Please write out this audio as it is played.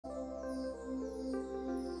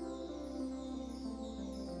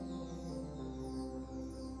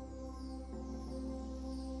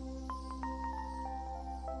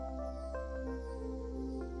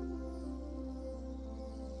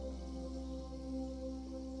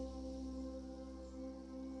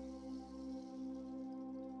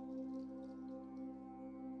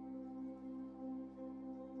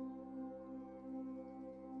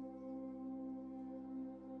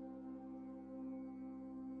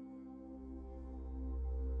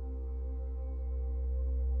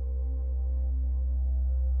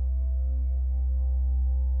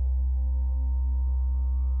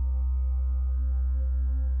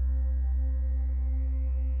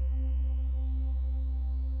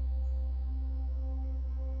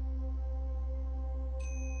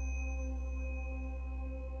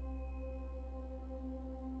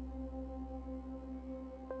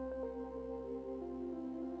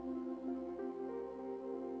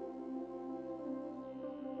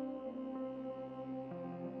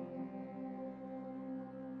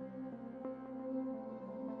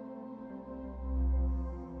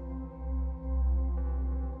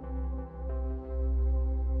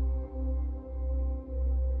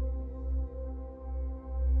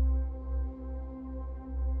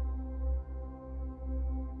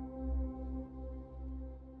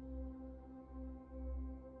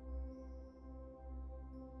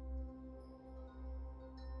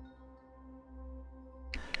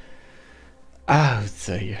Oh,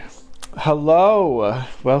 dear. Hello,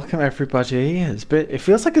 welcome everybody. It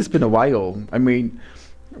feels like it's been a while. I mean,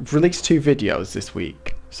 I've released 2 videos this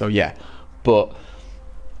week, so yeah. But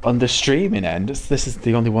on the streaming end, this is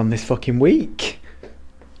the only one this fucking week.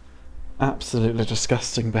 Absolutely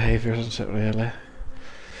disgusting behaviour, isn't it, really?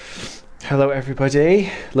 Hello everybody.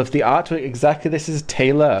 Love the artwork. Exactly, this is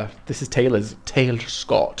Taylor. This is Taylor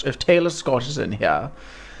Scott. If Taylor Scott is in here,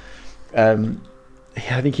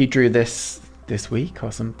 I think he drew this week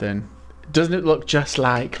or something. Doesn't it look just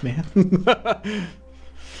like me?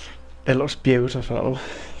 It looks beautiful.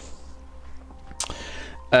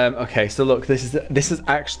 Okay, so look, this is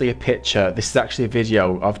actually a picture. This is actually a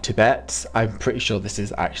video of Tibet. I'm pretty sure this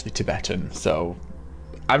is actually Tibetan. So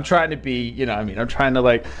I'm trying to be, you know what I mean? I'm trying to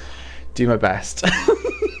like do my best.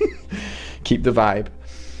 Keep the vibe.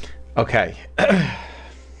 Okay.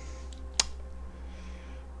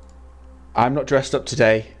 I'm not dressed up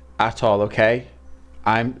today at all, okay?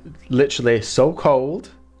 I'm literally so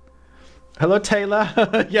cold. Hello, Taylor.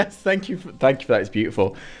 Yes, thank you for that. It's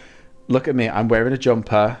beautiful. Look at me. I'm wearing a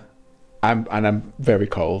jumper. I'm very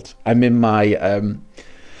cold. I'm in my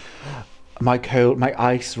my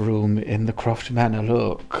ice room in the Croft Manor.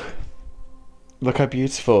 Look how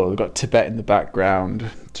beautiful. We've got Tibet in the background,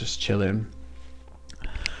 just chilling.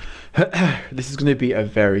 This is going to be a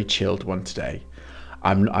very chilled one today.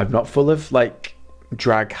 I'm not full of like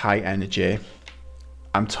drag high energy.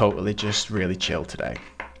 I'm totally just really chill today.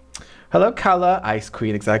 Hello Kala, Ice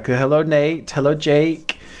Queen, exactly. Hello Nate, hello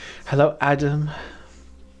Jake, hello Adam,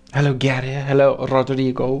 hello Gary, hello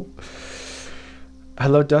Rodrigo,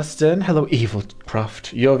 hello Dustin, hello Evil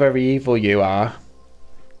Croft. You're very evil, you are.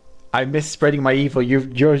 I miss spreading my evil.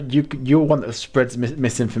 You're one that spreads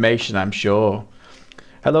misinformation, I'm sure.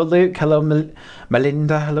 Hello Luke, hello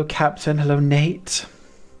Melinda, hello Captain, hello Nate,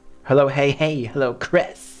 hello Hey, hello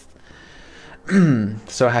Chris.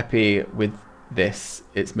 So happy with this.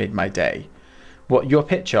 It's made my day. What, your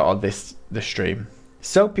picture on the stream?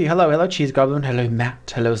 Soapy, hello Cheese Goblin, hello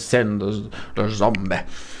Matt, hello Sin, the zombie.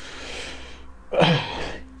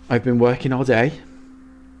 I've been working all day.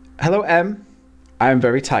 Hello M. I'm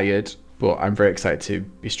very tired, but I'm very excited to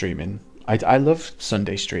be streaming. I love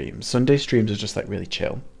Sunday streams. Sunday streams are just like really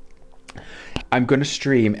chill. I'm going to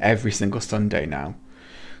stream every single Sunday now.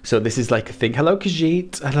 So this is like a thing. Hello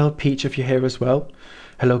Kajit. Hello Peach if you're here as well.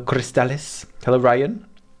 Hello Crystalis. Hello Ryan.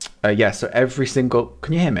 Yeah, so every single...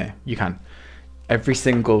 Can you hear me? You can. Every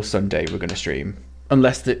single Sunday we're going to stream.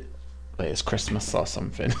 Unless it's Christmas or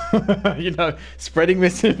something. You know, spreading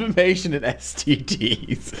misinformation and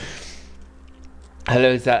STDs. Hello,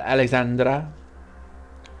 is that Alexandra?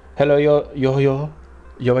 Hello, yo.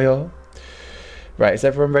 Right, is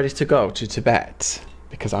everyone ready to go to Tibet?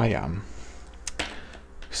 Because I am.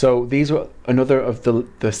 So these were another of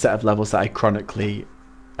the set of levels that I chronically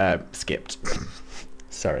skipped.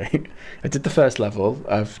 Sorry. I did the first level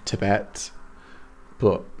of Tibet,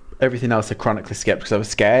 but everything else I chronically skipped because I was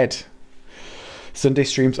scared. Sunday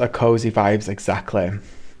streams are cozy vibes, exactly.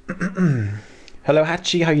 Hello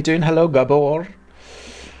Hachi, how you doing? Hello Gabor.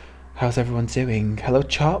 How's everyone doing? Hello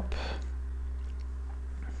Chop.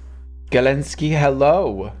 Galensky,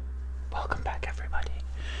 hello. Welcome back everybody.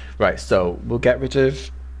 Right, so we'll get rid of,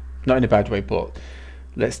 not in a bad way, but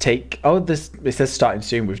let's take, it says starting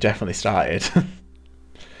soon. We've definitely started.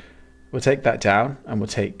 We'll take that down and we'll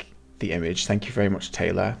take the image. Thank you very much,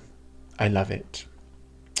 Taylor. I love it.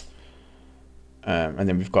 And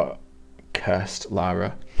then we've got Cursed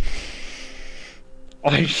Lara.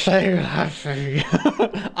 I'm so happy.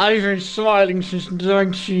 I've been smiling since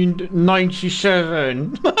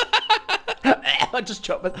 1997. I just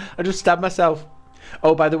stabbed myself.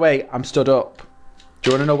 Oh, by the way, I'm stood up. Do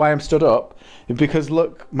you want to know why I'm stood up? Because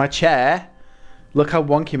look, my chair. Look how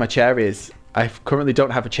wonky my chair is. I currently don't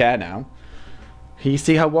have a chair now. Can you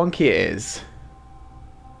see how wonky it is?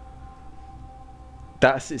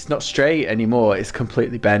 It's not straight anymore. It's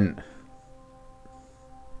completely bent.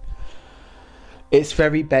 It's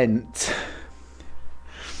very bent.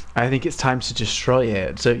 I think it's time to destroy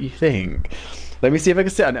it, don't you think? Let me see if I can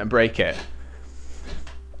sit on it and break it.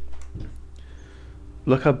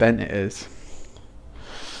 Look how bent it is.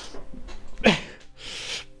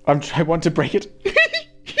 I want to break it.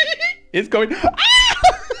 It's going...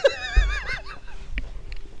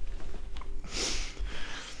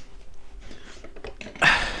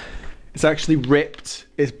 It's actually ripped.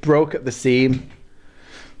 It's broke at the seam.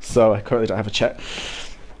 So I currently don't have a chair.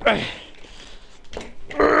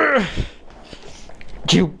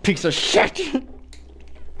 You piece of shit!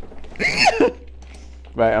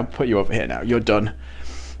 Right, I'll put you over here now. You're done.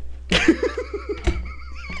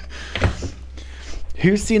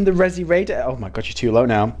 Who's seen the Resi Raider? Oh my god, you're too low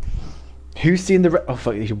now. Who's seen the... Oh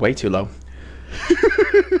fuck, you're way too low.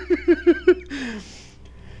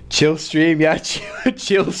 Chill stream, yeah,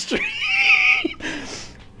 chill stream.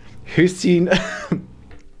 Who's seen the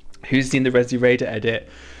Resi Raider edit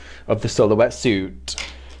of the solo wetsuit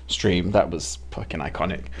stream? That was fucking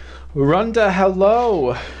iconic. Rhonda,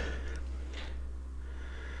 hello.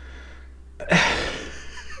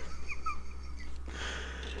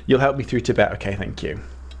 You'll help me through Tibet. Okay, thank you.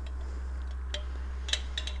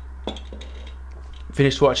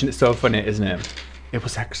 Finished watching. It's so funny, isn't it? It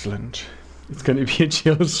was excellent. It's going to be a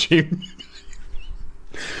chill stream.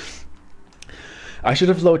 I should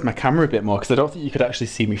have lowered my camera a bit more because I don't think you could actually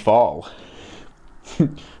see me fall.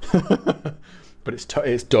 But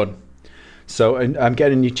it's done. So I'm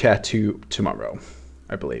getting a new chair tomorrow,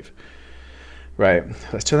 I believe. Right,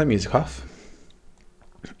 let's turn that music off.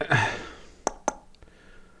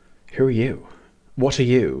 Who are you? What are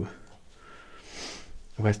you?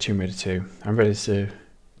 Where's Tomb Raider 2? I'm ready to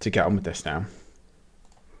get on with this now.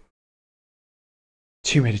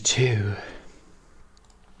 Tomb Raider 2.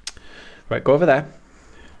 Right, go over there.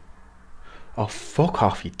 Oh, fuck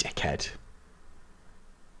off, you dickhead.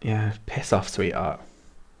 Yeah, piss off, sweetheart.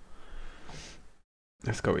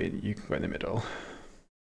 Let's go in. You can go in the middle.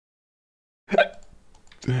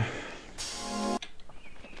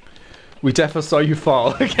 We definitely saw you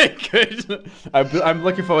fall. Okay, good. I'm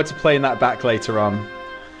looking forward to playing that back later on.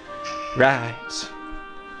 Right.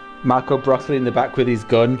 Marco Broccoli in the back with his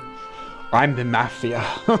gun. I'm the Mafia.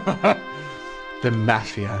 The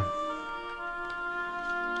Mafia.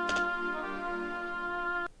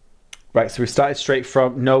 Right, so we started straight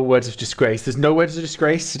from no words of disgrace. There's no words of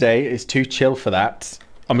disgrace today. It's too chill for that.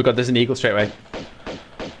 Oh my god, there's an eagle straight away.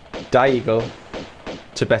 Die eagle.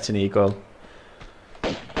 Tibetan eagle.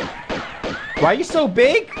 Why are you so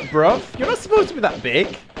big, bruv? You're not supposed to be that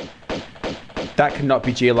big. That cannot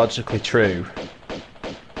be geologically true.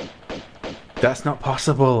 That's not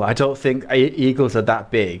possible. I don't think eagles are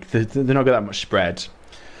that big. They're not got that much spread.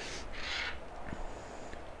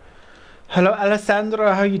 Hello,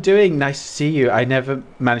 Alessandro. How are you doing? Nice to see you. I never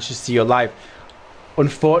managed to see you live.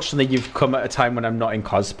 Unfortunately, you've come at a time when I'm not in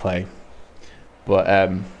cosplay. But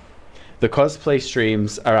the cosplay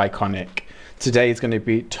streams are iconic. Today is going to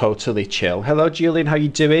be totally chill. Hello, Julian. How are you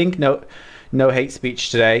doing? No hate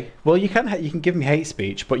speech today. Well, you can give me hate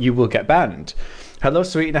speech, but you will get banned. Hello,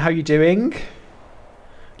 sweetie. How are you doing?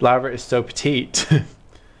 Lara is so petite.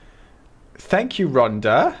 Thank you,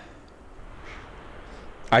 Rhonda.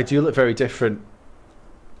 I do look very different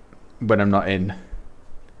when I'm not in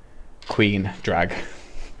queen drag.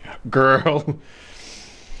 Girl.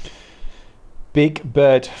 Big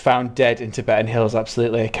bird found dead in Tibetan hills,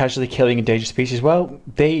 absolutely. Casually killing endangered species. Well,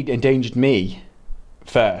 they endangered me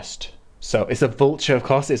first. So it's a vulture, of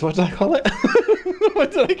course. What did I call it?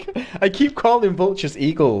 I keep calling vultures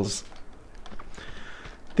eagles.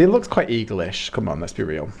 They look quite eagle-ish. Come on, let's be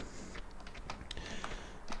real.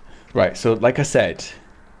 Right, so like I said,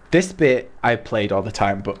 this bit I played all the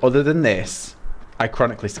time, but other than this, I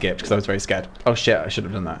chronically skipped because I was very scared. Oh shit, I should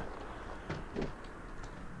have done that.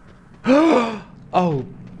 Oh,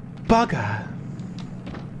 bugger.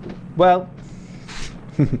 Well,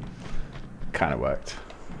 kind of worked.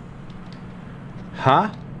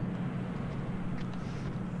 Huh?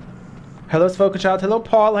 Hello, Spoken Child. Hello,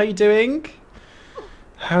 Paul. How you doing?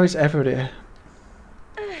 How is everybody?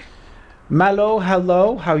 Mallow,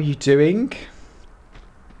 hello. How are you doing?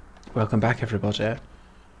 Welcome back, everybody.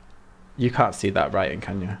 You can't see that writing,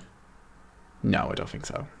 can you? No, I don't think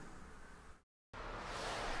so.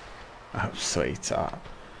 Oh, sweetheart.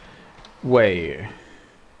 Wait.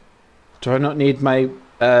 Do I not need my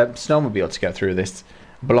snowmobile to get through this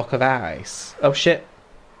block of ice? Oh, shit.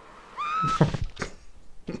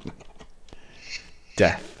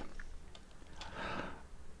 Death.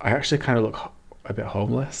 I actually kind of look a bit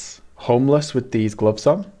homeless. Homeless with these gloves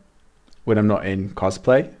on when I'm not in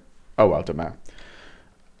cosplay. Oh, well, don't matter.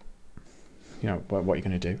 You know, what are you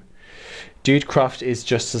going to do? Dude Croft is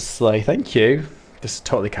just as slay. Thank you. This is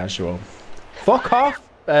totally casual. Fuck off,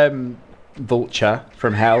 vulture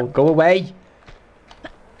from hell. Go away.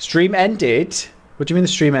 Stream ended? What do you mean the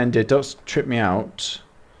stream ended? Don't trip me out.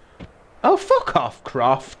 Oh, fuck off,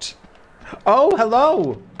 Croft. Oh,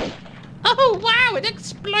 hello. Oh, wow, it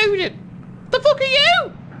exploded. The fuck are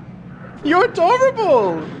you? You're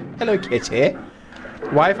adorable. Hello, kitty.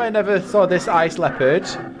 Why have I never saw this ice leopard?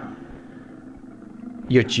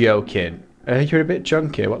 You're joking. You're a bit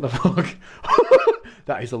junky. What the fuck?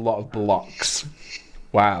 That is a lot of blocks.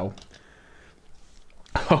 Wow.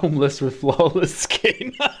 Homeless with flawless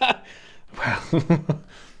skin. Wow.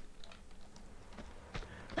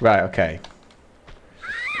 Right, okay.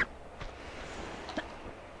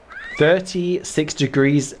 36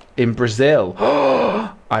 degrees in Brazil.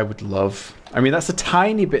 I would love. I mean, that's a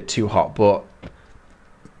tiny bit too hot, but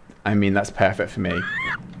I mean, that's perfect for me.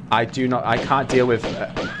 I can't deal with...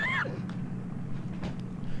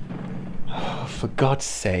 oh, for God's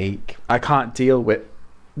sake. I can't deal with...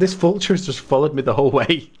 This vulture has just followed me the whole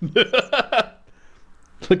way.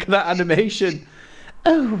 Look at that animation.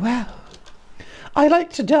 Oh, well. I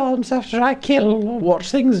like to dance after I kill or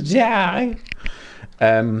watch things die.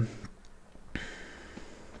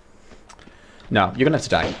 No, you're gonna have to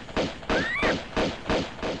die.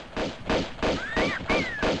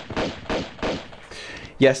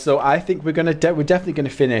 Yes, so I think we're definitely gonna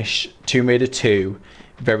finish Tomb Raider 2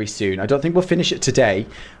 very soon. I don't think we'll finish it today,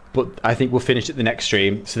 but I think we'll finish it the next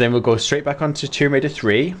stream. So then we'll go straight back onto Tomb Raider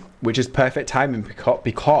 3, which is perfect timing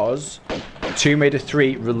because Tomb Raider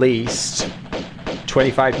 3 released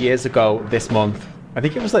 25 years ago this month. I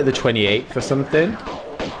think it was like the 28th or something.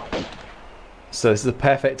 So this is the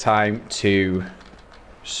perfect time to...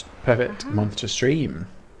 perfect month to stream.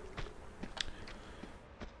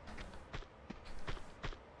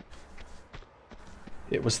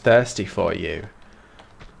 It was thirsty for you.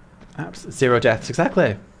 Zero deaths,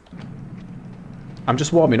 exactly. I'm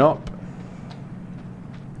just warming up.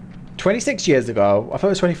 26 years ago. I thought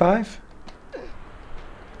it was 25.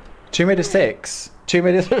 Tomb Raider 6. Tomb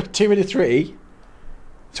Raider 3.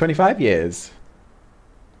 25 years.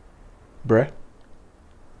 Bruh.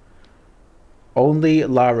 Only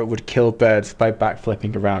Lara would kill birds by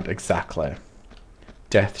backflipping around. Exactly.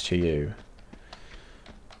 Death to you.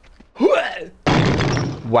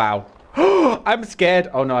 Wow. I'm scared.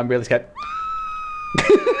 Oh no, I'm really scared.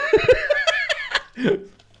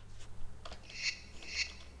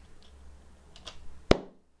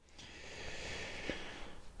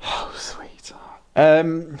 Oh, sweet.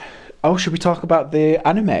 Oh, should we talk about the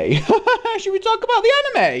anime? Should we talk about the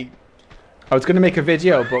anime? I was going to make a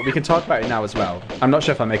video, but we can talk about it now as well. I'm not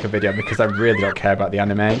sure if I'll make a video because I really don't care about the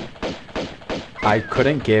anime. I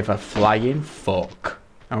couldn't give a flying fuck.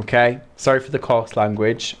 Okay? Sorry for the coarse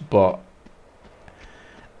language, but...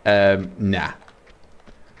 nah.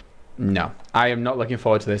 No. I am not looking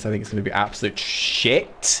forward to this. I think it's going to be absolute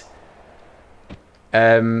shit.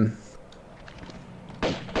 I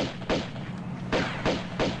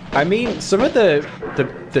mean, some of the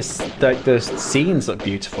scenes look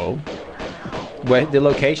beautiful. Where the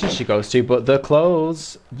location she goes to, but the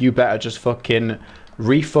clothes, you better just fucking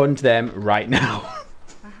refund them right now.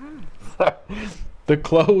 The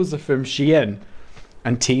clothes are from Shein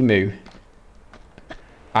and Temu.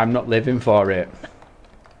 I'm not living for it.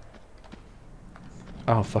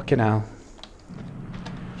 Oh, fucking hell.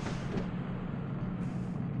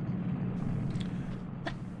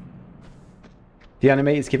 The anime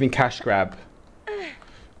is giving cash grab.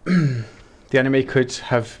 The anime could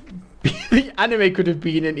have... the anime could have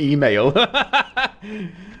been an email.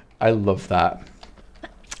 I love that.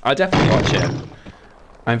 I'll definitely watch it.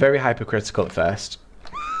 I'm very hypercritical at first.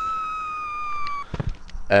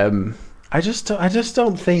 I just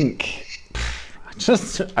don't think. I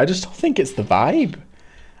just don't think it's the vibe.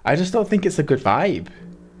 I just don't think it's a good vibe.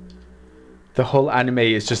 The whole anime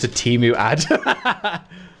is just a Temu ad.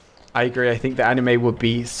 I agree. I think the anime would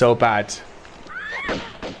be so bad.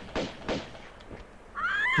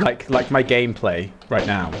 Like my gameplay right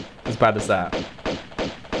now, as bad as that.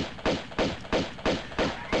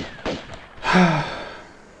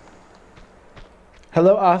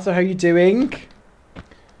 Hello Arthur, how are you doing?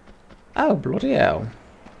 Oh, bloody hell.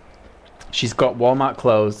 She's got Walmart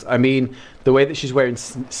clothes. I mean, the way that she's wearing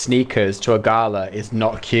sneakers to a gala is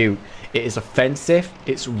not cute. It is offensive,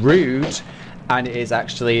 it's rude, and it is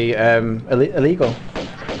actually illegal.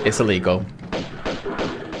 It's illegal.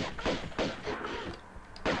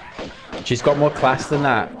 She's got more class than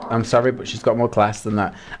that. I'm sorry, but she's got more class than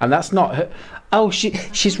that. And that's not her. Oh,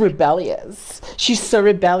 she's rebellious. She's so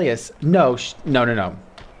rebellious. No, no.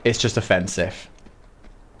 It's just offensive.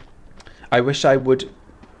 I wish I would...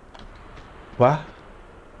 What?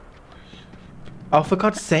 Oh, for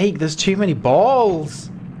God's sake, there's too many balls.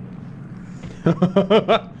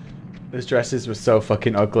 Those dresses were so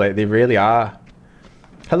fucking ugly. They really are.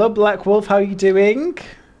 Hello, Black Wolf. How are you doing?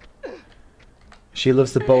 She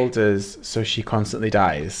loves the boulders, so she constantly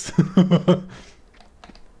dies.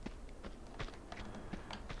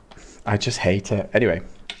 I just hate it. Anyway.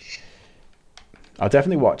 I'll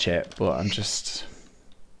definitely watch it, but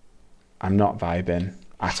I'm not vibing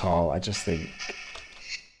at all. I just think...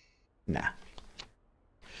 Nah.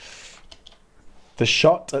 The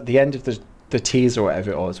shot at the end of the teaser or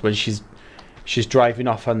whatever it was, when she's driving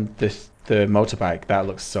off on the the motorbike. That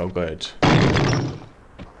looks so good.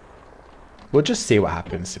 We'll just see what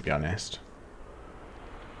happens, to be honest.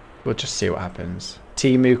 We'll just see what happens.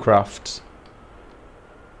 Timu Croft.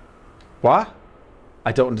 What?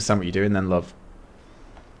 I don't understand what you're doing then, love.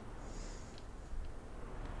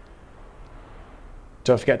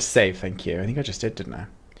 Don't forget to save, thank you. I think I just did, didn't I?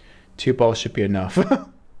 2 balls should be enough.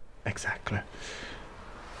 Exactly.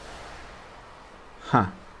 Huh.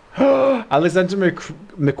 Alexander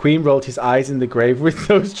McQueen rolled his eyes in the grave with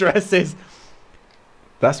those dresses.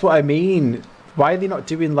 That's what I mean. Why are they not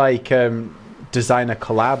doing like designer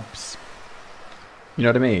collabs? You know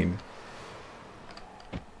what I mean?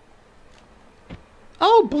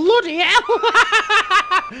 Oh, bloody hell!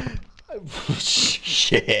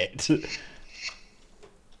 Shit.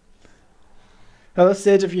 Hello,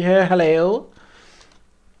 Sid, if you're here. Hello.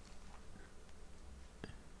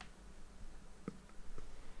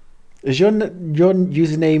 Is your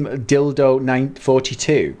username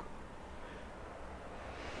dildo942?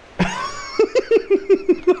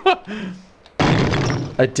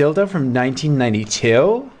 A dildo from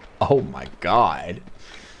 1992? Oh my god.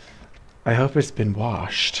 I hope it's been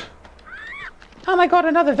washed. Oh my god,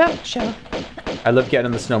 another voucher. I love getting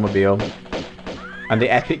on the snowmobile and the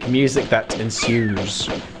epic music that ensues.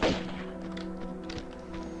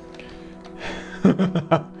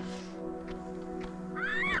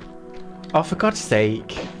 Oh, for God's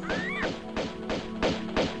sake.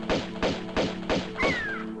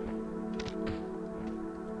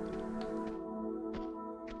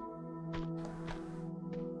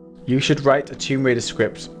 You should write a Tomb Raider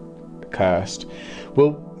script, Cursed.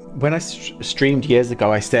 Well, when I streamed years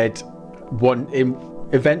ago, I said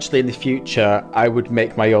eventually in the future, I would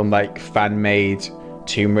make my own like fan-made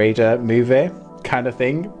Tomb Raider movie kind of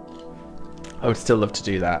thing. I would still love to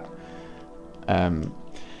do that.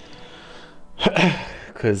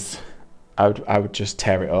 Because I would just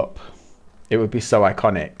tear it up. It would be so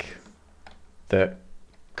iconic that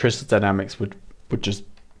Crystal Dynamics would just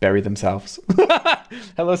bury themselves.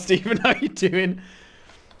 Hello, Stephen. How you doing?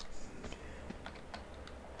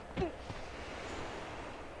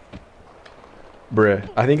 Bruh,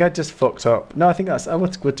 I think I just fucked up. No, I think that's... we'll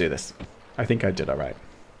do this. I think I did all right.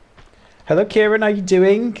 Hello, Kieran. How you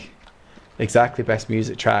doing? Exactly, best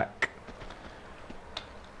music track.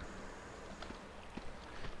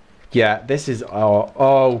 Yeah, this is...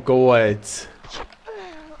 Oh, God.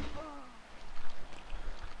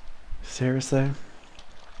 Seriously?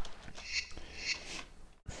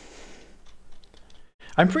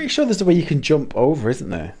 I'm pretty sure there's a way you can jump over, isn't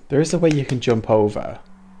there? There is a way you can jump over.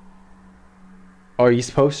 Or are you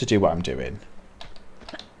supposed to do what I'm doing?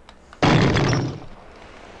 I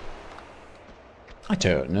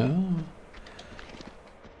don't know.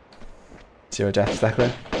 Zero death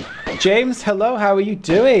stacker. James, hello, how are you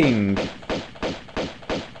doing?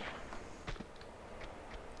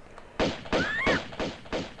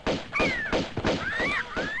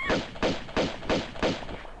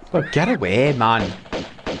 Oh, get away, man.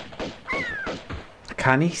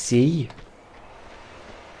 Can he see?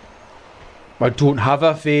 I don't have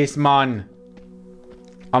a face, man.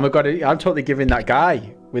 Oh my god, I'm totally giving that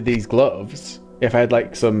guy with these gloves if I had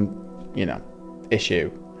like some, you know,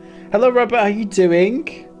 issue. Hello, Robert, how you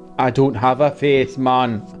doing? I don't have a face,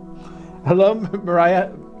 man. Hello,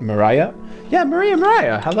 Mariah. Mariah? Yeah,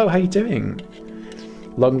 Mariah. Hello, how you doing?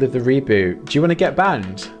 Long live the reboot. Do you want to get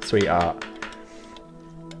banned, sweetheart?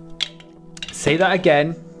 Say that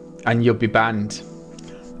again, and you'll be banned.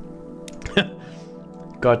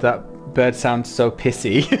 God, that bird sounds so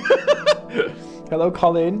pissy. Hello,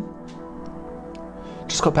 Colin.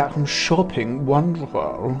 Just got back from shopping.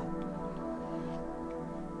 Wonderful.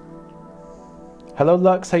 Hello,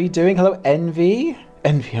 Lux. How you doing? Hello, Envy.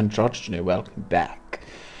 Envy Androgyny. Welcome back.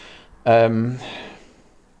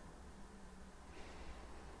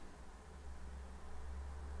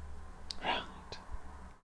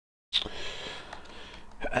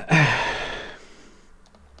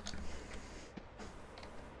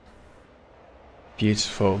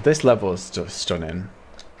 Beautiful. This level is just stunning.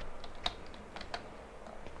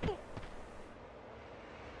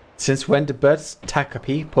 Since when do birds attack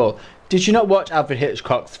people? Did you not watch Alfred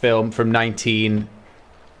Hitchcock's film from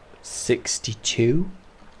 1962?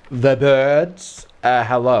 The birds?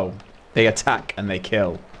 Hello. They attack and they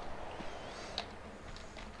kill.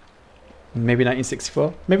 Maybe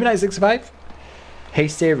 1964? Maybe 1965? Hey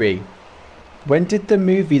Siri, when did the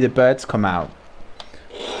movie The Birds come out?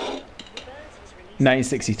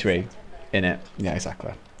 1963, in it. Yeah,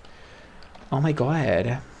 exactly. Oh my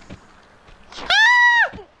god.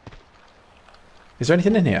 Ah! Is there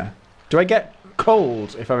anything in here? Do I get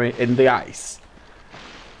cold if I'm in the ice?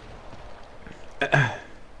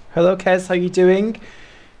 Hello, Kez. How you doing?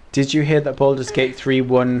 Did you hear that Baldur's Gate 3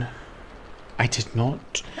 won? I did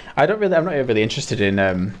not. I'm not really interested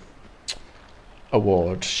in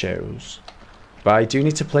award shows. But I do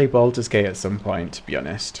need to play Baldur's Gate at some point, to be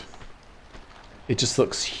honest. It just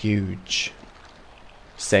looks huge.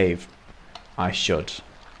 Save. I should.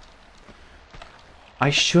 I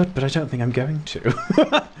should, but I don't think I'm going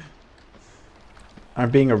to. I'm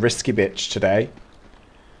being a risky bitch today.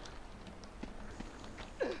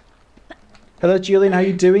 Hello, Julian. How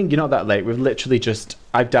you doing? You're not that late. We've literally just...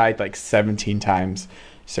 I've died like 17 times,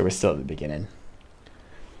 so we're still at the beginning.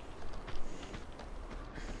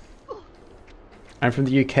 I'm from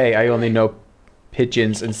the UK. I only know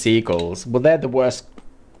pigeons and seagulls. Well, they're the worst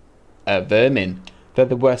vermin. They're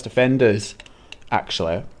the worst offenders,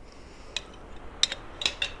 actually.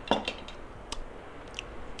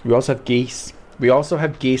 We also have geese. We also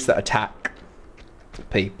have geese that attack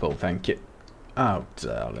people. Thank you. Oh,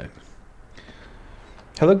 darling.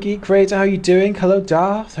 Hello, Geek Raider. How you doing? Hello,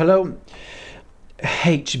 Darth. Hello,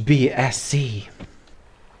 HBSC.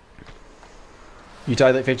 You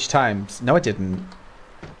died like 50 times. No, I didn't.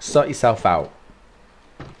 Sort yourself out.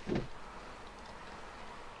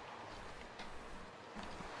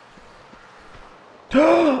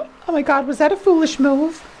 Oh my god, was that a foolish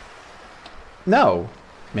move? No.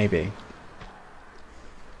 Maybe.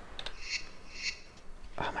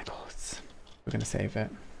 Oh my god. We're gonna save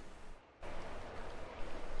it.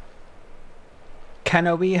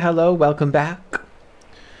 Kanoe, hello, welcome back.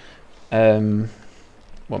 What am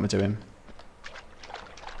I doing?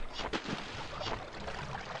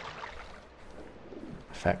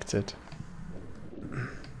 Affected.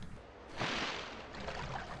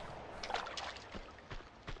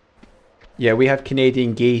 Yeah, we have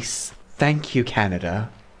Canadian geese. Thank you, Canada.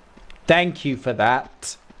 Thank you for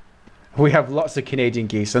that. We have lots of Canadian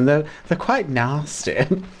geese, and they're quite nasty.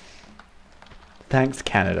 Thanks,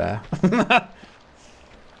 Canada.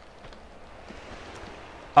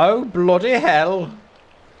 Oh, bloody hell.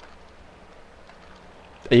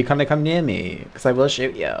 Are you gonna come near me? Because I will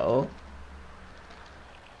shoot you.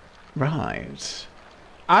 Right.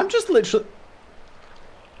 I'm just literally...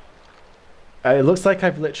 it looks like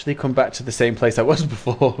I've literally come back to the same place I was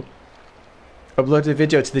before. Uploaded a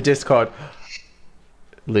video to the Discord.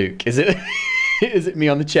 Luke, is it... is it me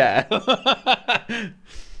on the chair?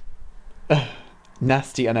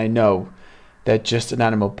 Nasty, and I know. They're just an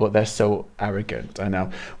animal, but they're so arrogant. I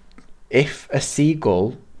know. If a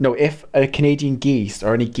seagull... No, if a Canadian geese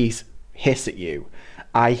or any geese hiss at you,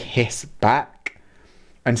 I hiss back.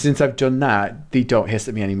 And since I've done that, they don't hiss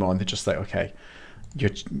at me anymore. And they're just like, okay,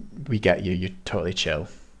 we get you. You're totally chill.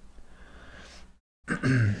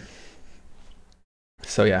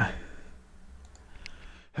 So, yeah.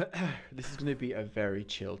 This is going to be a very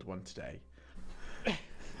chilled one today.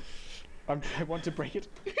 I want to break it.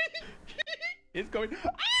 It's going...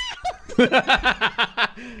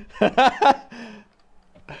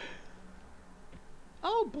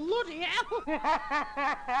 Oh, bloody hell!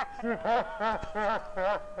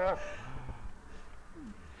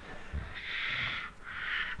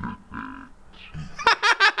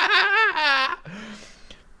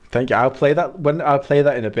 Thank you. I'll play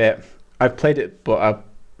that in a bit. I've played it, but I'll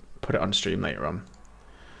put it on stream later on.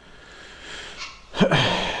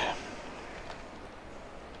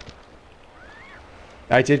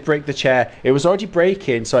 I did break the chair. It was already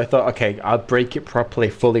breaking, so I thought, okay, I'll break it properly,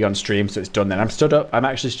 fully on stream, so it's done then. I'm stood up. I'm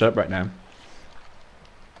actually stood up right now.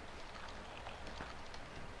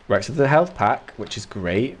 Right, so the health pack, which is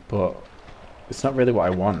great, but it's not really what I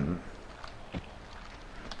want.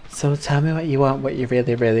 So tell me what you want, what you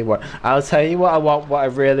really, really want. I'll tell you what I want, what I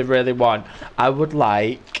really, really want. I would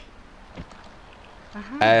like...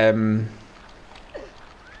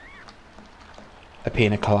 a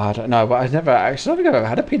pina colada. No, but I've never... Actually, I don't think I've ever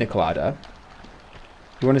had a pina colada.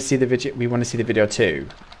 You want to see the video? We want to see the video too.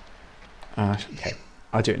 Okay.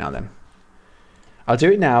 I'll do it now then. I'll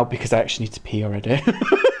do it now because I actually need to pee already.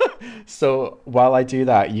 So while I do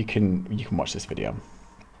that, you can watch this video.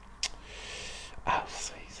 Oh,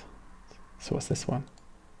 sweet. So what's this one?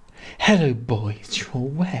 Hello, boys. You're all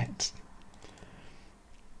wet.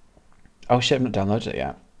 Oh shit! I've not downloaded it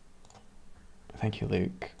yet. Thank you,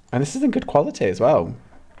 Luke. And this is in good quality as well.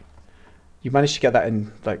 You managed to get that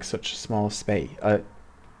in like such a small space,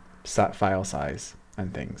 file size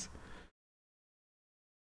and things.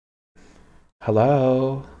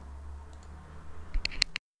 Hello.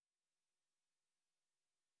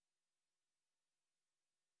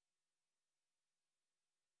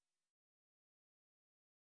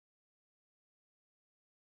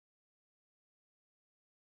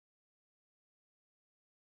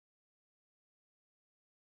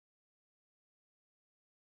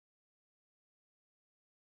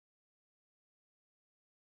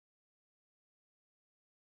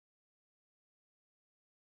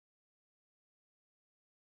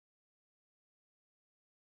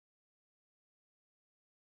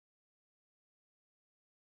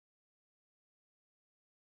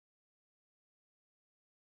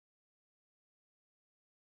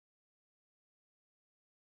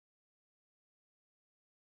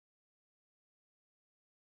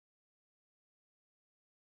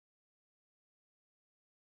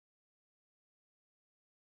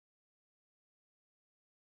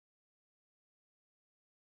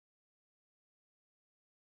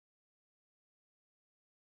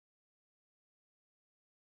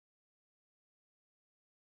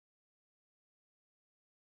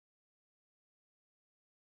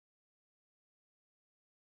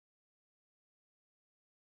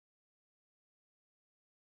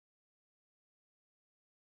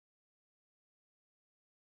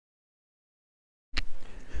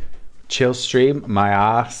 Chill stream, my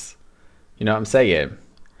ass. You know what I'm saying?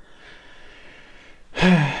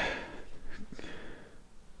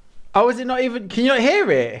 Oh, is it not even... Can you not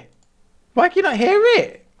hear it? Why can you not hear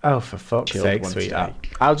it? Oh, for fuck's sake, sweetheart.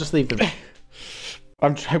 I'll just leave the...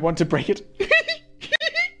 I want to break it.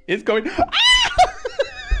 It's going...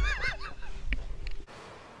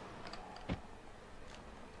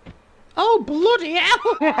 Oh, bloody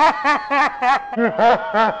hell!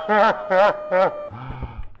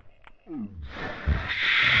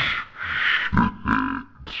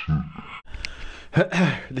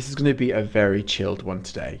 This is going to be a very chilled one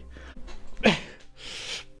today.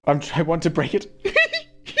 I want to break it.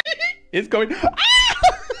 It's going...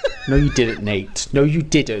 No, you didn't, Nate. No, you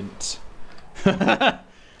didn't.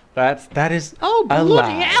 That is... Oh,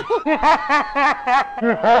 bloody hell!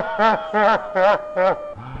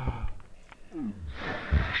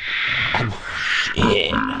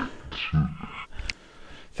 Shit.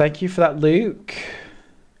 Thank you for that, Luke.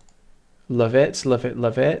 Love it, love it,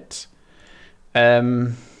 love it.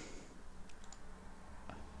 No,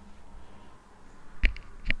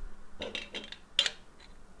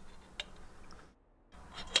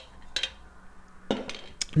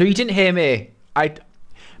 you didn't hear me.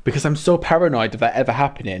 Because I'm so paranoid of that ever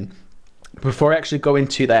happening. Before I actually go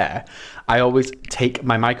into there, I always take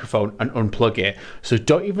my microphone and unplug it. So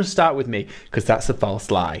don't even start with me, because that's a false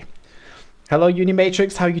lie. Hello,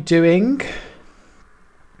 Unimatrix, how you doing?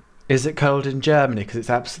 Is it cold in Germany? Because it's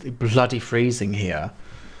absolutely bloody freezing here.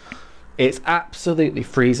 It's absolutely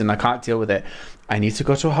freezing. I can't deal with it. I need to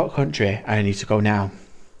go to a hot country. I need to go now.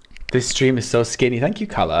 This stream is so skinny. Thank you,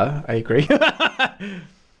 Color. I agree.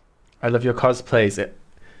 I love your cosplays.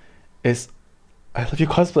 I love your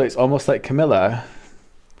cosplay. It's almost like Camilla.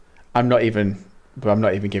 I'm not even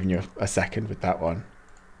giving you a second with that one.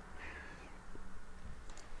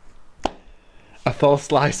 A false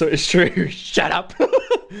lie, so it's true. Shut up.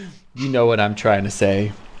 You know what I'm trying to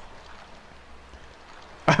say.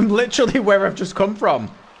 I'm literally where I've just come from.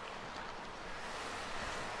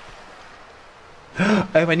 Oh,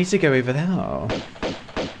 I need to go over there.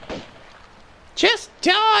 Just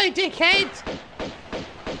die, dickhead!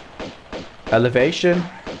 Elevation,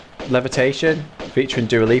 levitation, featuring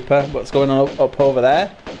Dua Lipa. What's going on up over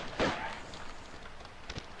there?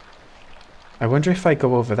 I wonder if I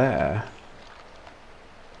go over there.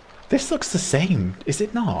 This looks the same, is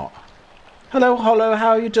it not? Hello, hello,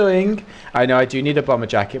 how are you doing? I know I do need a bomber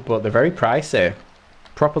jacket, but they're very pricey.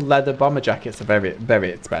 Proper leather bomber jackets are very,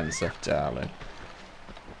 very expensive, darling.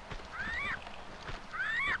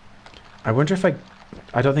 I wonder if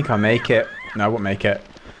I don't think I'll make it. No, I won't make it.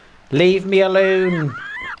 Leave me alone.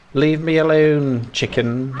 Leave me alone,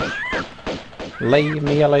 chicken. Leave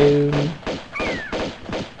me alone.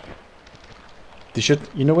 They should,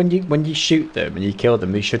 you know, when you shoot them and you kill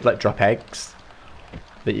them, they should like drop eggs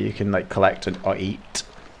that you can like collect or eat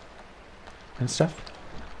and stuff.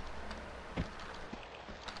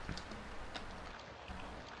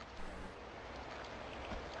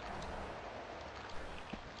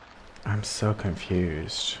 I'm so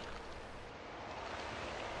confused.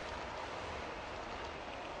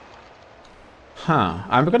 Huh.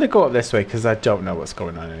 I'm going to go up this way because I don't know what's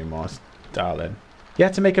going on anymore, darling. You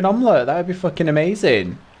had to make an omelette. That would be fucking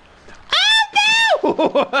amazing.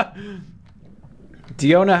 Oh, no!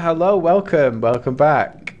 Diona, hello. Welcome. Welcome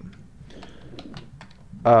back.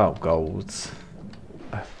 Oh, golds.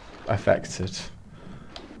 Affected.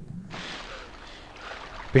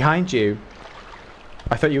 Behind you.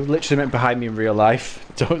 I thought you literally meant behind me in real life.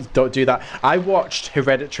 Don't do that. I watched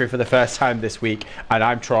Hereditary for the first time this week and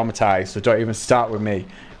I'm traumatized, so don't even start with me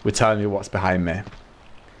with telling me what's behind me.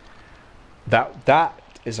 That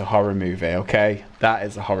is a horror movie, okay? That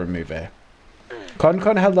is a horror movie. Con,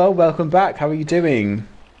 hello, welcome back. How are you doing?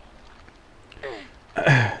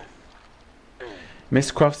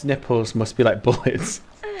 Miss Croft's nipples must be like bullets.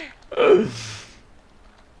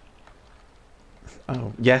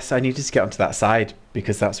 Oh, yes, I needed to get onto that side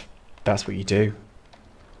because that's what you do.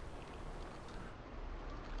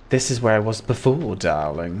 This is where I was before,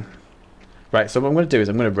 darling. Right, so what I'm going to do is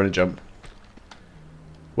I'm going to run a jump.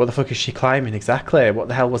 What the fuck is she climbing exactly? What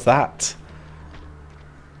the hell was that?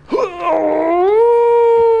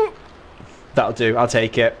 That'll do. I'll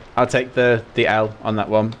take it. I'll take the L on that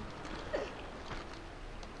one.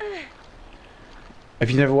 Have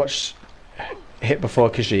you never watched Hit Before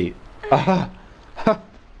Khajiit?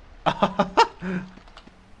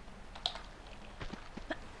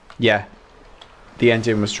 Yeah, the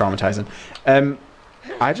ending was traumatizing.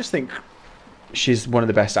 I just think she's one of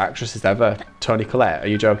the best actresses ever. Toni Collette, are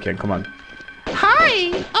you joking? Come on.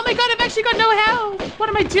 Hi! Oh my god, I've actually got no health! What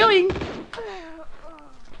am I doing?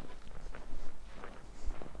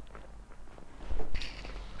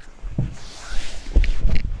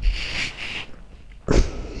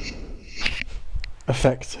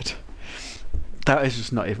 affected. That is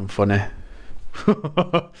just not even funny.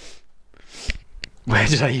 Where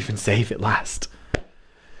did I even save it last?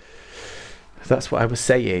 That's what I was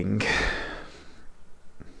saying.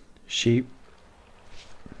 Sheep.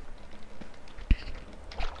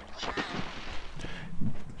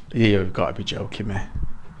 You've got to be joking me.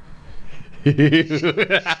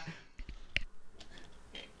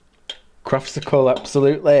 Croftsicle,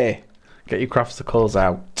 absolutely. Get your croftsicles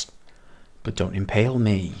out. But don't impale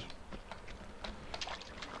me.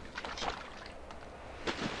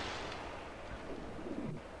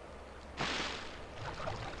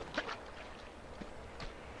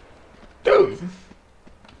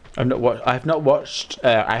 I've not watched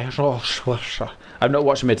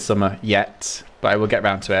Midsummer yet, but I will get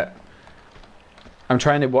round to it. I'm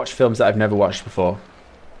trying to watch films that I've never watched before.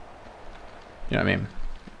 You know what I mean?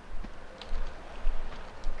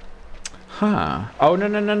 Huh. Oh,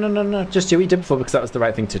 no. Just do what you did before because that was the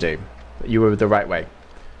right thing to do. You were the right way.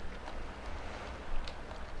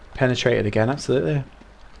 Penetrated again, absolutely.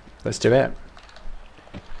 Let's do it.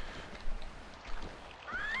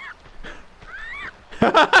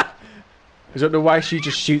 I don't know why she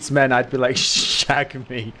just shoots men. I'd be like, shag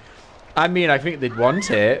me. I mean, I think they'd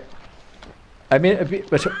want it. I mean, a bit,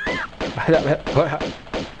 but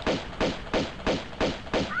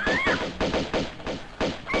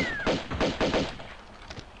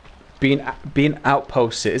being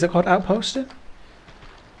outposted. Is it called outposted?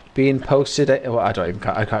 Being posted. Well, I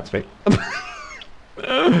can't speak.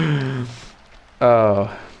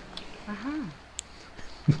 Oh.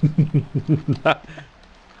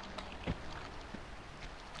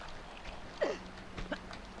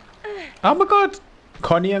 Oh my god,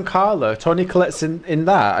 Connie and Carla, Tony Collette's in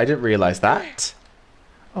that. I didn't realise that.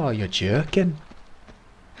 Oh, you're jerking.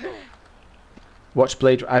 Watch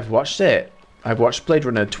Blade. I've watched it. I've watched Blade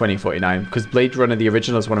Runner 2049 because Blade Runner the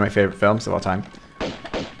original is one of my favourite films of all time.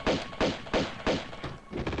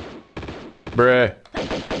 Bruh.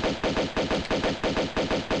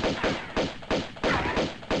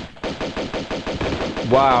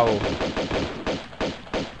 Wow.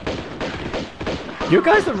 You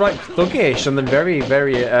guys are right thuggish and then very,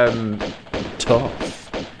 very tough.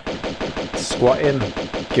 Squatting.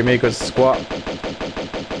 Give me a good squat.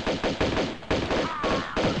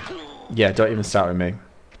 Yeah, don't even start with me.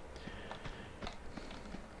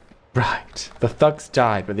 Right. The thugs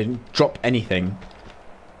died, but they didn't drop anything.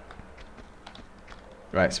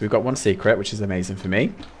 Right, so we've got one secret, which is amazing for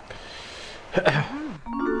me.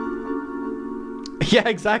 Yeah,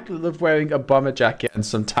 exactly. Love wearing a bomber jacket and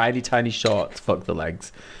some tiny, tiny shorts. Fuck the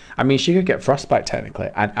legs. I mean, she could get frostbite technically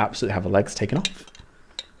and absolutely have her legs taken off.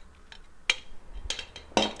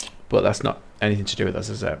 But that's not anything to do with us,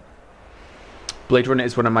 is it? Blade Runner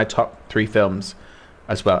is one of my top 3 films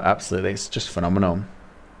as well. Absolutely. It's just phenomenal.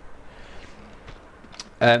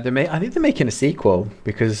 I think they're making a sequel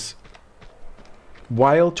because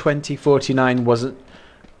while 2049 wasn't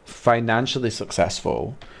financially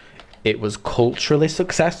successful, it was culturally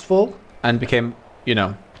successful and became, you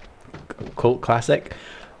know, cult classic.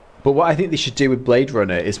 But what I think they should do with Blade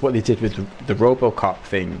Runner is what they did with the RoboCop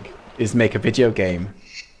thing, is make a video game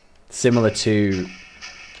similar to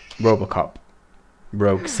RoboCop,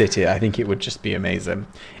 Rogue City. I think it would just be amazing.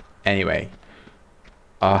 Anyway.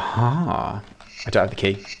 Aha. I don't have the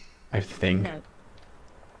key. I have the thing. No.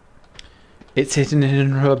 It's hidden in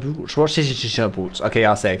her boots. What's hidden in her boots? Okay,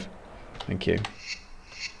 I'll save. Thank you.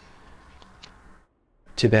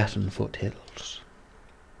 Tibetan foothills.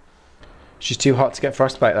 She's too hot to get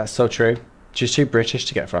frostbite. That's so true. She's too British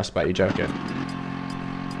to get frostbite. You're joking.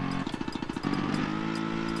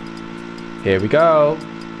 Here we go.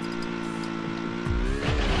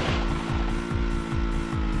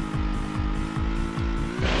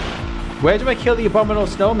 Where do I kill the abominable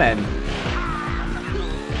snowmen?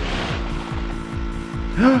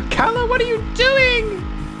 Calla, what are you doing?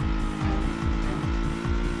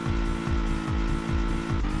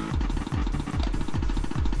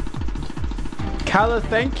 Calla,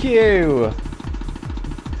 thank you.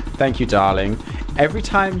 Thank you, darling. Every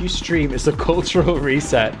time you stream, it's a cultural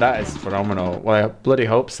reset. That is phenomenal. Well, I bloody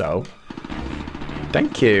hope so.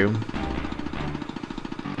 Thank you.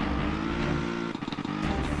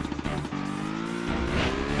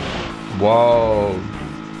 Whoa.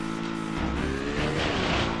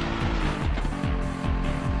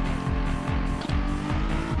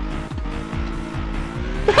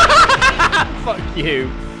 Fuck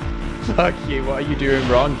you. Fuck you. What are you doing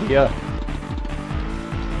wrong here?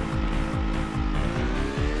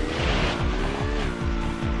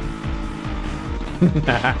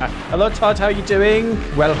 Hello, Todd. How are you doing?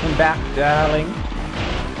 Welcome back, darling.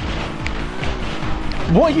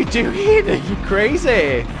 What are you doing? Are you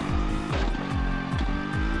crazy?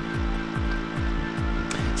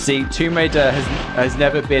 See, Tomb Raider has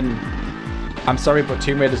never been... I'm sorry, but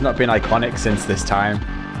Tomb Raider's not been iconic since this time.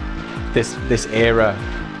 This era.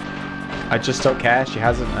 I just don't care. She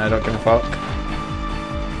hasn't, and I don't give a fuck.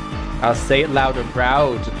 I'll say it loud and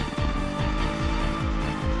proud.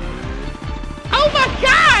 Oh my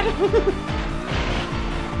god!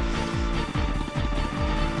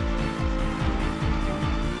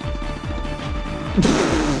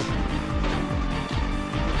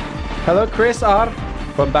 Hello, Chris R.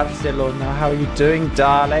 from Barcelona. How are you doing,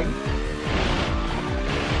 darling?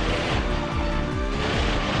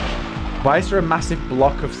 Why is there a massive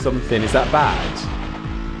block of something? Is that bad?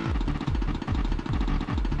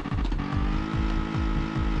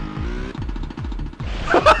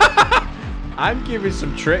 I'm giving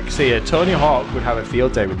some tricks here. Tony Hawk would have a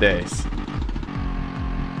field day with this.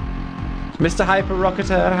 Mr. Hyper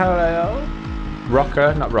Rocketeer, hello.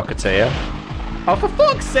 Rocker, not Rocketeer. Oh, for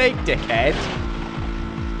fuck's sake, dickhead.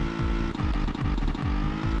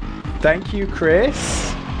 Thank you,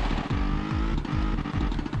 Chris.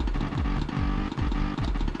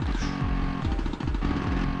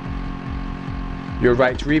 You're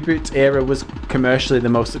right, Reboot era was commercially the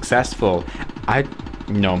most successful.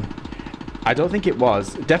 No. I don't think it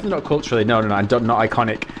was. Definitely not culturally. No, not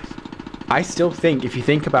iconic. I still think, if you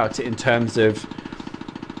think about it in terms of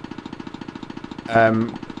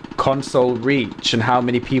console reach and how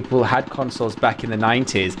many people had consoles back in the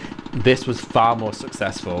 90s, this was far more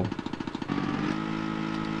successful.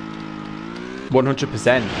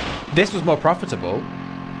 100%. This was more profitable.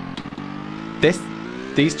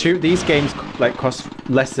 These games like cost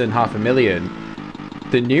less than $500,000.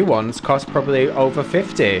 The new ones cost probably over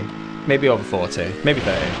 50, maybe over 40, maybe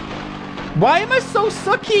 30. Why am I so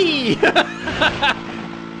sucky?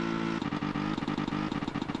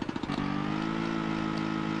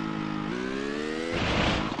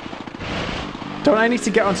 Don't I need to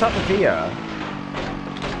get on top of here?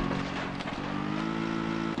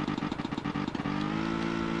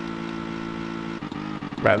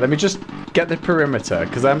 Right, let me just get the perimeter,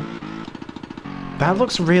 because that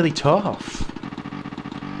looks really tough.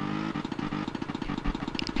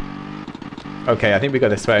 Okay, I think we go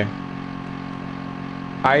this way.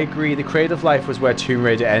 I agree, the creative life was where Tomb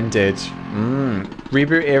Raider ended.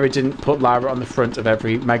 Reboot era didn't put Lara on the front of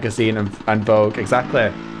every magazine and Vogue.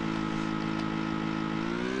 Exactly.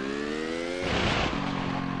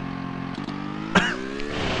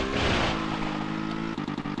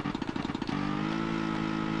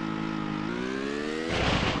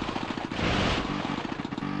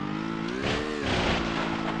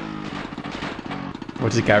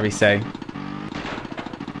 What did Gary say?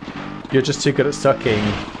 You're just too good at sucking.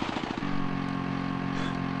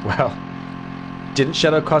 Well, didn't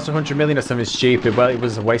Shadow cost 100 million or something stupid? Well, it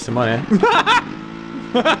was a waste of money.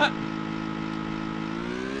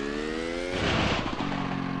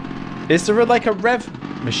 Is there like a rev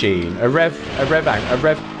machine? A rev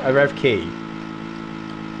key?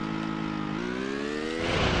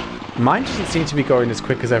 Mine doesn't seem to be going as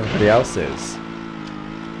quick as everybody else's.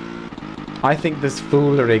 I think there's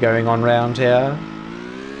foolery going on round here.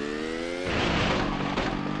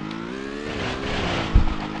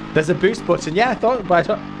 There's a boost button. Yeah, I thought, but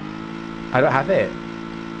I don't have it.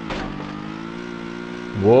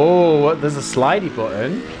 Whoa, there's a slidey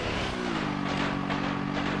button.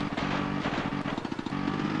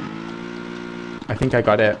 I think I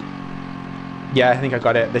got it. Yeah, I think I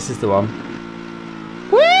got it. This is the one.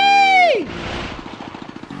 Whee!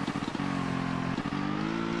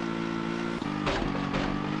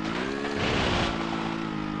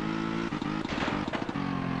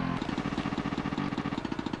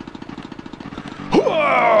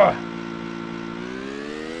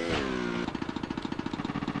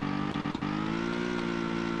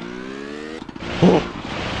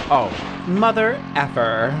 Oh, mother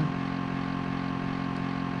effer.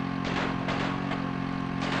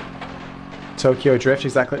 Tokyo Drift,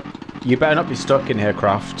 exactly. You better not be stuck in here,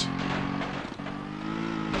 Croft.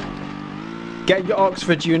 Get your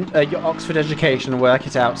Oxford education and work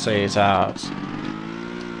it out, sweetheart.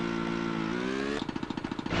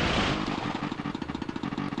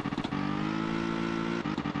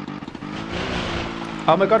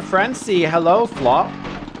 Oh my god, Francie, hello, Flop.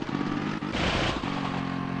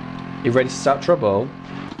 You ready to start trouble?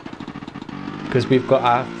 Because we've got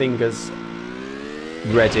our fingers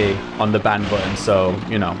ready on the ban button, so,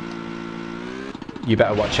 you know. You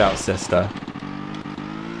better watch out, sister.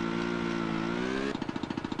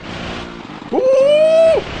 Ooh!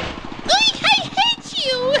 I hate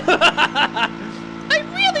you! I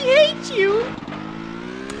really hate you!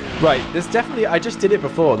 Right, there's definitely... I just did it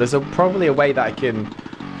before. There's probably a way that I can...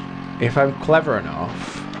 If I'm clever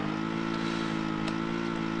enough...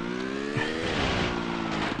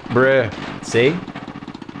 Bruh. See?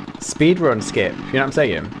 Speedrun skip. You know what I'm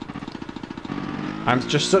saying? I'm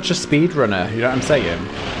just such a speedrunner. You know what I'm saying?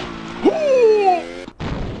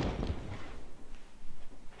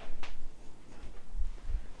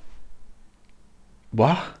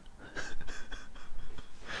 What?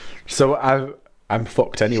 So I'm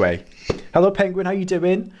fucked anyway. Hello Penguin, how you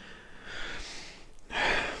doing?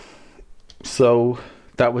 So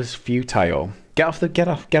that was futile. Get off the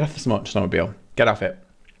snowmobile. Get off it.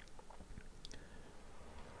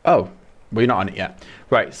 Oh, we're not on it yet.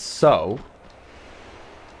 Right, so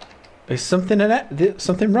is something in it?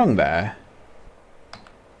 Something wrong there?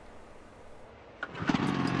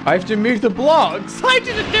 I have to move the blocks. I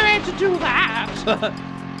didn't know how to do that.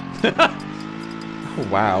 Oh,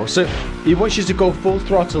 wow. So he wants you to go full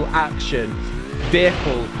throttle action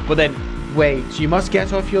vehicle, but then wait, you must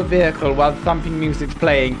get off your vehicle while thumping music's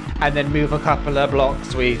playing and then move a couple of blocks,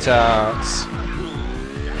 sweethearts.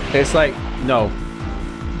 It's like, no.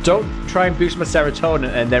 Don't try and boost my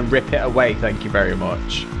serotonin and then rip it away, thank you very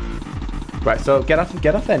much. Right, so get off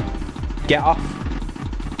then. Get off.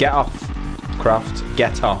 Get off, Croft.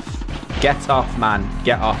 Get off. Get off, man.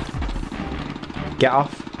 Get off. Get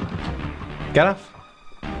off. Get off.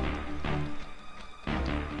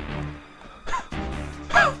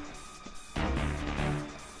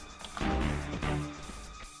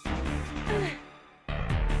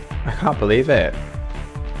 I can't believe it.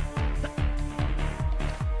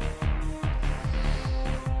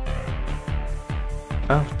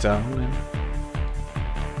 Oh, darling.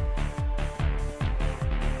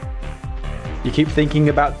 You keep thinking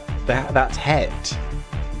about that head.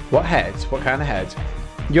 What head? What kind of head?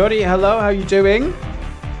 Yori, hello, how you doing?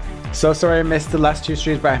 So sorry I missed the last 2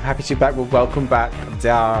 streams, but I'm happy to be back. Well, welcome back,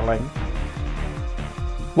 darling.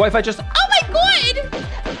 What if I just... Oh my god!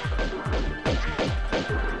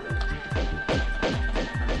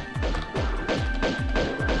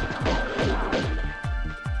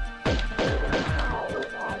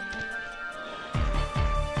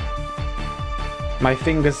 My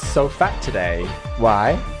finger's so fat today.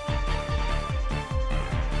 Why?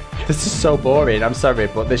 This is so boring. I'm sorry,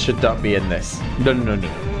 but this should not be in this. No, no, no, no.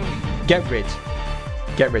 Get rid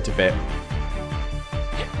of it.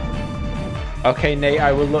 Okay, Nate,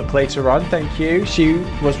 I will look later on. Thank you. She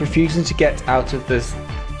was refusing to get out of this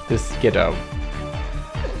skiddo.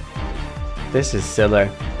 This is silly.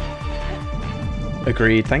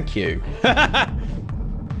 Agreed. Thank you.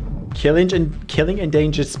 Killing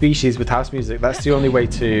endangered species with house music. That's the only way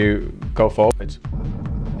to go forward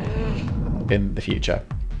in the future.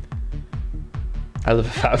 I love a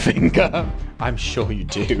fat finger. I'm sure you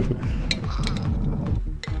do.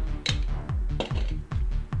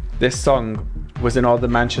 This song was in all the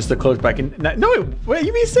Manchester clubs back in... No, wait,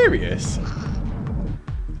 you being serious?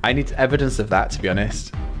 I need evidence of that, to be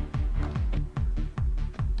honest.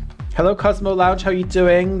 Hello, Cosmo Lounge. How you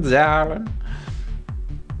doing, darling?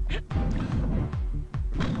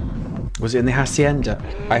 Was it in the Hacienda?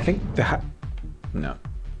 I think the no.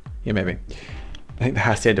 Yeah, maybe. I think the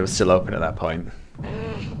Hacienda was still open at that point.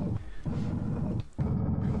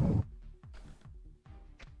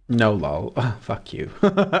 No, lol. Fuck you.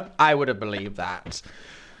 I would have believed that.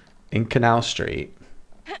 In Canal Street.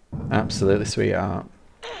 Absolutely, sweetheart.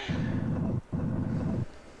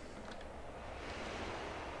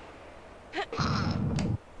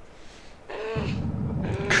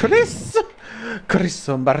 Chris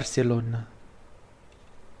from Barcelona.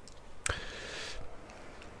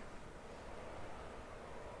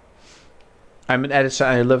 I'm an editor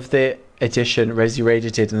and I love the edition Resi Raider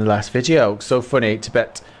did in the last video. So funny.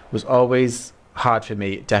 Tibet was always hard for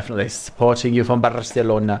me. Definitely supporting you from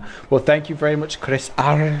Barcelona. Well, thank you very much, Chris.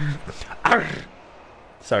 Arr. Arr.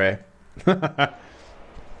 Sorry.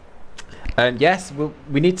 And yes,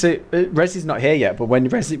 we need to... Resi's not here yet, but when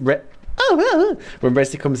when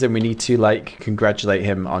Resi comes in, we need to like congratulate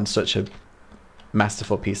him on such a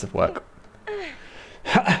masterful piece of work.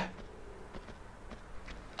 I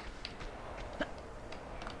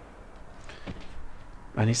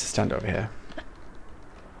need to stand over here.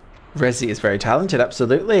 Resi is very talented,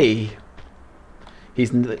 absolutely.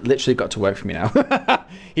 He's literally got to work for me now.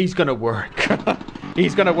 He's gonna work.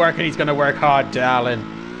 He's gonna work and he's gonna work hard, darling.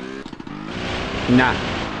 Nah.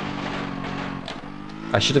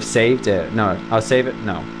 I should have saved it. No, I'll save it.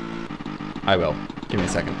 No. I will. Give me a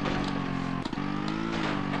second.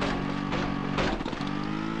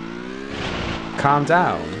 Calm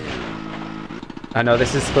down. I know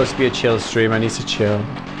this is supposed to be a chill stream. I need to chill.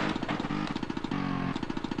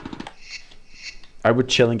 I would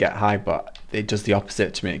chill and get high, but it does the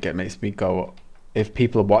opposite to me. It makes me go, if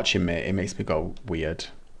people are watching me, it makes me go weird.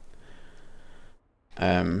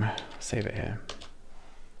 Save it here.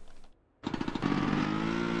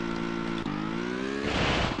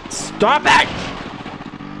 Stop it!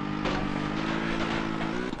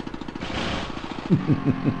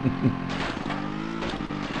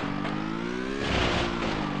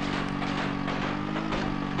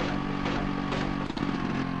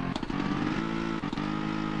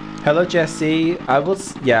 Hello, Jesse.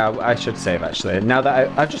 Yeah, I should save actually. Now that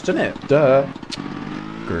I've just done it. Duh.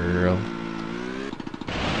 Girl.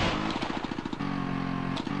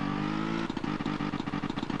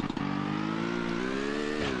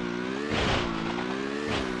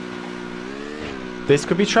 This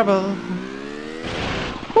could be trouble.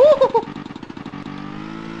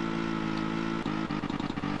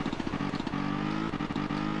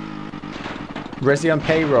 Resi on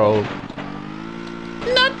payroll.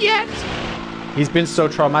 Not yet. He's been so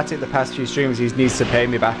traumatic the past few streams, he needs to pay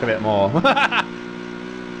me back a bit more.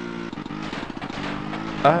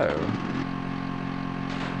 Oh.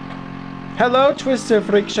 Hello, Twister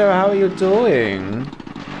Freak Show. How are you doing?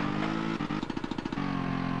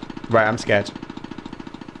 Right, I'm scared.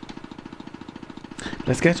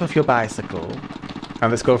 Let's get off your bicycle and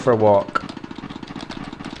let's go for a walk.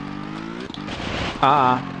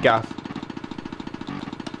 Get off.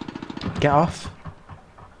 Get off.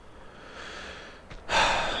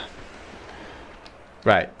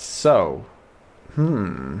 Right, so.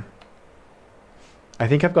 I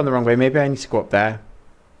think I've gone the wrong way. Maybe I need to go up there.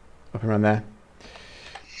 Up around there.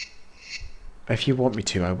 If you want me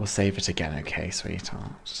to, I will save it again, okay,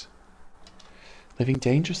 sweetheart? Living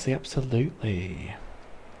dangerously, absolutely.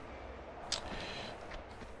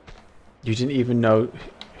 You didn't even know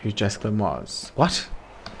who Jessica was. What?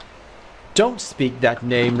 Don't speak that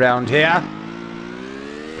name round here.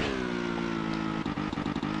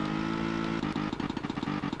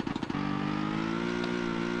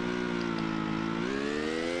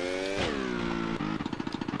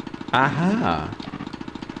 Aha.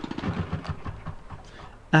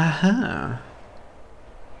 Aha.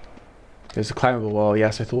 There's a climbable wall.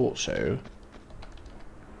 Yes, I thought so.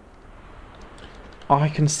 I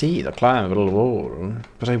can see the climbable wall,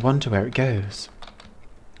 but I wonder where it goes.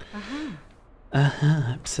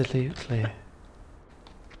 Absolutely.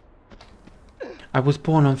 I was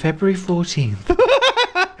born on February 14th.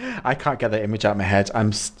 I can't get that image out of my head.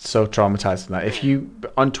 I'm so traumatized from that. If you,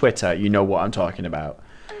 on Twitter, you know what I'm talking about.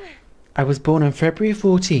 I was born on February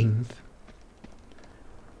 14th.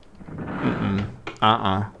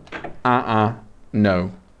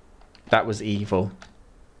 No. That was evil.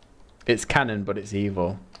 It's canon, but it's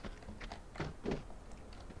evil.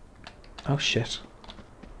 Oh, shit.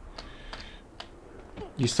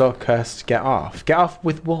 You saw Cursed get off. Get off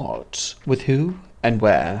with what? With who? And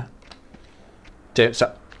where? Don't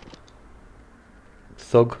stop.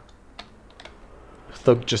 Thug.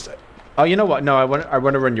 Thug just... Oh, you know what? No, I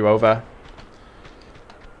want to run you over.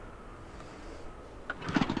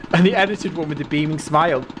 And the edited one with the beaming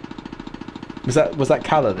smile. Was that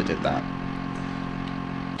Calla that did that?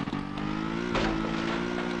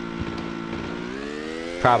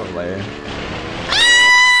 Probably.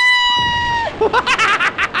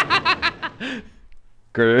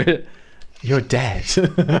 Good. You're dead.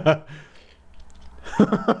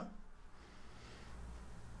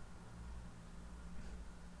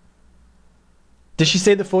 Did she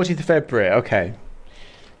say the 14th of February? Okay.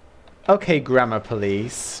 Okay, grammar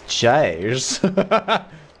police. Cheers.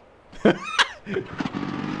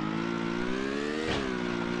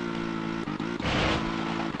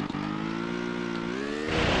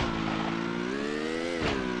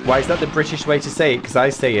 Why is that the British way to say it? Because I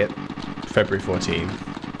say it February 14th.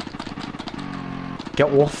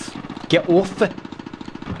 Get off. Get off.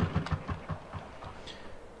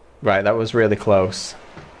 Right, that was really close.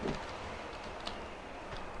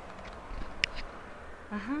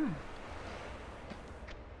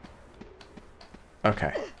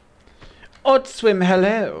 Okay. Odd Swim,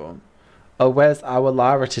 hello. Oh, where's our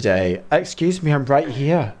Lara today? Excuse me, I'm right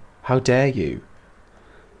here. How dare you?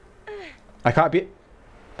 I can't be...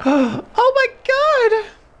 Oh my god!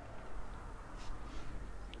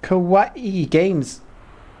 Kawaii Games.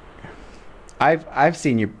 I've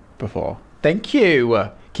seen you before. Thank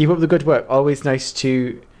you. Keep up the good work. Always nice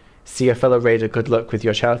to see a fellow raider. Good luck with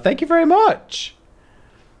your child. Thank you very much.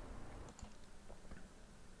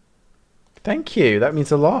 Thank you. That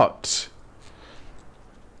means a lot.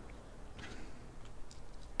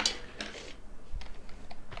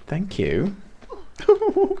 Thank you.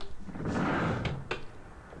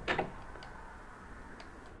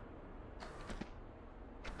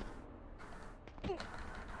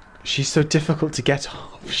 She's so difficult to get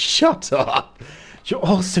off. Shut up. You're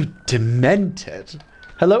all so demented.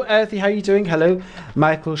 Hello, Earthy. How are you doing? Hello,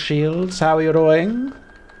 Michael Shields. How are you doing?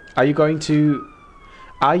 Are you going to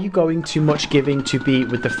much giving to be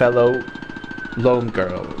with the fellow lone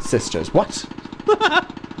girl sisters? What?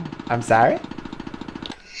 I'm sorry?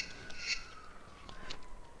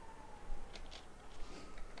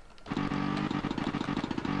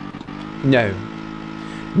 No.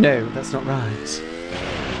 No, that's not right.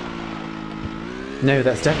 No,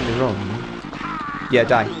 that's definitely wrong. Yeah,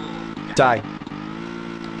 die. Die.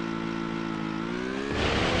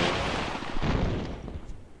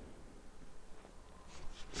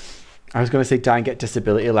 I was going to say die and get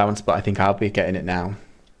disability allowance, but I think I'll be getting it now.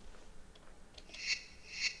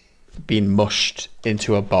 Being mushed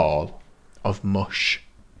into a ball of mush.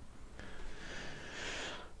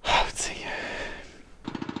 Oh, let's see.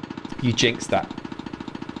 You jinxed that.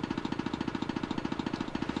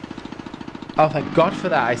 Oh, thank God for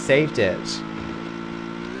that. I saved it.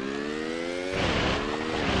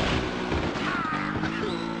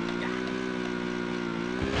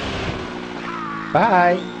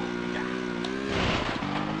 Bye.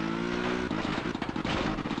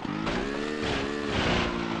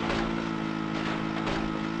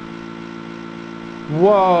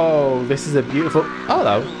 Whoa, this is a beautiful... Oh,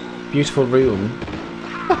 hello. Beautiful room.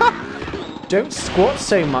 Don't squat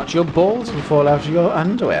so much. Your balls will fall out of your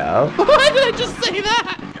underwear. Why did I just say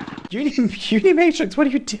that? Unimatrix, what are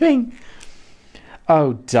you doing?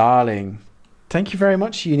 Oh, darling. Thank you very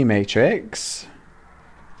much, Unimatrix.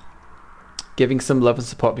 Giving some love and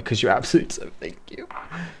support because you're absolute... So thank you.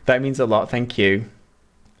 That means a lot. Thank you.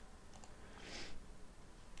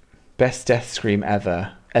 Best death scream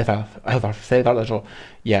ever. Ever. Say that little.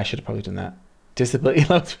 Yeah, I should have probably done that. Disability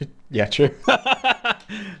allowance. Yeah, true.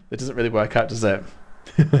 That doesn't really work out, does it?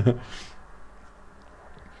 Oh,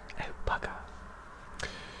 bugger.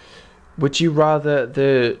 Would you rather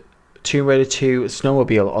the Tomb Raider 2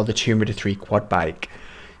 snowmobile or the Tomb Raider 3 quad bike?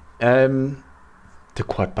 The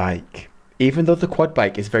quad bike. Even though the quad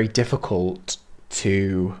bike is very difficult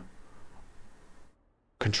to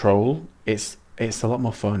control, it's a lot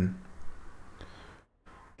more fun.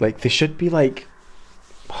 Like, there should be like...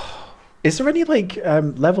 Is there any like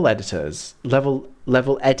level editors, level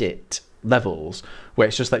edit levels where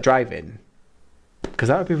it's just like driving? Because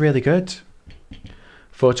that would be really good.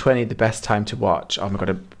 420, the best time to watch. Oh my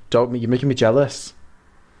God, you're making me jealous.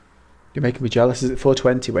 You're making me jealous. Is it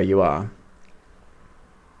 420 where you are?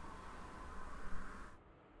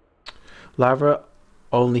 Lava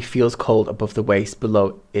only feels cold above the waist.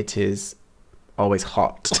 Below it is always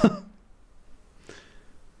hot.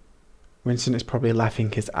 Winston is probably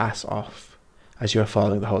laughing his ass off as you are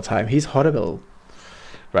falling the whole time. He's horrible.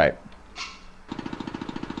 Right.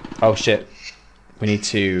 Oh shit. We need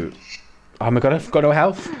to... Oh my God, I've got no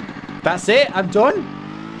health. That's it, I'm done.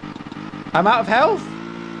 I'm out of health.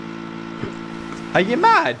 Are you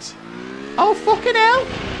mad? Oh fucking hell.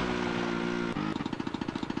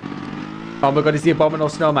 Oh my God, is the abominable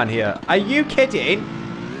snowman here? Are you kidding?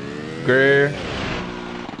 Grr.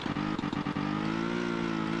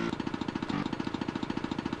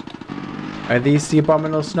 Are these the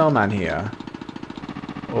abominable snowman here?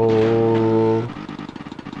 Oh.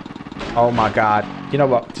 Oh my God. You know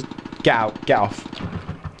what? Just get out. Get off.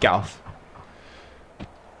 Get off.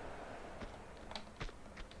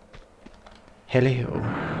 Hello.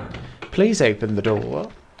 Please open the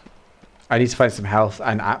door. I need to find some health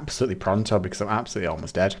and absolutely pronto because I'm absolutely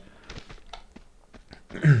almost dead.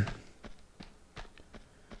 Wow,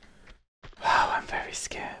 I'm very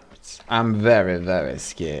scared. I'm very, very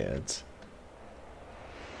scared.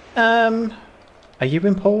 Are you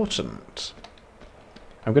important?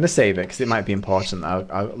 I'm going to save it because it might be important.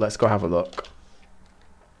 Let's go have a look.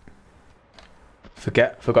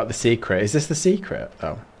 Forgot the secret. Is this the secret?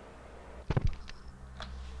 Oh.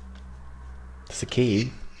 It's a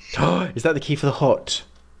key. Is that the key for the hut?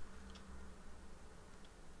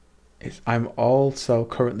 I'm also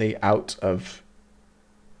currently out of...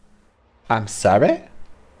 I'm sorry?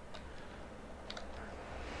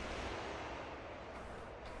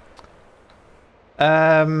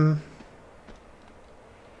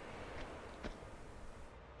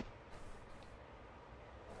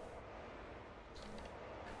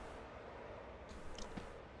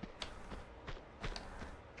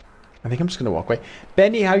 I think I'm just going to walk away.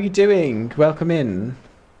 Benny, how you doing? Welcome in.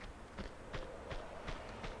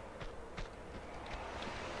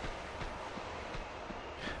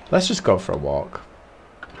 Let's just go for a walk.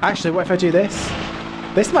 Actually, what if I do this?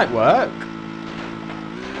 This might work.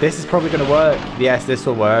 This is probably going to work. Yes, this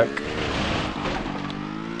will work.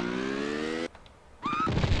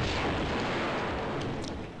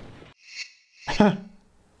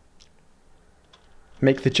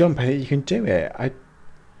 make the jump. I think you can do it. I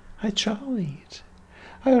tried.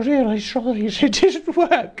 I really tried. It didn't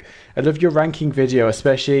work. I love your ranking video,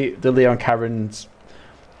 especially the Leon Karen's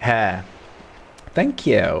hair. Thank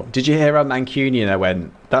you. Did you hear how Mancunian I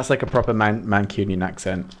went? That's like a proper Mancunian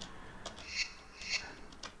accent.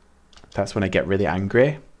 That's when I get really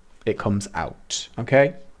angry. It comes out.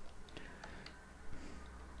 Okay?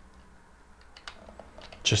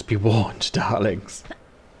 Just be warned, darlings.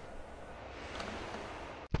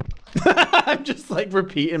 I'm just like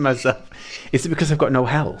repeating myself. Is it because I've got no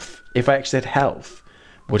health? If I actually had health,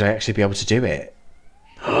 would I actually be able to do it?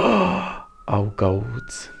 Oh,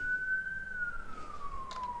 golds.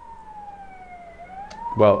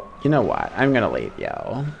 Well, you know what? I'm gonna leave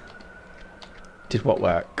y'all. Did what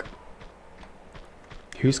work?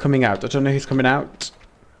 Who's coming out? I don't know who's coming out.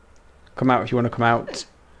 Come out if you want to come out.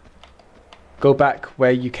 Go back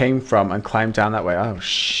where you came from and climb down that way. Oh,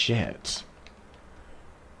 shit.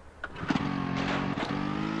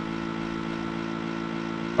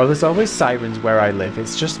 Oh, there's always sirens where I live.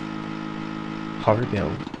 It's just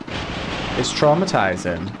horrible. It's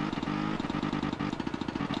traumatizing.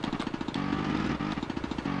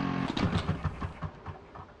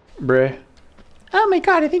 Bruh. Oh my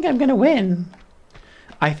god, I think I'm gonna win.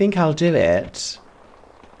 I think I'll do it.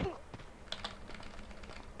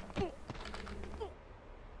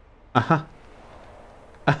 Uh-huh.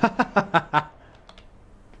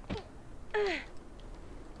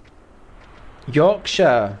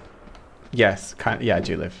 Yorkshire. Yes, yeah, I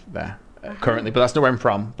do live there currently, but that's not where I'm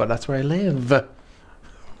from, but that's where I live.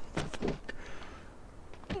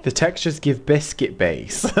 The textures give biscuit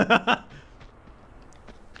base.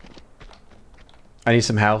 I need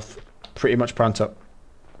some health. Pretty much pronto.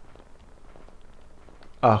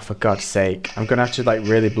 Oh, for God's sake. I'm gonna have to like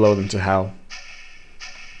really blow them to hell.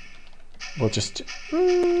 We'll just...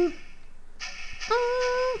 We'll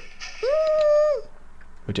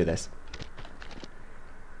do this.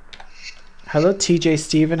 Hello, TJ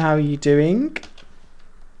Stephen. How are you doing?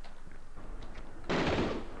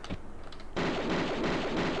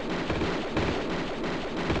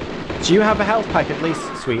 Do you have a health pack at least,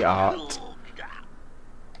 sweetheart?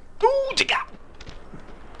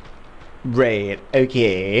 Right,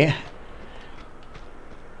 okay.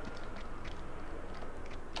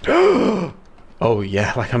 Oh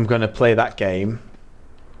yeah, like I'm gonna play that game.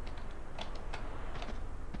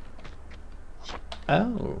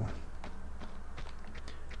 Oh.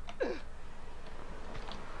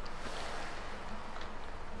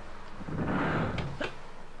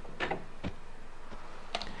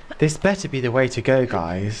 This better be the way to go,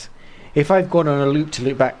 guys. If I've gone on a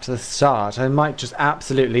loop back to the start, I might just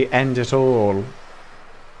absolutely end it all.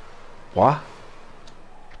 What?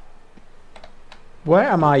 Where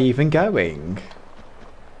am I even going?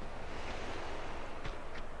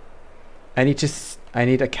 I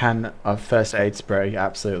need a can of first aid spray,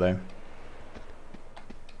 absolutely.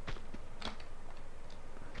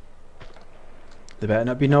 There better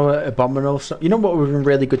not be no abominable stuff. You know what would have been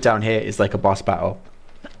really good down here is like a boss battle.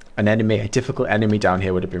 An enemy, a difficult enemy down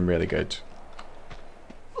here would have been really good.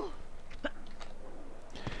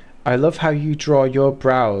 I love how you draw your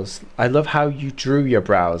brows. I love how you drew your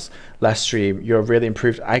brows last stream. You're really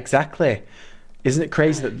improved. Exactly. Isn't it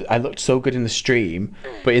crazy that I looked so good in the stream,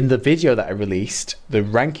 but in the video that I released, the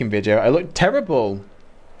ranking video, I looked terrible.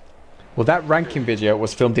 Well, that ranking video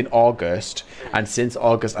was filmed in August, and since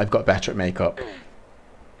August, I've got better at makeup.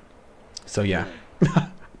 So yeah.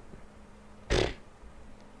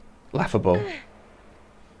 Laughable.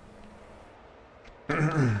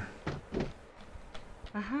 I'm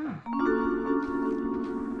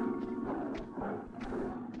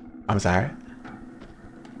sorry.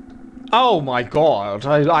 Oh my god,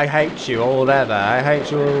 I hate you all ever. I hate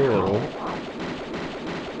you all.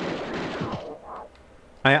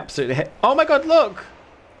 I absolutely hate... Oh my god, look!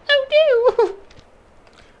 Oh no!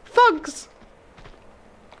 Thugs!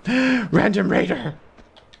 Random Raider!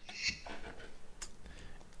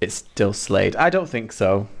 It's still Slade. I don't think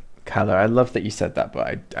so, Kyler. I love that you said that,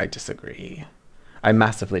 but I disagree. I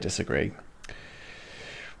massively disagree.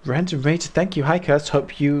 Random Raider, thank you. Hi, Kursed.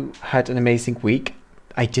 Hope you had an amazing week.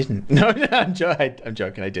 I didn't. No, I'm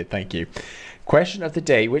joking. I did. Thank you. Question of the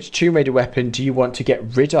day. Which Tomb Raider weapon do you want to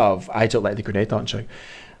get rid of? I don't like the grenade launcher.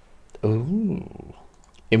 Ooh.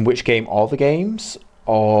 In which game? All the games?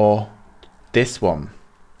 Or this one?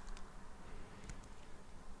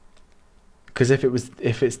 Because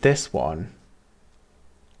if it's this one,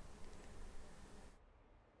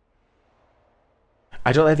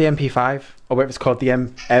 I don't like the MP5 or whatever it's called, the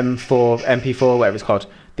M4, MP4, whatever it's called,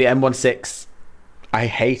 the M16. I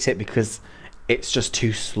hate it because it's just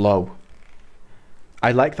too slow.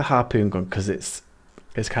 I like the harpoon gun because it's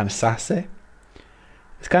kind of sassy.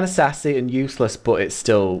 It's kind of sassy and useless, but it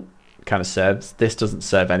still kind of serves. This doesn't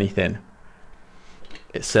serve anything.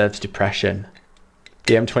 It serves depression.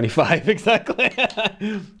 The M25, exactly.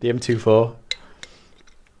 The M24.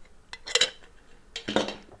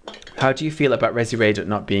 How do you feel about Resi Raider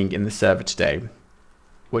not being in the server today?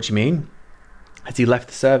 What do you mean? Has he left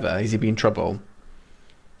the server? Has he been in trouble?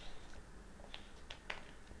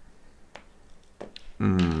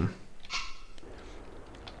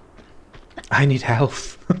 I need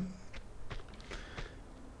health.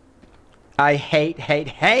 I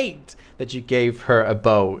hate that you gave her a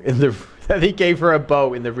bow in the that he gave her a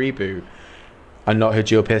bow in the reboot and not her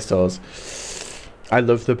dual pistols. I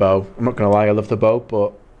love the bow. I'm not gonna lie, I love the bow,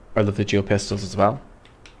 but I love the dual pistols as well.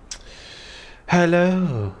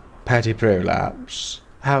 Hello, Paddy Prolapse.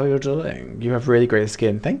 How are you doing? You have really great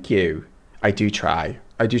skin. Thank you. I do try.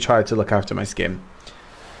 I do try to look after my skin.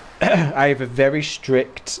 I have a very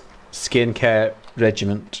strict skincare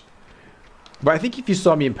regiment. But I think if you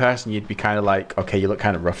saw me in person, you'd be kind of like, okay, you look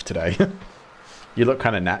kind of rough today. You look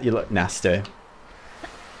kind of you look nasty.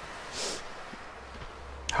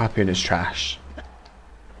 Harpoon is trash.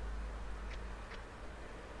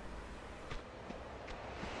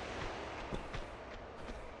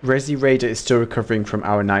 Resi Raider is still recovering from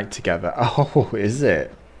our night together. Oh, is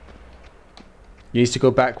it? You used to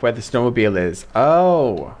go back where the snowmobile is.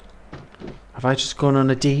 Oh. Have I just gone on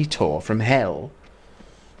a detour from hell?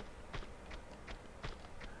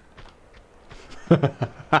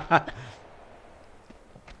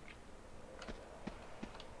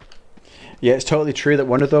 Yeah, it's totally true that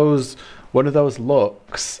one of those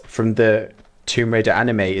looks from the Tomb Raider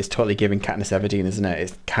anime is totally giving Katniss Everdeen, isn't it?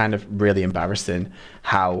 It's kind of really embarrassing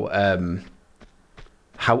how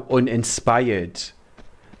uninspired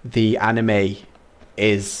the anime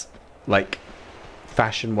is, like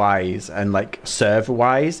fashion wise and like server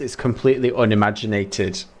wise. It's completely unimaginable.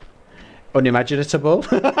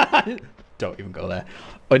 Don't even go there.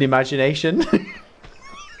 Unimagination.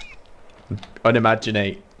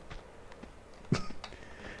 Unimaginate.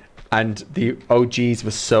 And the OGs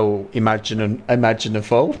were so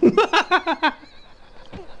imaginable.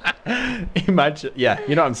 Imagine, yeah,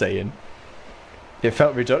 you know what I'm saying. It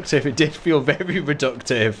felt reductive. It did feel very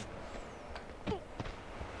reductive.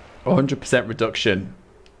 100% reduction.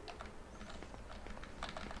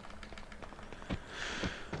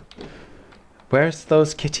 Where's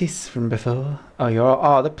those kitties from before?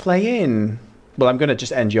 Oh, they're playing. Well, I'm gonna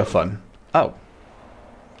just end your fun. Oh.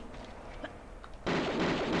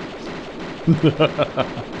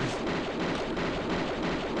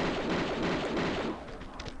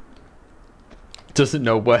 Doesn't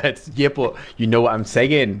know words. Yeah, but you know what I'm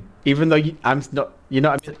saying. Even though I'm not, you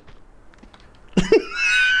know what I'm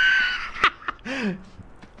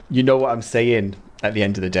you know what I'm saying at the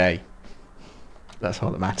end of the day. That's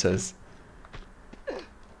all that matters.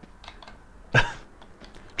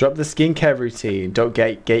 Drop the skincare routine. Don't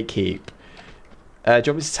gatekeep. Do you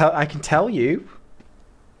want me to tell? I can tell you.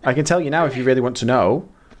 I can tell you now if you really want to know.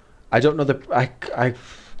 I don't know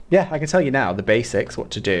yeah, I can tell you now the basics, what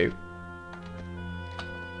to do.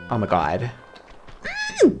 Oh my god.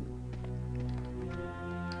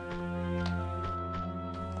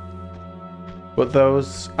 But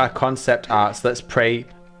those are concept arts. Let's pray.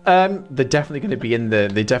 They're definitely going to be in there.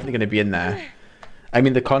 I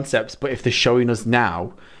mean the concepts, but if they're showing us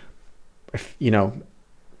now, if you know,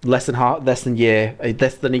 less than a year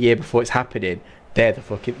before it's happening, they're the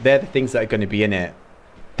things that are going to be in it.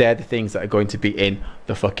 They're the things that are going to be in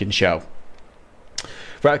the fucking show.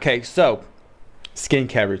 Right, okay, so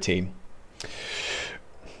skincare routine.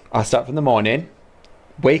 I'll start from the morning.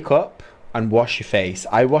 Wake up and wash your face.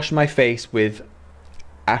 I wash my face with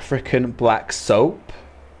African black soap.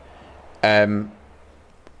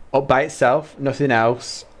 Up by itself, nothing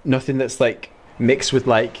else. Nothing that's like mixed with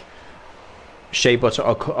like shea butter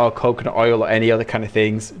or coconut oil or any other kind of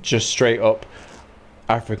things. Just straight up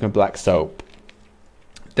African black soap.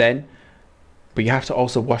 Then, but you have to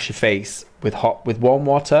also wash your face with warm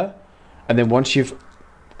water, and then once you've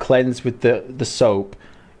cleansed with the soap,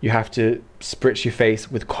 you have to spritz your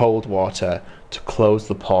face with cold water to close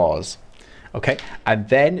the pores. Okay, and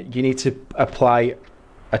then you need to apply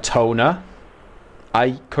a toner.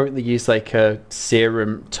 I currently use like a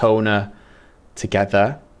serum toner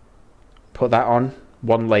together. Put that on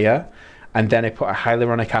one layer, and then I put a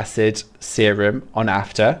hyaluronic acid serum on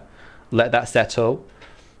after. Let that settle.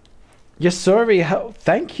 You're sorry.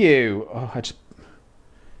 Thank you. Oh,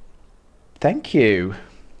 thank you.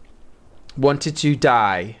 Wanted to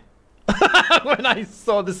die when I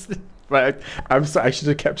saw this. Right, I'm sorry. I should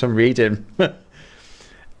have kept on reading.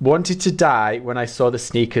 Wanted to die when I saw the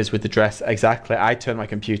sneakers with the dress. Exactly. I turned my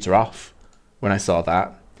computer off when I saw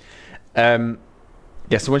that.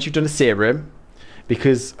 Yeah, so once you've done a serum,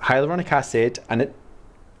 because hyaluronic acid, and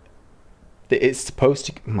it's supposed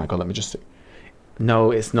to... Oh my God, let me just...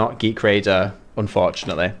 No, it's not Geek Raider,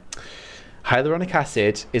 unfortunately. Hyaluronic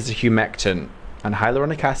acid is a humectant, and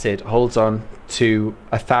hyaluronic acid holds on to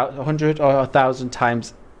 100 or 1,000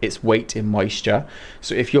 times its weight in moisture.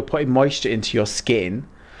 So if you're putting moisture into your skin,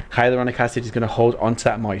 hyaluronic acid is going to hold onto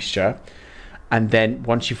that moisture, and then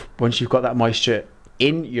once you've got that moisture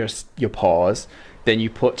in your pores, then you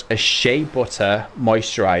put a shea butter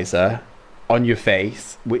moisturizer on your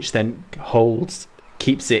face, which then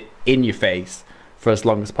keeps it in your face for as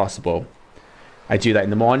long as possible. I do that in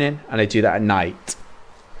the morning and I do that at night,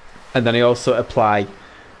 and then I also apply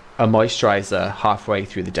a moisturizer halfway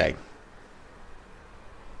through the day.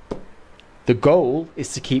 The goal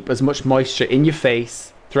is to keep as much moisture in your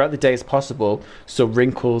face throughout the day as possible, so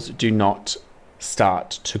wrinkles do not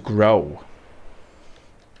start to grow.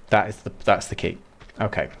 That's the key.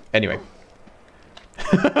 Okay, anyway.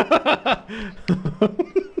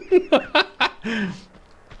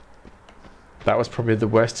 That was probably the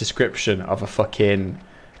worst description of a fucking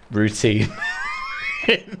routine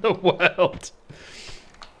in the world.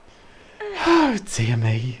 Oh, dear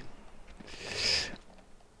me.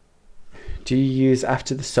 Do you use,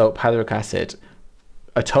 after the soap, hyaluronic acid,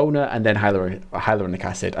 a toner, and then hyaluronic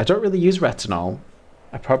acid? I don't really use retinol.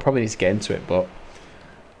 I probably need to get into it, but...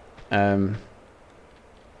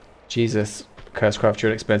 Jesus, Kursed Croft,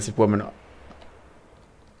 you're an expensive woman.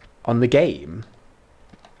 On the game,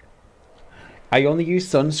 I only use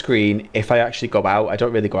sunscreen if I actually go out. I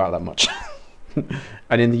don't really go out that much.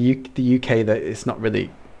 And in the UK, that it's not really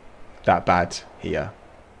that bad here.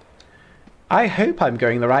 I hope I'm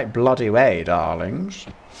going the right bloody way, darlings.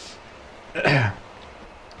 But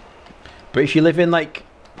if you live in like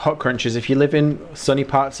hot countries, if you live in sunny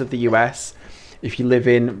parts of the US, if you live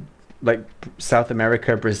in like South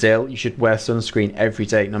America, Brazil, you should wear sunscreen every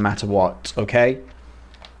day, no matter what, okay?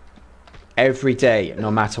 Every day, no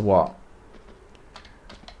matter what.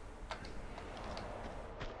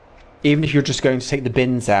 Even if you're just going to take the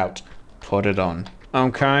bins out, put it on,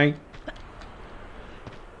 okay?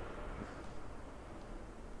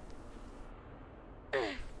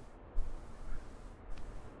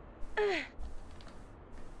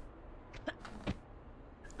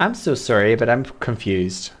 I'm so sorry, but I'm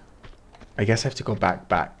confused. I guess I have to go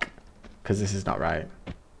back, because this is not right.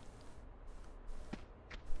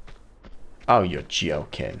 Oh, you're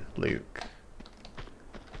joking, Luke.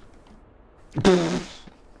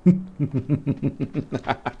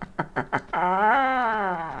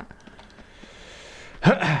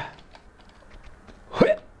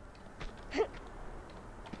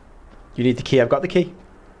 You need the key. I've got the key.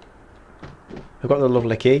 I've got the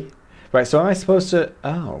lovely key. Right, so am I supposed to...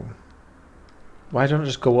 Oh. Why don't I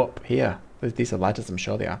just go up here? These are ladders, I'm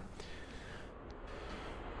sure they are.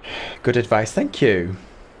 Good advice, thank you.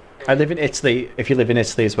 I live in Italy. If you live in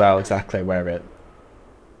Italy as well, exactly, wear it.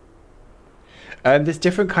 There's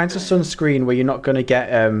different kinds of sunscreen where you're not going to get...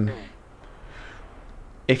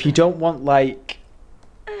 if you don't want like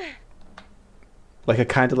a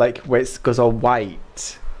kind of like where it goes all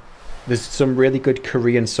white, there's some really good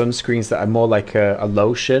Korean sunscreens that are more like a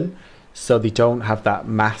lotion, so they don't have that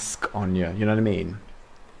mask on you. You know what I mean?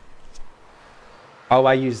 Oh,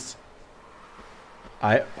 I use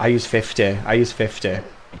 50. I use 50.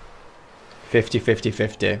 50, 50,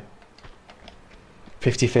 50.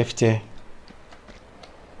 50, 50.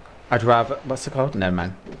 I'd rather... What's it called? Never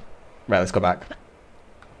mind. Right, let's go back.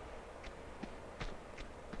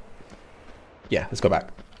 Yeah, let's go back.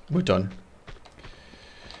 We're done.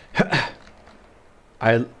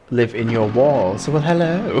 I live in your walls. Well,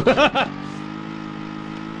 hello.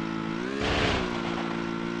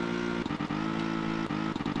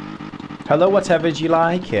 Hello, whatever. Do you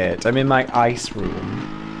like it? I'm in my ice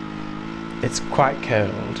room. It's quite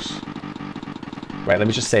cold. Wait, let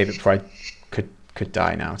me just save it before I could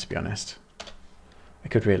die now, to be honest. I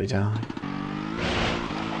could really die.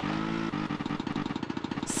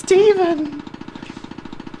 Stephen!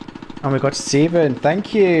 Oh my god, Stephen,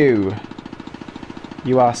 thank you.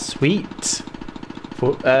 You are sweet.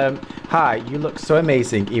 Hi, you look so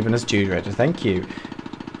amazing, even as Jude Redder. Thank you.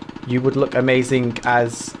 You would look amazing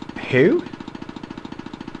as who?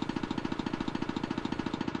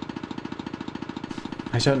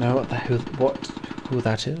 I don't know who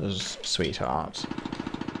that is, sweetheart.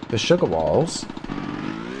 The sugar walls.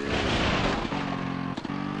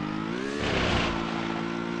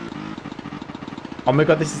 Oh my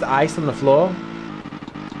god, this is ice on the floor.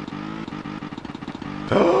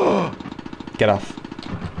 Get off.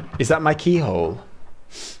 Is that my keyhole?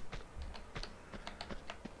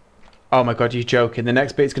 Oh my god, you're joking. The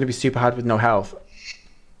next bit's going to be super hard with no health.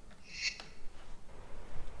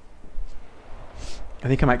 I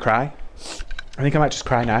think I might cry. I think I might just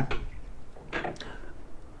cry now.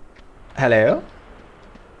 Hello?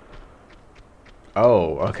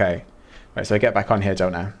 Oh, okay. Right, so I get back on here,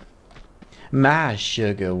 don't I? My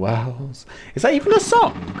sugar walls. Is that even a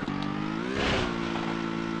song?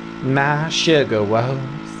 My sugar walls.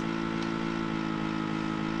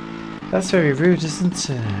 That's very rude, isn't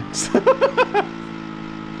it?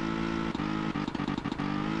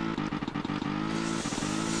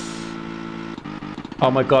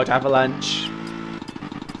 Oh my god, avalanche.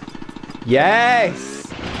 Yes!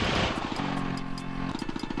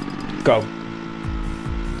 Go.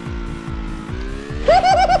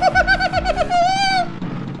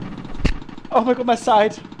 Oh my god, my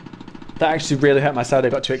side. That actually really hurt my side. I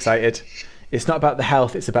got too excited. It's not about the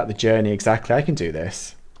health, it's about the journey. Exactly, I can do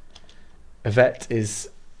this. Yvette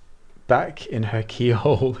is back in her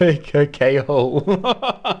keyhole, her K-hole.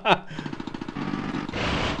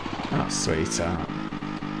 Oh, sweetheart.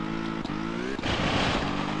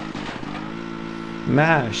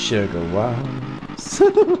 My sugar walls.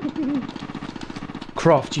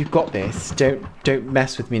 Croft, you've got this. Don't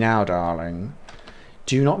mess with me now, darling.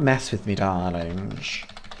 Do not mess with me, darling.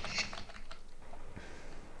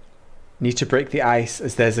 Need to break the ice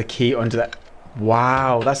as there's a key under that.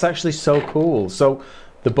 Wow, that's actually so cool. So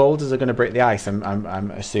the boulders are going to break the ice,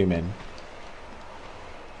 I'm assuming.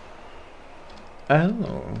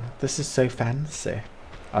 Oh, this is so fancy.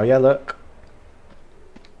 Oh yeah, look.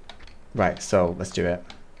 Right, so let's do it.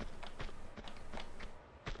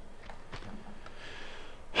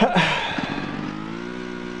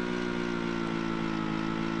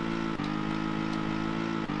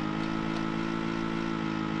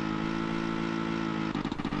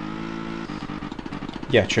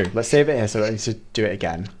 Yeah, true. Let's save it here so I need to do it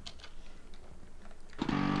again.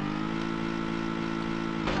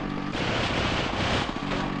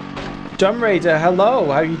 Dumb Raider, hello,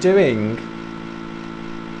 how are you doing?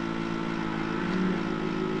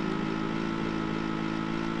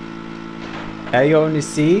 You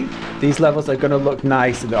see, these levels are gonna look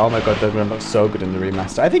nice, and oh my god, they're gonna look so good in the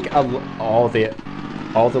remaster. I think all the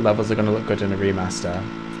levels are gonna look good in a remaster.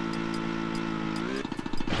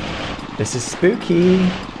 This is spooky.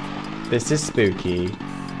 This is spooky.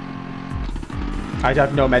 I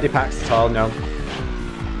have no medipacks at all, no.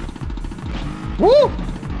 Woo!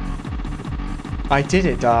 I did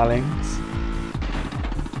it, darlings.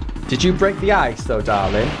 Did you break the ice, though,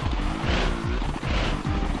 darling?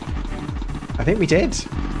 I think we did.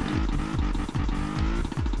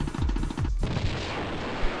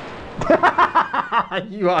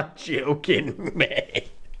 You are joking me.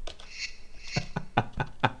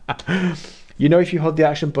 You know, if you hold the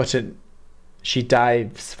action button, she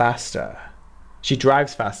dives faster. She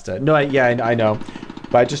drives faster. No, yeah, I know.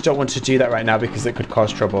 But I just don't want to do that right now because it could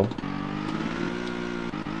cause trouble.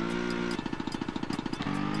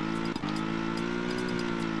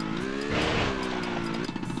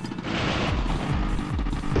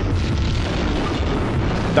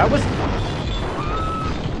 That was...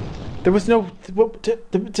 There was no...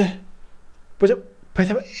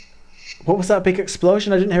 What was that big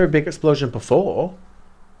explosion? I didn't hear a big explosion before.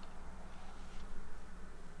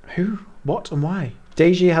 Who? What and why?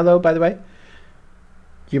 Deji, hello, by the way.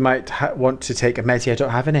 You might want to take a medi. I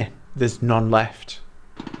don't have any. There's none left.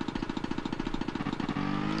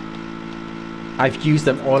 I've used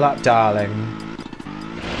them all up, darling.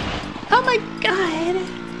 Oh my god.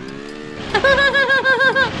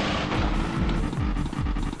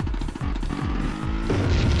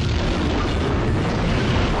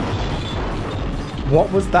 What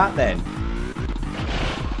was that then?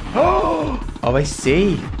 Oh, I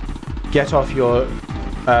see. Get off your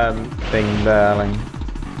thing, darling.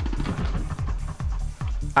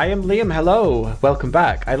 I am Liam. Hello. Welcome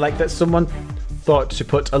back. I like that someone thought to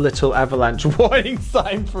put a little avalanche warning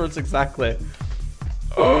sign for us exactly.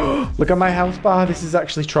 Oh, look at my health bar. This is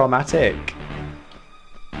actually traumatic.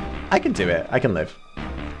 I can do it. I can live.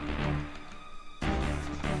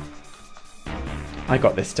 I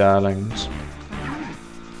got this, darlings.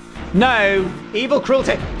 No! Evil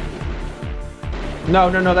cruelty! No,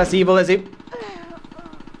 no, no, that's evil, is it?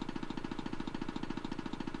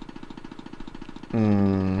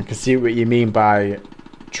 I can see what you mean by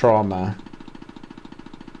trauma.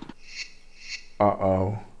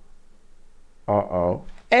 Uh-oh. Uh-oh.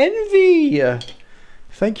 Envy!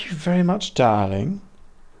 Thank you very much, darling.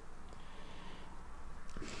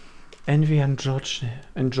 Envy androgyny.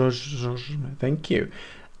 Thank you.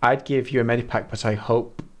 I'd give you a medipack, but I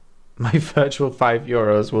hope my virtual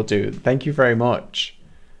 €5 will do. Thank you very much.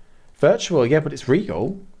 Virtual, yeah, but it's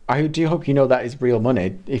real. I do hope you know that is real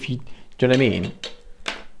money. If you, do you know what I mean?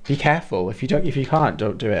 Be careful. If you can't,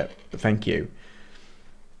 don't do it. But thank you.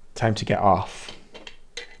 Time to get off.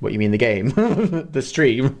 What you mean, the game? The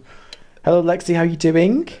stream. Hello, Lexi. How you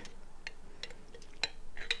doing?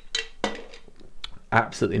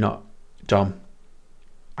 Absolutely not, Dom.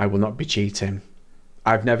 I will not be cheating.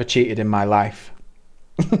 I've never cheated in my life.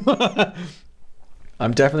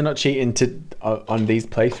 I'm definitely not cheating on these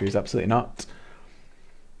playthroughs. Absolutely not.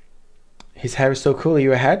 His hair is so cool. Are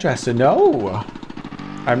you a hairdresser? No,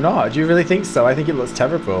 I'm not. Do you really think so? I think it looks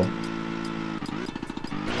terrible.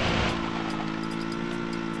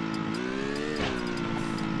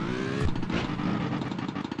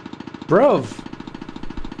 Bruv,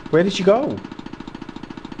 where did you go?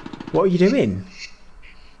 What are you doing?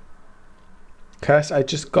 Curse, I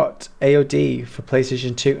just got AOD for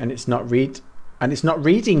PlayStation 2 and it's not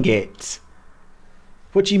reading it.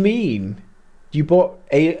 What do you mean? You bought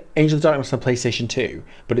Angel of Darkness on PlayStation 2,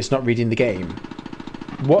 but it's not reading the game.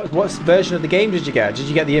 What version of the game did you get? Did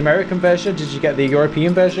you get the American version? Did you get the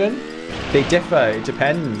European version? They differ, it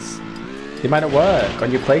depends. They might not work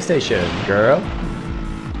on your PlayStation, girl.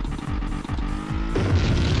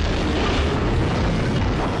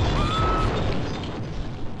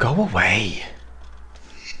 Go away.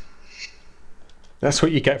 That's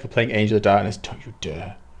what you get for playing Angel of Darkness. Don't you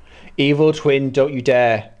dare. Evil Twin, don't you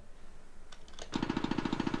dare.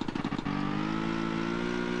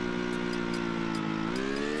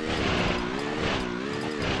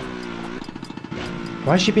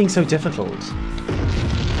 Why is she being so difficult?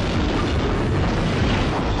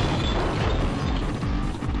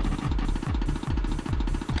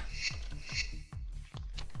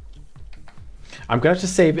 I'm going to have to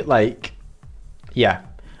save it like... Yeah.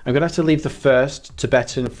 I'm going to have to leave the first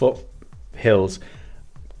Tibetan foothills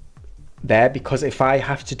there, because if I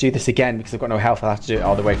have to do this again because I've got no health, I'll have to do it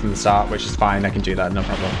all the way from the start, which is fine. I can do that, no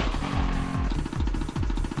problem.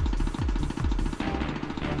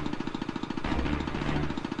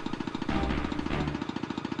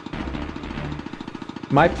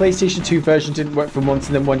 My PlayStation 2 version didn't work for months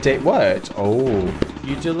and then one day it worked. Oh,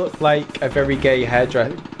 you do look like a very gay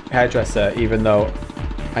hairdresser, even though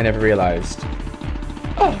I never realised.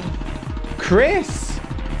 Oh, Chris!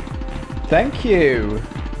 Thank you.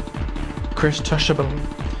 Chris Tushable.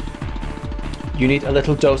 You need a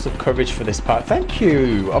little dose of courage for this part. Thank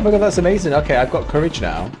you. Oh my god, that's amazing. Okay, I've got courage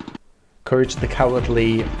now. Courage the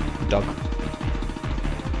Cowardly Dog.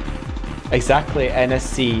 Exactly,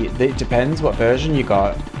 NSC. It depends what version you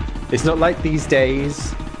got. It's not like these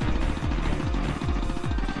days.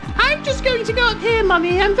 I'm just going to go up here,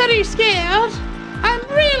 Mummy. I'm very scared. I'm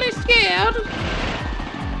really scared.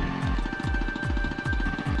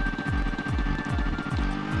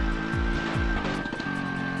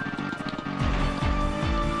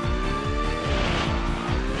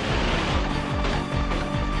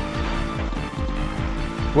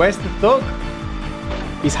 Where's the thug?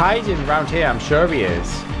 He's hiding around here, I'm sure he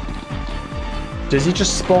is. Does he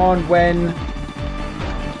just spawn when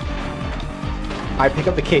I pick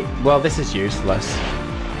up the key? Well, this is useless.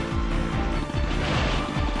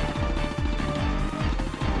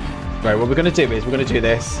 Right, what we're going to do is we're going to do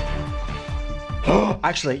this.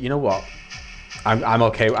 Actually, you know what? I'm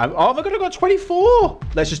okay. Oh my god, I got 24!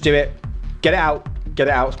 Let's just do it. Get it out. Get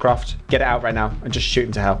it out, Croft. Get it out right now and just shoot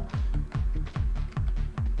him to hell.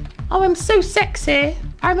 Oh, I'm so sexy.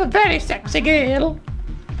 I'm a very sexy girl.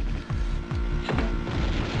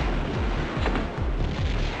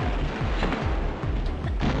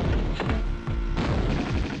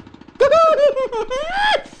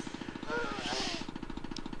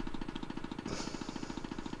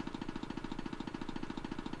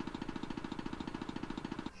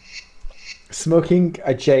 Smoking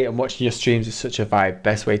a J and watching your streams is such a vibe.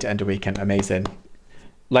 Best way to end a weekend. Amazing.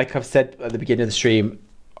 Like I've said at the beginning of the stream,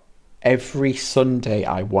 every Sunday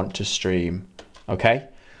I want to stream. Okay?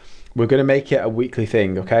 We're going to make it a weekly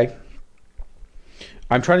thing, okay?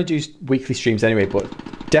 I'm trying to do weekly streams anyway, but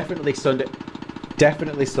definitely Sundays.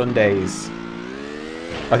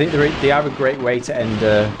 I think they are a great way to end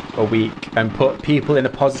a week and put people in a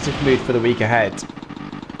positive mood for the week ahead.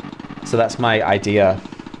 So that's my idea.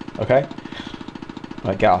 Okay?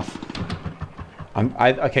 Right, get off.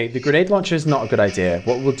 Okay, the grenade launcher is not a good idea.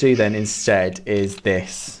 What we'll do then instead is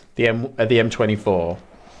this. The M24.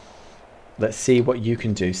 Let's see what you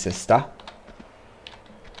can do, sister.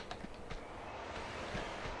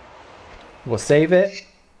 We'll save it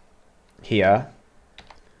here.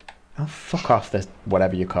 Oh, fuck off this,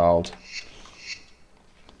 whatever you're called.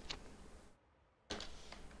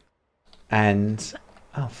 And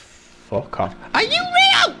oh, fuck off. Are you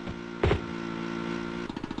real?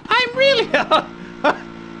 I'm really.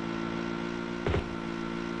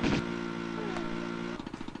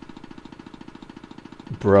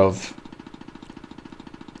 Bruv.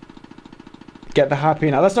 Get the happy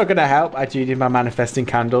now. That's not going to help. I do need my manifesting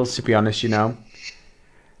candles, to be honest, you know.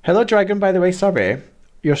 Hello, Dragon, by the way. Sorry.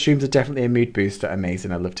 Your streams are definitely a mood booster.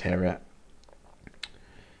 Amazing. I love to hear it.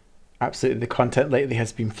 Absolutely. The content lately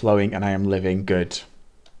has been flowing and I am living good.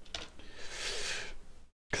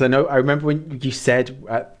 Because I remember when you said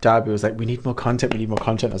at Derby, it was like, we need more content, we need more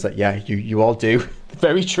content. I was like, yeah, you all do.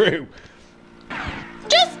 Very true.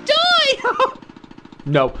 Just die!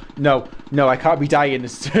 No, I can't be dying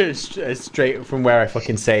straight from where I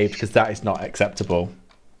fucking saved, because that is not acceptable.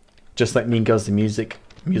 Just like Mean Girls the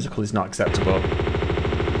musical is not acceptable.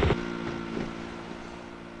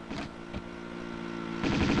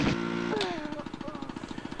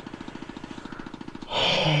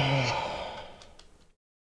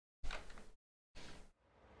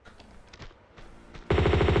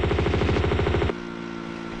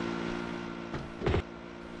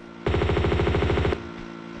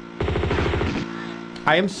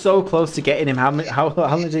 I am so close to getting him. How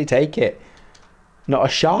long did he take it? Not a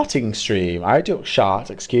sharting stream. I don't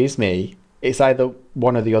shart, excuse me. It's either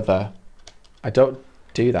one or the other. I don't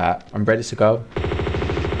do that. I'm ready to go.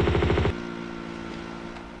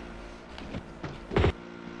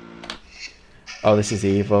 Oh, this is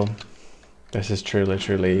evil. This is truly,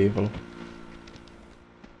 truly evil.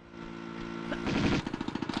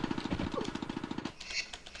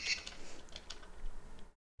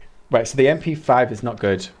 Right, so the MP5 is not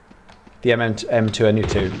good. The M2 are new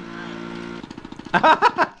too.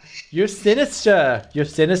 You're sinister. You're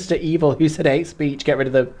sinister evil. Who said hate speech? Get rid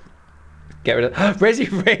of the... Get rid of...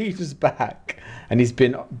 Resi Rage is back. And he's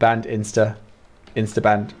been banned Insta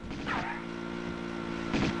banned.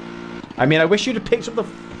 I mean, I wish you'd have picked up the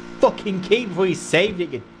fucking key before you saved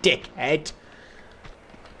it, you dickhead.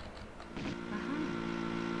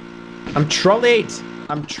 I'm trolled.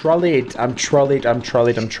 I'm trolled. I'm trolled. I'm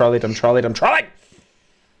trolled. I'm trolled. I'm trolled. I'm trolled.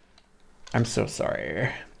 I'm so sorry.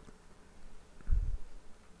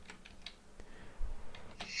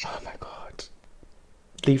 Oh my god.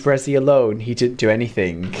 Leave Resi alone. He didn't do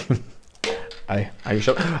anything. Are you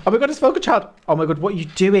sure? Oh my god, it's Vocal Child. Oh my god, what are you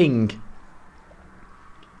doing?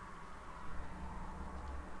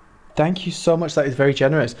 Thank you so much. That is very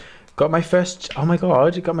generous. Got my first, oh my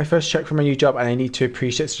god, got my first check from my new job and I need to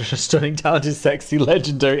appreciate such a stunning, talented, sexy,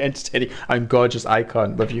 legendary, entertaining, and gorgeous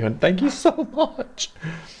icon. Love you, hun. Thank you so much.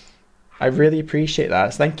 I really appreciate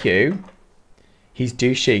that. Thank you. He's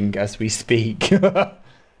douching as we speak.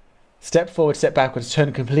 Step forward, step backwards,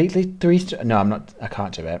 turn completely no, I'm not, I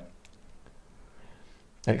can't do it.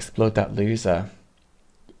 Explode that loser.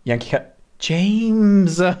 Yankee Cat.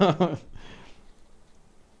 James!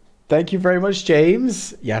 Thank you very much,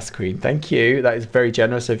 James. Yes, Queen. Thank you. That is very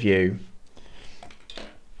generous of you.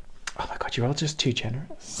 Oh my god, you're all just too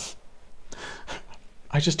generous.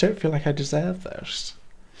 I just don't feel like I deserve this.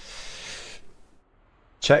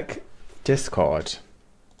 Check Discord.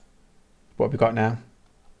 What have we got now?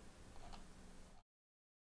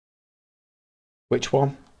 Which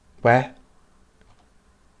one? Where?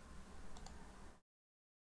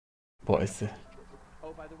 What is it?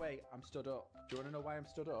 Oh, by the way, I'm stood up. Do you want to know why I'm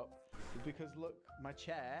stood up? Because look, my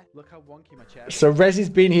chair. Look how wonky my chair is. So Resi's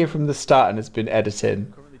been here from the start and has been editing.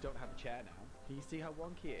 I currently don't have a chair now. Can you see how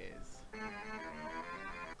wonky it is?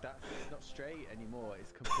 That's not straight anymore.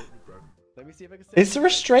 It's completely broken. Let me see if I can see. Is there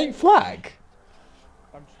a straight flag?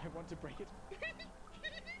 I want to break it.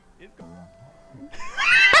 It's gone.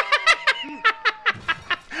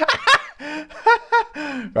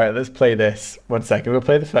 Right, let's play this. 1 second. We'll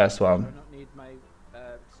play the first one. I do not need my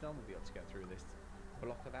snowmobile to get through this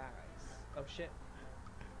block of ice. Oh shit.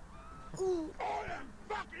 Ooh. I am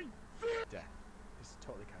fucking death. This is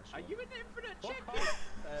totally casual. Are you an infinite chick?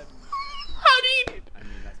 How do you... I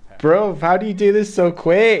mean, that's perfect. Bro, how do you do this so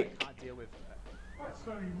quick? I can't deal with that's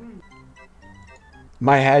very rude.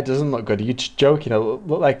 My hair doesn't look good. Are you just joking? I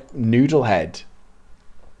look like noodle head.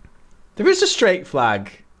 There is a straight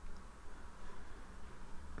flag.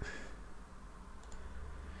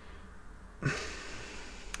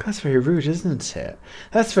 That's very rude, isn't it?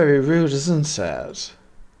 That's very rude, isn't it?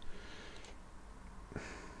 I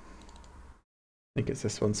think it's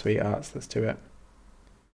this one, sweethearts. Let's do it.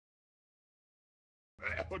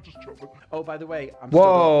 Oh, by the way, I'm stood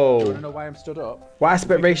up. Do you want to know why I'm stood up? What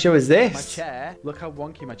aspect ratio is this? My chair. Look how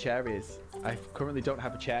wonky my chair is. I currently don't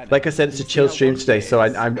have a chair now. Like I said, it's a chill stream today, so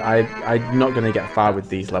I'm not going to get far with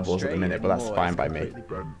these levels at the minute, but that's fine by me.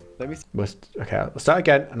 Let me see. Okay, I'll start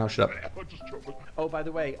again and I'll shut up. Oh, by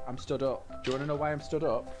the way, I'm stood up. Do you want to know why I'm stood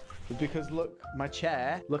up? Because look, my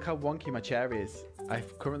chair, look how wonky my chair is. I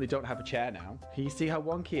currently don't have a chair now. Can you see how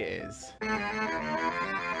wonky it is?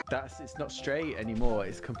 It's not straight anymore.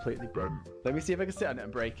 It's completely broken. Let me see if I can sit on it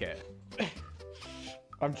and break it.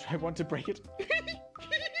 I want to break it.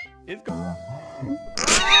 It's gone.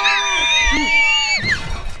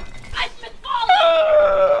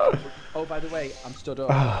 Oh, by the way, I'm stood up.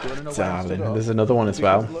 Do you want to know why I'm stood up? There's another one as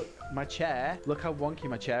well. Look, my chair. Look how wonky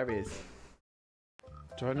my chair is.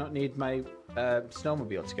 Do I not need my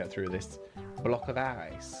snowmobile to get through this block of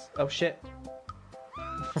ice? Oh shit!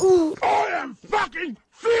 I am fucking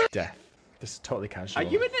death. This is totally casual. Are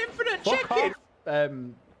you an infinite chicken?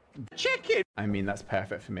 Chicken. I mean, that's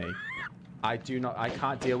perfect for me. I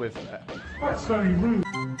can't deal with. That's very rude.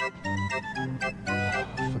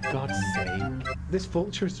 For God's sake. This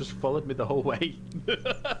vulture has just followed me the whole way.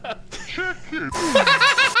 Chicken.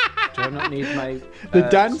 Do I not need my... The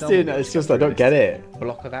dancing, it's just, I don't get it.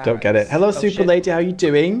 Block of Don't get it. Hello, super lady, how you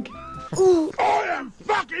doing? I am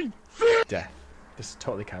fucking death. This is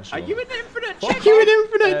totally casual. Are you an infinite chicken? You an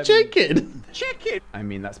infinite chicken? Chicken. I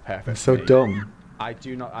mean, that's perfect. I'm so dumb. I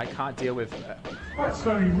can't deal with. That's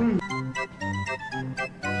very rude.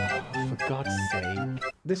 For God's sake.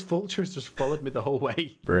 This vulture has just followed me the whole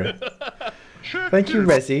way. Thank you,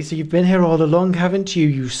 Resi. So you've been here all along, haven't you,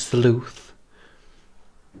 you sleuth?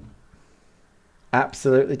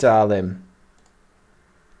 Absolutely, darling.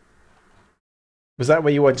 Was that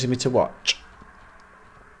where you wanted me to watch?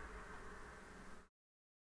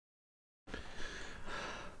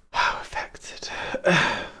 How affected.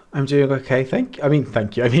 I'm doing okay, thank you. I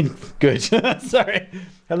mean, good. Sorry.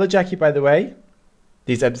 Hello, Jackie, by the way.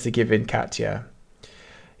 These eps are giving Katya.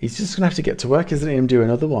 He's just going to have to get to work, isn't he? And do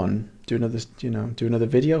another one. Do another, do another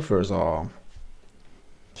video for us all.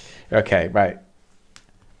 Okay, right.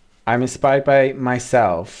 I'm inspired by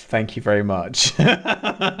myself. Thank you very much.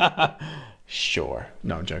 Sure.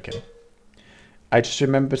 No, I'm joking. I just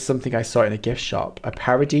remembered something I saw in a gift shop. A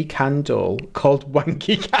parody candle called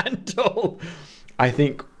Wanky Candle. I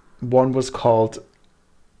think one was called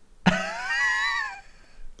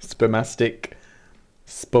Spermastic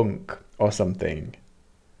Spunk or something.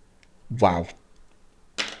 Wow.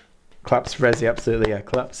 Claps for Resi, absolutely. Yeah,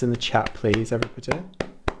 claps in the chat, please, everybody.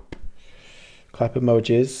 Clap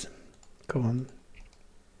emojis. Go on.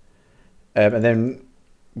 And then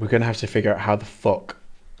we're going to have to figure out how the fuck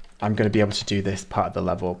I'm going to be able to do this part of the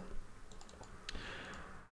level.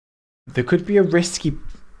 There could be a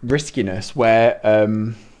riskiness where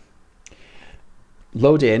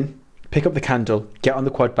load in, pick up the candle, get on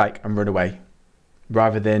the quad bike and run away.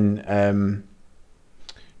 Rather than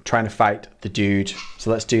trying to fight the dude. So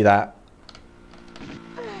let's do that.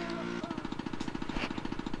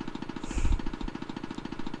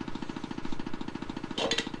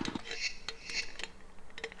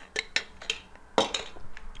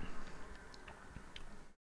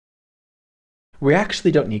 We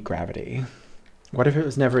actually don't need gravity. What if it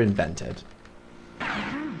was never invented?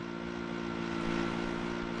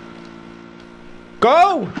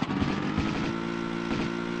 Go!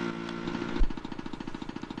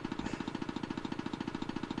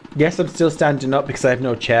 Yes, I'm still standing up because I have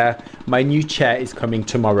no chair. My new chair is coming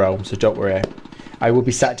tomorrow, so don't worry. I will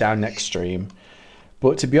be sat down next stream.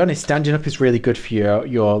 But to be honest, standing up is really good for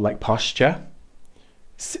your like posture.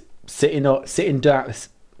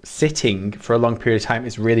 Sitting for a long period of time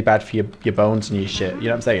is really bad for your bones and your shit. You know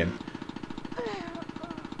what I'm saying?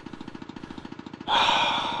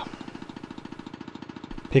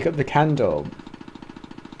 Pick up the candle.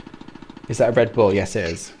 Is that a Red Bull? Yes, it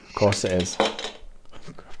is. Of course it is.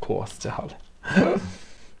 Of course, darling. Oh,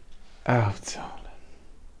 darling.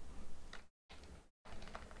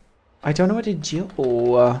 I don't know what to do.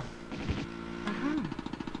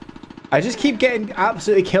 I just keep getting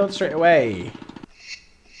absolutely killed straight away.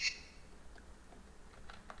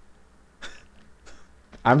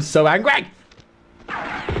 I'm so angry!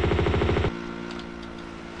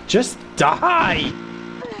 Just die!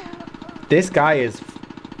 This guy is...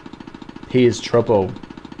 He is trouble.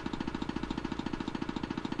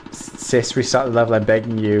 Sis, restart the level, I'm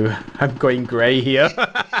begging you. I'm going grey here.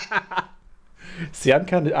 See,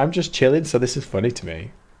 I'm just chilling, so this is funny to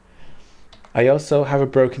me. I also have a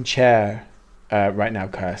broken chair right now,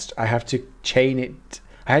 Cursed. I have to chain it...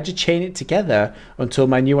 I had to chain it together until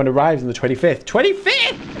my new one arrives on the 25th.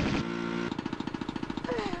 25th?!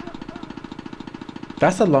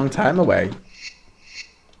 That's a long time away.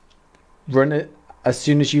 Run it as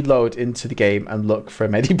soon as you load into the game and look for a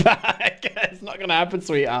medipack. It's not going to happen,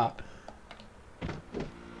 sweetheart.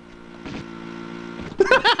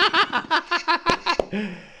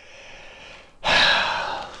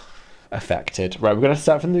 Affected. Right, we're gonna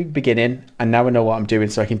start from the beginning, and now I know what I'm doing,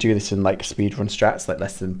 so I can do this in like speedrun strats, like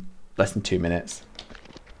less than 2 minutes.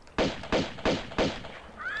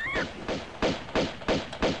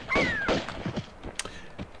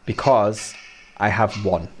 Because I have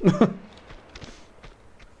one.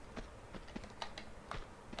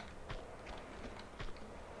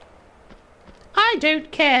 I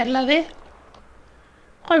don't care, lovey.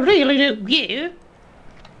 I really don't you.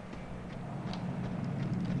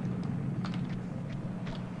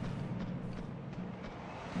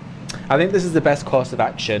 I think this is the best course of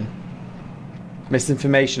action.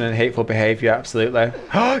 Misinformation and hateful behaviour, absolutely.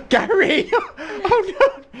 Oh, Gary! Oh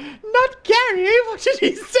no! Not Gary! What did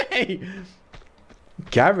he say?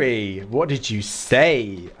 Gary, what did you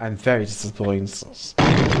say? I'm very disappointed.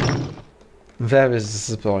 Very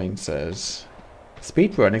disappointed.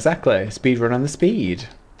 Speedrun, exactly. Speedrun on the speed.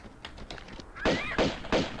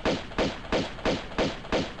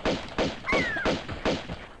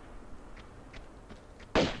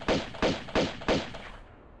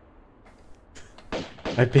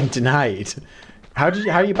 I've been denied. How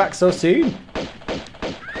are you back so soon?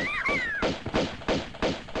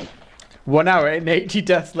 1 hour and 80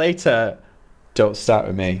 deaths later. Don't start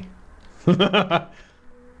with me.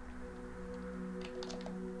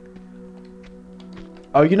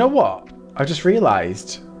 Oh, you know what? I just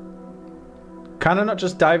realised. Can I not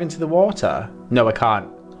just dive into the water? No, I can't.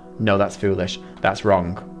 No, that's foolish. That's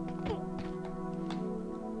wrong.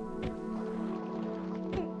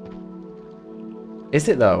 Is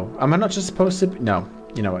it though? Am I not just supposed to be? No.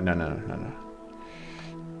 You know what? No.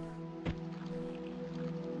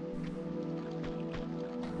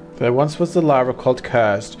 There once was the Lara called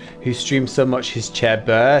Kursed, who streamed so much his chair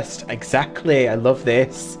burst. Exactly. I love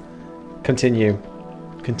this. Continue.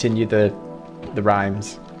 Continue the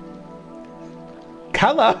rhymes.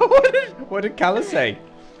 Kala? What did Kala say?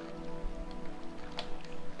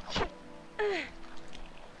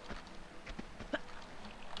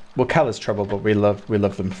 Well, Kala's trouble, but we love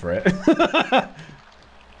them for it.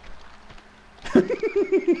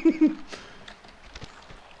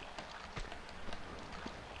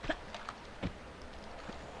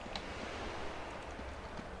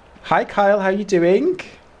 Hi Kyle, how you doing?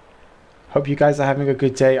 Hope you guys are having a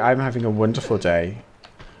good day. I'm having a wonderful day.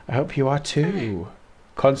 I hope you are too.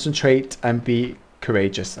 Concentrate and be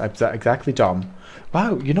courageous. Exactly, Dom.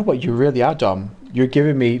 Wow, you know what? You really are Dom. You're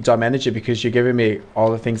giving me Dom energy because you're giving me all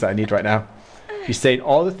the things that I need right now. You're saying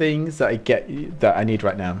all the things that I need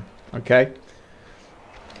right now. Okay?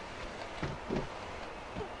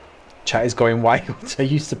 Chat is going wild. Are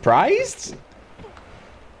you surprised?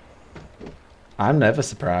 I'm never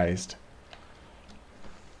surprised.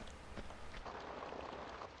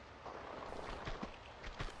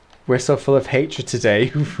 We're so full of hatred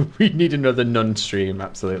today. We need another nun stream,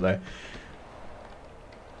 absolutely.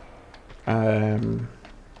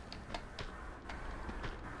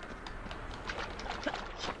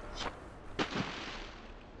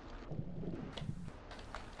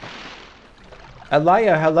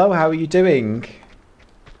 Alaya, hello, how are you doing?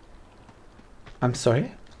 I'm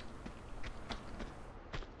sorry?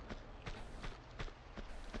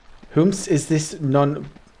 Whomst is this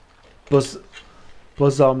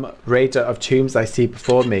bosom raider of tombs I see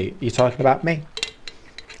before me? Are you talking about me?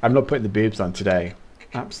 I'm not putting the boobs on today.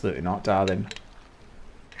 Absolutely not, darling.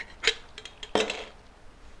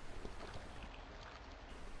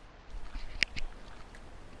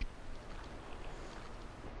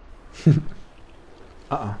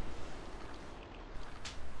 Uh-oh.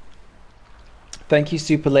 Thank you,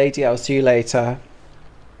 Super Lady. I'll see you later.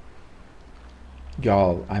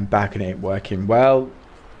 Y'all, I'm back and it ain't working. Well,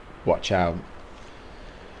 watch out.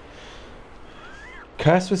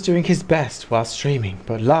 Kursed was doing his best while streaming,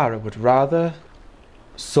 but Lara would rather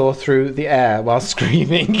soar through the air while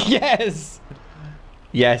screaming. Yes!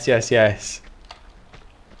 Yes, yes, yes.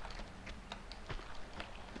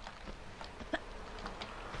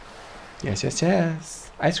 Yes, yes,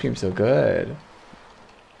 yes. Ice cream's so good.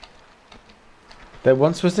 There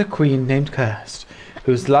once was a queen named Kursed,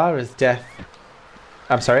 whose Lara's death...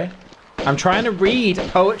 I'm sorry? I'm trying to read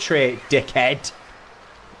poetry, dickhead.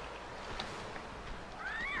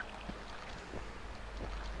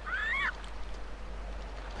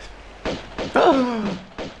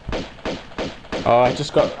 Oh, I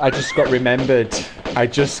just got remembered. I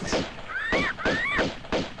just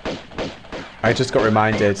got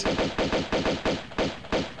reminded.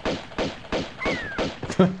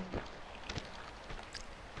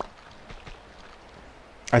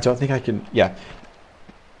 I don't think I can. Yeah.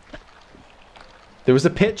 There was a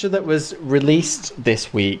picture that was released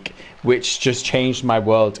this week, which just changed my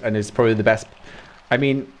world and is probably the best. I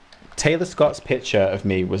mean, Taylor Scott's picture of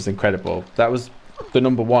me was incredible. That was the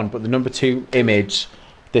 #1, but the #2 image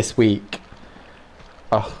this week.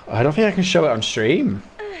 Oh, I don't think I can show it on stream.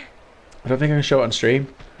 I don't think I can show it on stream.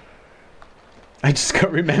 I just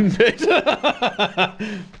got remembered.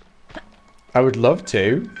 I would love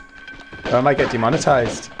to. But I might get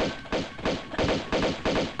demonetized.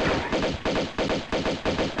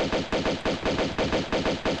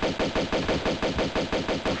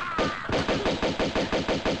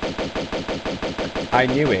 I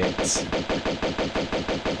knew it.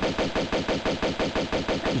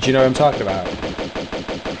 Do you know what I'm talking about?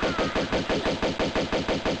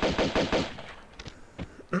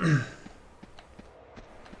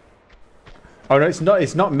 Oh no,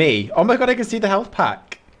 it's not me. Oh my god, I can see the health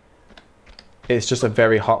pack. It's just a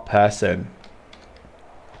very hot person.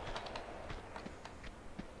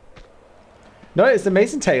 No, it's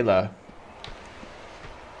amazing, Taylor.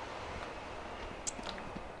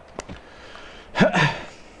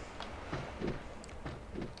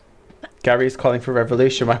 Gary's calling for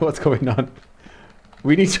revolution. What's going on?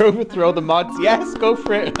 We need to overthrow the mods. Yes, go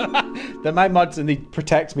for it. They're my mods and they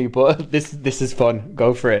protect me, but this is fun.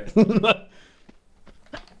 Go for it.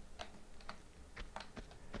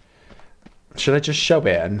 Should I just show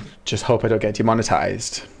it and just hope I don't get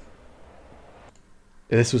demonetized?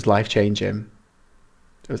 This was life-changing.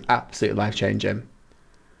 It was absolutely life-changing.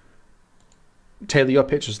 Taylor, your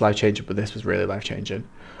picture was life-changing, but this was really life-changing.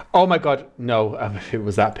 Oh my god, no. If it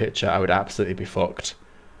was that picture, I would absolutely be fucked.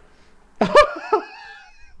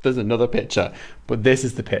 There's another picture, but this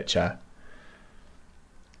is the picture.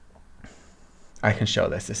 I can show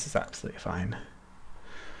this. This is absolutely fine.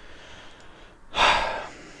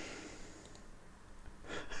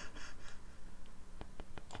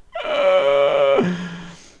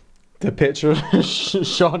 The picture of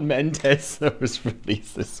Shawn Mendes that was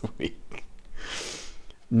released this week.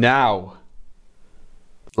 Now,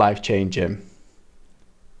 life-changing.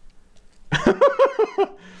 I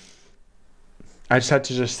just had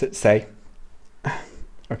to just say,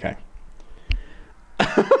 okay.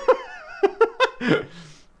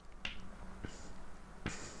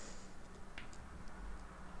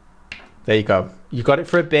 There you go. You got it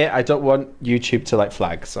for a bit. I don't want YouTube to like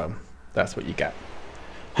flag, so that's what you get.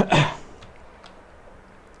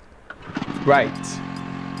 Right.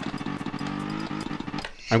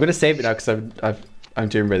 I'm gonna save it now because I'm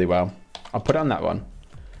doing really well. I'll put it on that one.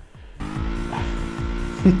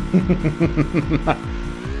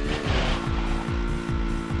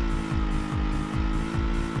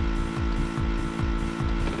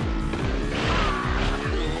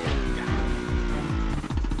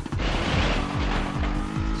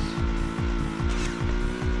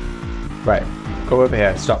 Right, go over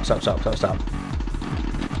here. Stop.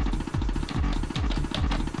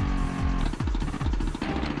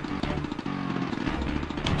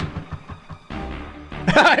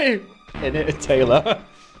 In it, Taylor.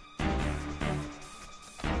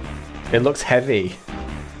 It looks heavy.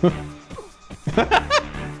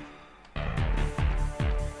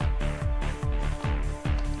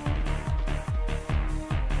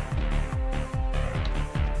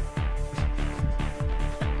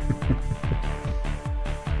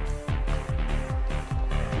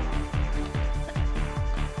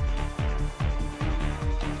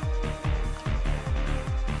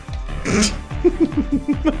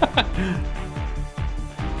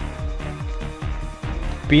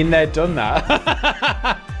 Been there, done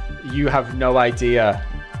that. You have no idea.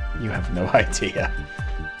 You have no idea.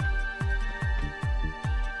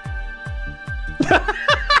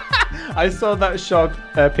 I saw that Shawn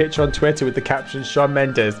picture on Twitter with the caption Shawn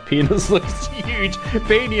Mendes, penis looks huge.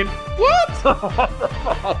 Banian, what?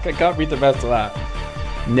 Fuck, I can't read the rest of that.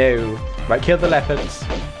 No. Right, kill the leopards.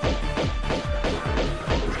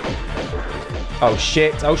 Oh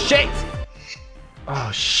shit, oh shit!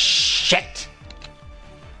 Oh shit!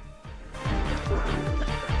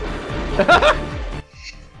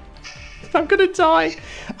 I'm gonna die.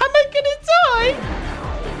 Am I gonna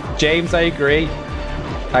die? James, I agree.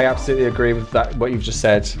 I absolutely agree with that. What you've just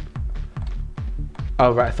said.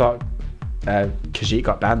 Oh right, I thought Khajiit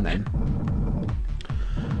got banned then.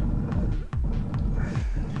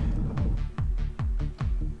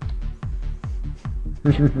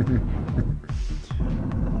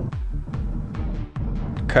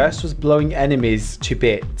 Kursed was blowing enemies to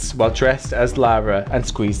bits while dressed as Lara and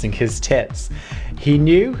squeezing his tits. He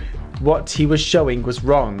knew what he was showing was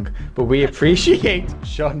wrong, but we appreciate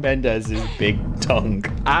Shawn Mendes' big tongue.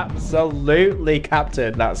 Absolutely,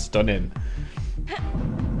 Captain. That's stunning.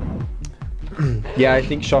 Yeah, I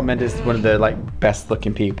think Shawn Mendes is one of the like best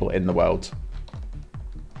looking people in the world.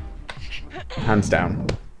 Hands down.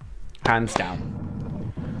 Hands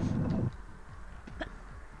down.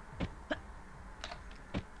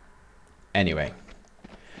 Anyway.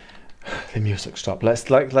 The music stopped. Let's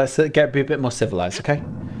get be a bit more civilized, okay?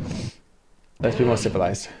 Let's be more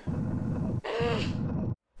civilized.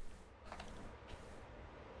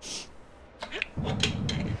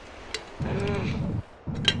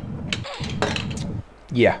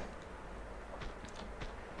 Yeah.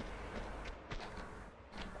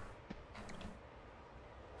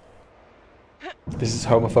 This is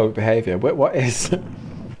homophobic behavior. What is?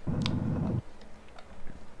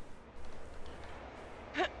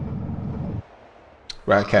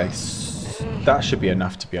 Right, okay. That should be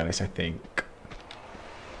enough, to be honest, I think.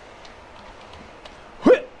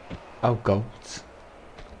 Oh, gold.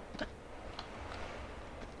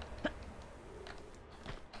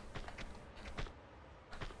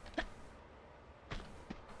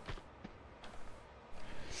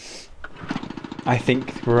 I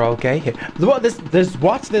think we're all gay here. What? There's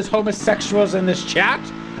what? There's homosexuals in this chat?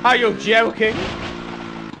 Are you joking?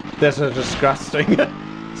 This is disgusting.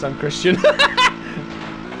 Some Christian.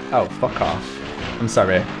 Oh, fuck off. I'm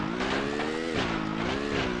sorry.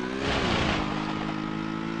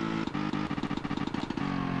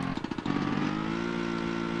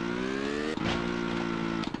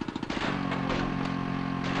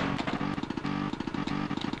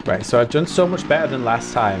 Right, so I've done so much better than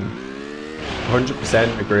last time.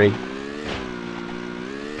 100% agree.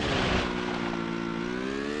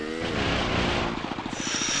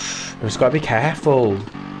 I've just got to be careful.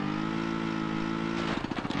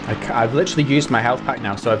 I've literally used my health pack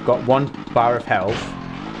now, so I've got 1 bar of health.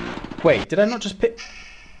 Wait, did I not just pick...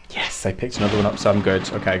 Yes, I picked another one up, so I'm good.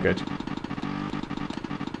 Okay, good.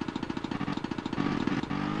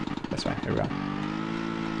 That's right, here we go.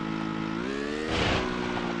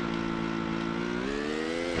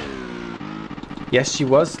 Yes, she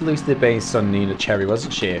was loosely based on Nina Cherry,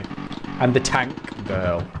 wasn't she? And the tank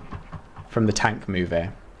girl from the Tank movie.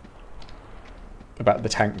 About the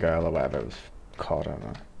tank girl or whatever it was called, I don't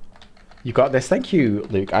know. You got this? Thank you,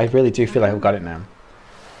 Luke. I really do feel like I've got it now.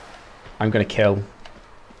 I'm going to kill.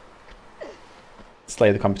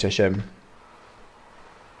 Slay the competition.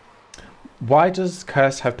 Why does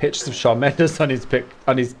Curse have pictures of Shawn Mendes on his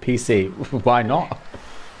PC? Why not?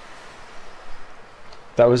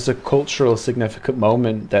 That was a cultural significant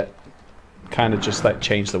moment that kind of just like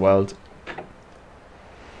changed the world.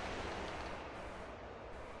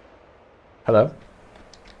 Hello?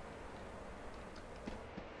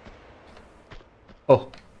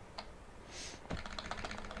 Oh.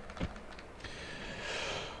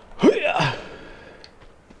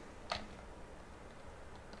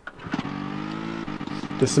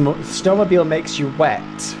 The snowmobile makes you wet.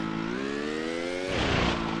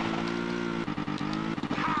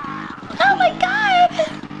 Oh my god!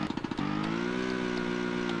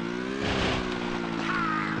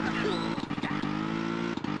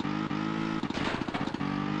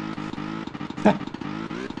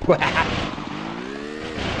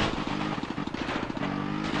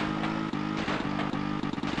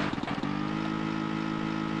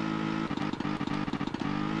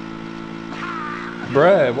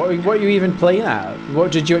 Bruh, what are you even playing at?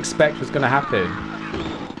 What did you expect was going to happen?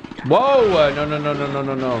 Whoa! No, no, no, no, no,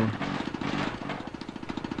 no, no.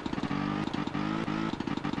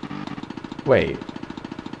 Wait.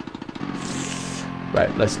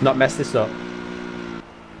 Right, let's not mess this up.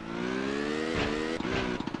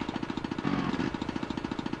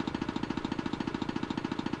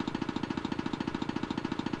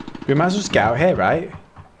 We might as well just get out here, right?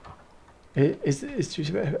 We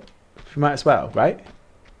might as well, right?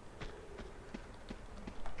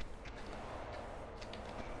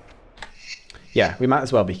 Yeah, we might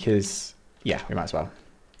as well because... Yeah, we might as well.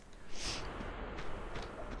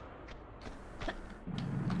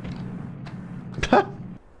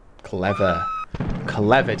 Clever.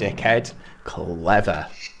 Clever, dickhead. Clever.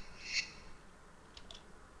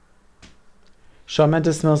 Shawn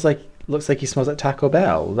Mendes looks like he smells like Taco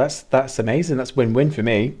Bell. That's amazing. That's win-win for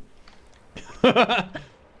me.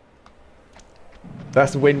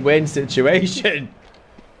 That's a win-win situation.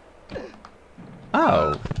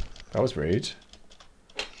 Oh, that was rude.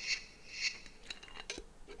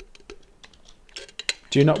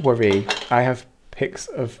 Do not worry. I have pics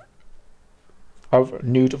of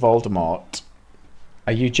nude Voldemort.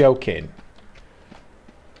 Are you joking?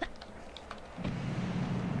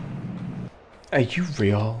 Are you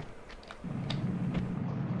real?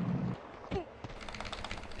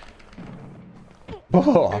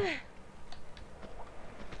 Oh.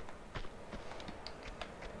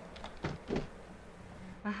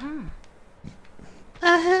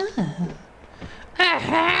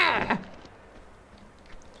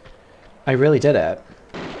 I really did it.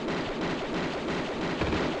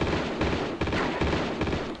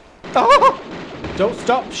 Oh! Don't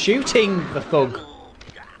stop shooting the thug.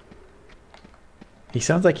 He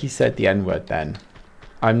sounds like he said the N-word then.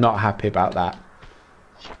 I'm not happy about that.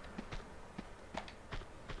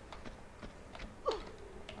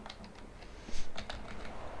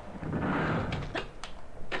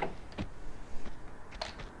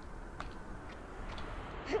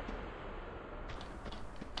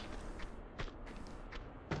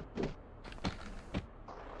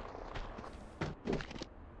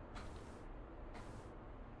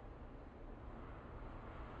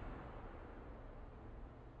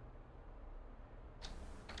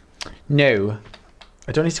 No,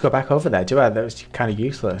 I don't need to go back over there, do I? That was kind of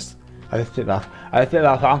useless. I think that's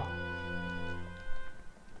on.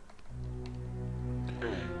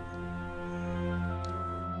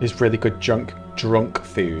 It's really good drunk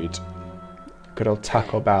food. Good old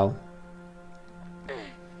Taco Bell.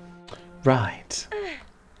 Right.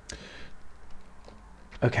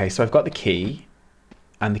 Okay, so I've got the key,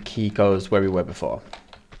 and the key goes where we were before.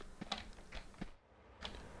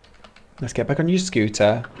 Let's get back on your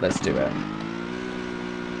scooter. Let's do it.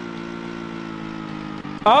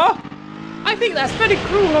 Oh! I think that's very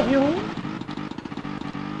cruel of you.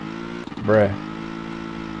 Bruh.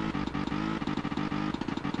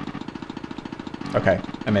 Okay,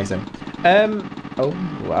 amazing. Oh,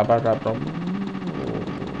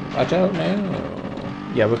 I don't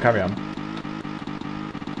know. Yeah, we'll carry on.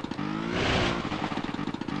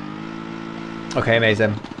 Okay,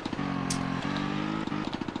 amazing.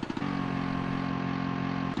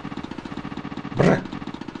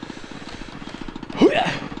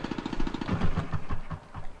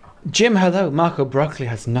 Jim, hello. Marco Broccoli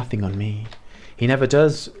has nothing on me. He never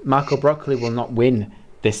does. Marco Broccoli will not win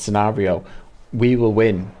this scenario. We will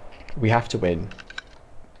win. We have to win.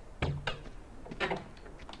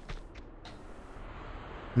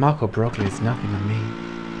 Marco Broccoli has nothing on me.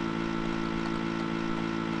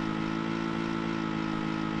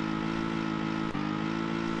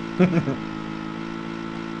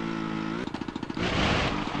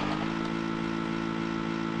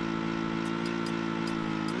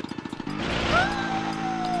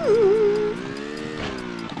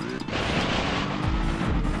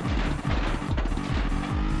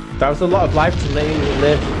 That was a lot of life to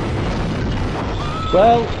live.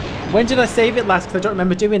 Well, when did I save it last? Because I don't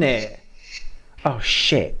remember doing it. Oh,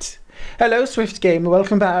 shit. Hello, Swift Gamer.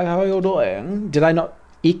 Welcome back. How are you doing? Did I not?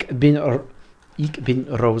 Ich bin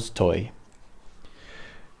Rose Toy.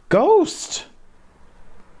 Ghost.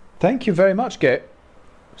 Thank you very much,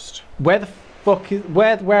 Ghost. Where the fuck is...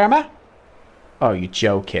 Where am I? Oh, you're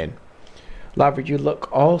joking. Lavra, you look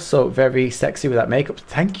also very sexy with that makeup.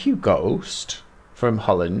 Thank you, Ghost. From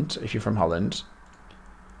Holland, if you're from Holland.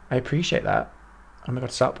 I appreciate that. Oh my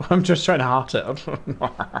god, stop. I'm just trying to heart it.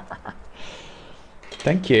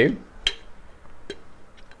 Thank you.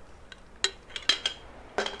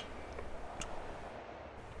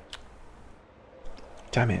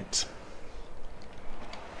 Damn it.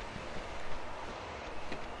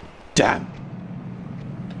 Damn.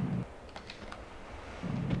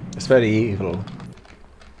 It's very evil.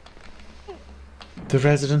 The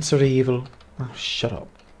residents are evil. Oh, shut up.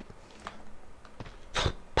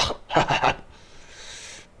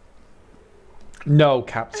 No,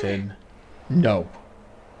 Captain. No.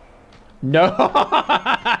 No.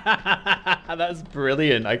 That's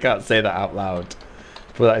brilliant. I can't say that out loud.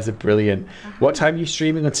 But that is a brilliant. What time are you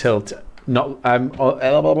streaming until? What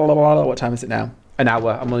time is it now? An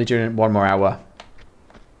hour. I'm only doing 1 more hour.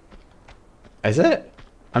 Is it?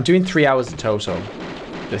 I'm doing 3 hours in total.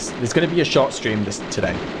 There's going to be a short stream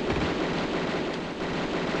today.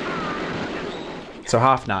 So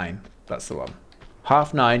 9:30, that's the one.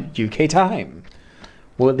 9:30 UK time.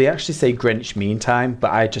 Well, they actually say Greenwich Mean Time,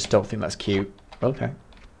 but I just don't think that's cute. Okay.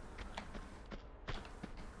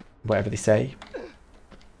 Whatever they say.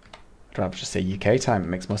 I'd rather just say UK time, it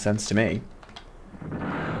makes more sense to me.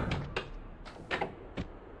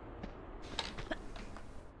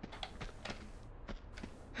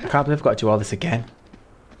 I can't believe I've got to do all this again.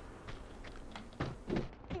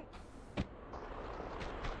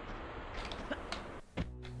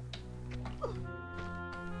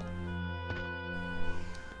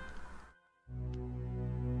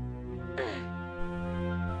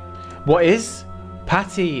 What is?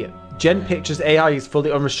 Patty, Gen Pictures AI is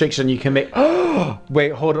fully unrestricted and you can make... Oh!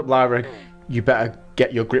 Wait, hold up, Lara. You better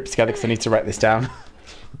get your grips together because I need to write this down.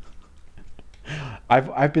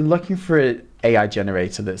 I've been looking for an AI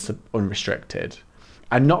generator that's unrestricted.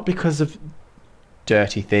 And not because of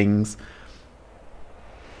dirty things.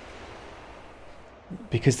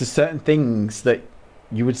 Because there's certain things that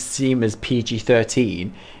you would seem as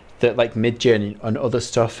PG-13 that like Midjourney and other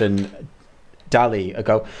stuff and DALL-E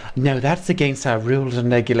go, no, that's against our rules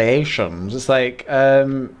and regulations. It's like,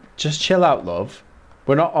 just chill out, love.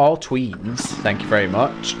 We're not all tweens. Thank you very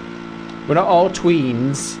much. We're not all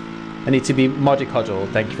tweens. I need to be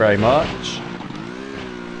mollycoddled. Thank you very much.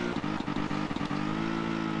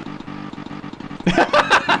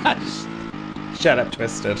 Shut up,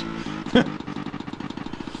 Twisted.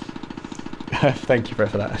 Thank you for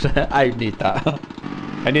that. I need that.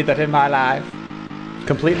 I need that in my life.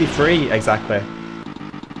 Completely free, exactly.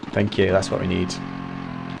 Thank you, that's what we need.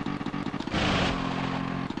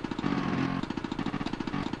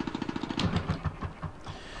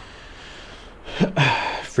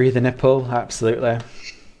 Free the nipple, absolutely.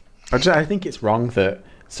 I think it's wrong that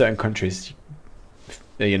certain countries,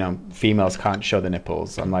 you know, females can't show the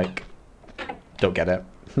nipples. I'm like, don't get it.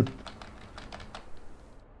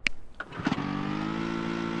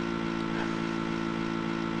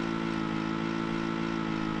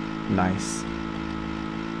 Nice.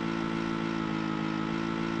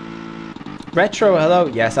 Retro, hello.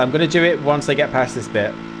 Yes, I'm going to do it once I get past this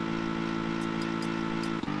bit.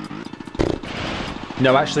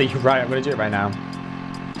 No, actually, you're right. I'm going to do it right now.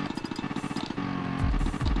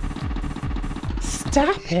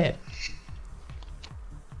 Stop it.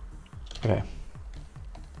 Okay.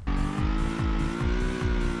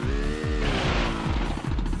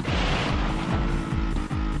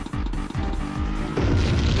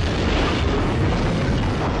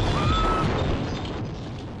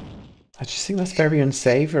 I just think that's very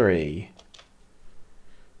unsavory.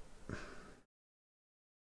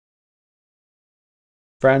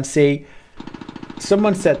 Francie,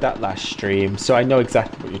 someone said that last stream, so I know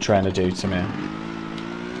exactly what you're trying to do to me.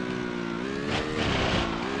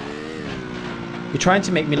 You're trying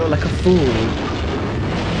to make me look like a fool.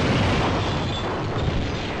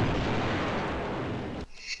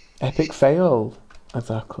 Epic fail.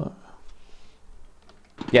 Exactly.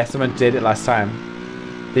 Yeah, someone did it last time.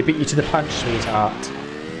 They beat you to the punch, sweetheart.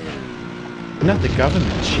 Not the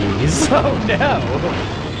government cheese. Oh no!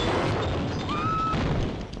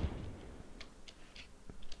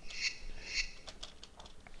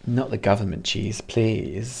 Not the government cheese,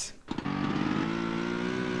 please.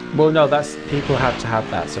 Well, no, that's... people have to have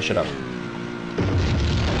that, so shut up.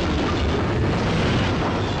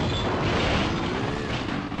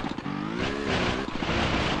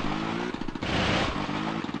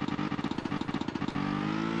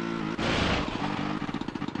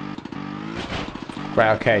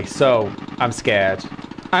 Right, okay, so I'm scared.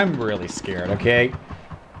 I'm really scared, okay?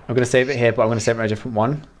 I'm going to save it here, but I'm going to save it on a different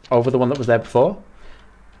one. Over the one that was there before.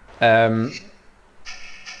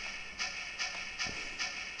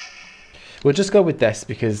 We'll just go with this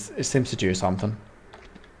because it seems to do something.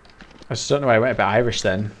 I just don't know why I went a bit Irish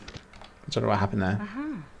then. I don't know what happened there.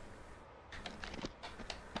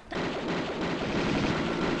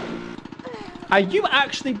 Are you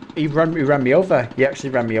actually... He ran me over. He actually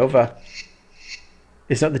ran me over.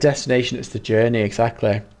 It's not the destination, it's the journey,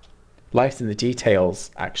 exactly. Life's in the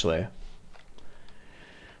details, actually.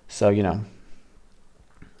 So, you know.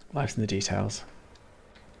 Life's in the details.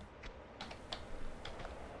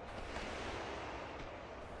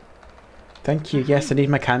 Thank you. Yes, I need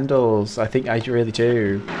my candles. I think I really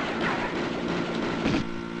do.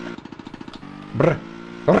 Brr.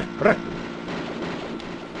 Brr. Brr.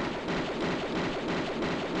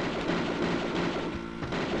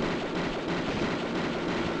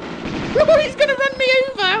 Oh, he's gonna run me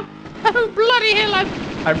over! Oh, bloody hell,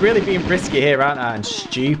 I'm really being risky here, aren't I? And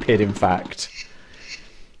stupid, in fact.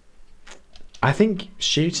 I think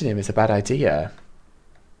shooting him is a bad idea.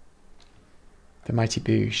 The Mighty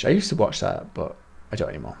Boosh. I used to watch that, but I don't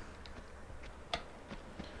anymore.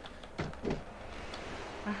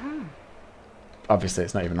 Obviously,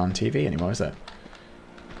 it's not even on TV anymore, is it?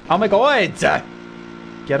 Oh my god!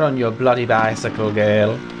 Get on your bloody bicycle,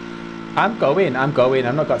 girl. I'm going. I've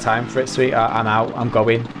not got time for it, sweetheart. I'm out. I'm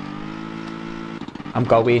going.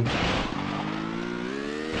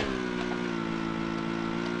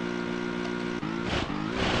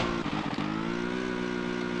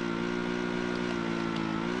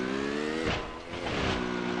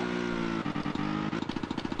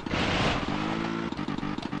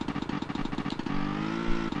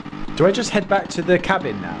 Do I just head back to the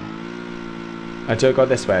cabin now? I do go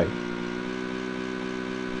this way.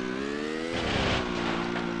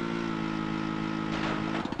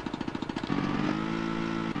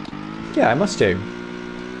 Yeah, I must do.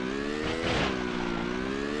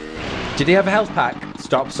 Did he have a health pack?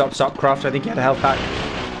 Stop, Croft. I think he had a health pack.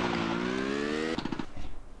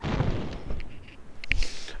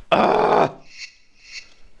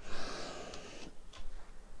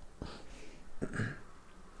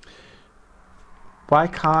 Why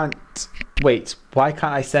can't... Wait, why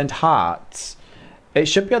can't I send hearts? It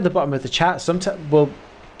should be at the bottom of the chat. Sometimes, well,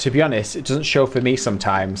 to be honest, it doesn't show for me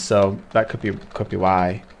sometimes, so that could be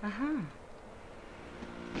why.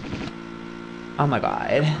 Oh my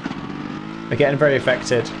god. We're getting very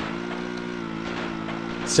affected.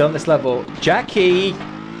 Still on this level. Jackie!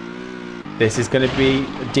 This is going to be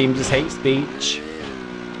deemed as hate speech.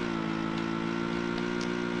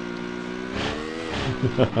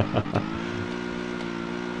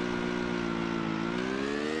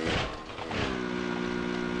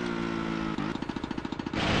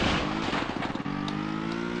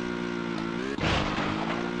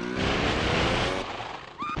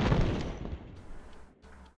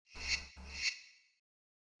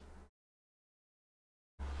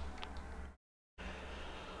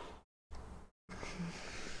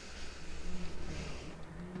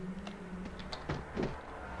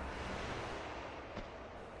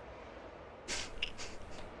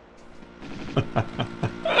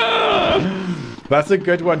 That's a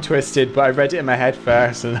good one, Twisted, but I read it in my head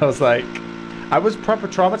first and I was like, I was proper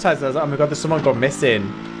traumatized. I was like, oh my god, there's someone gone missing.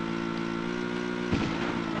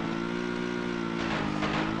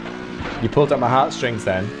 You pulled at my heartstrings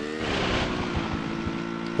then.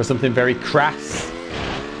 For something very crass.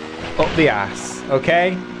 Up the ass,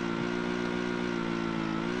 okay?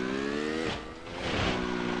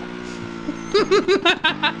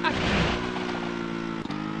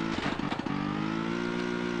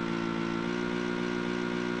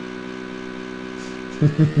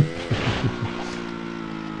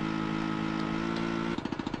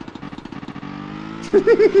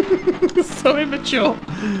 So immature.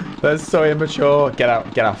 That's so immature. Get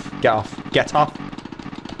out. Get off. Get off. Get off.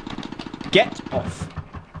 Get off.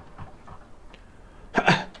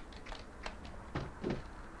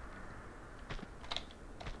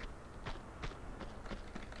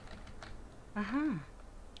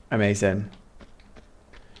 Amazing.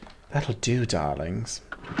 That'll do, darlings.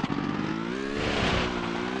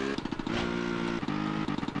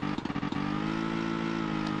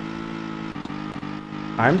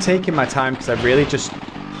 I'm taking my time because I really just...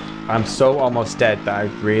 I'm so almost dead that I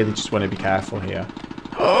really just want to be careful here.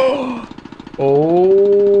 Oh!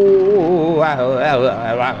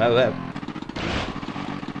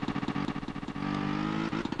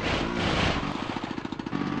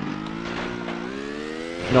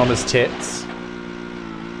 Norma's tits.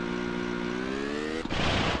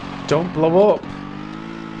 Don't blow up.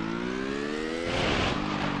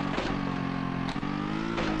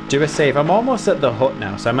 Do a save. I'm almost at the hut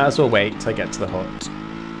now, so I might as well wait till I get to the hut.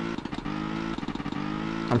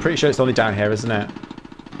 I'm pretty sure it's only down here, isn't it?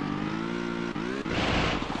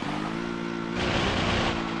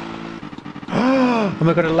 Oh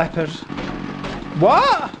my god, a leopard.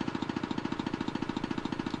 What?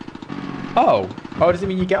 Oh. Oh, does it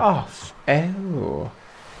mean you get off? Oh.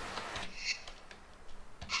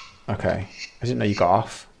 Okay. I didn't know you got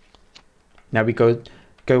off. Now we go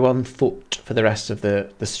on foot for the rest of the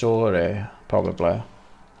story, probably.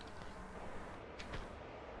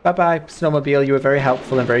 Bye-bye, Snowmobile. You were very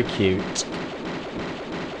helpful and very cute.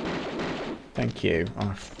 Thank you.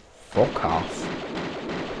 Oh, fuck off.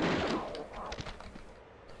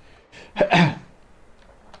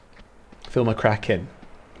 Film a cracking.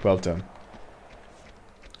 Well done.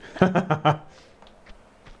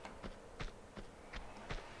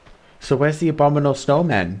 So where's the abominable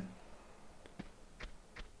snowman?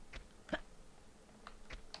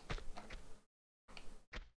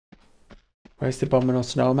 Where's the abominable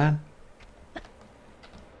snowman?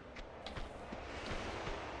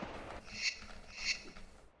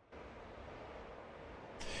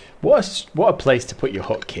 What a place to put your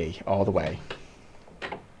hotkey all the way.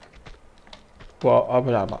 Well,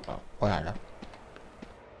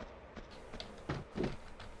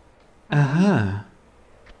 aha.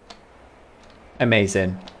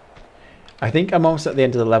 Amazing. I think I'm almost at the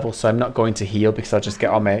end of the level, so I'm not going to heal because I'll just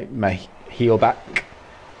get all my heal back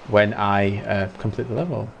when I complete the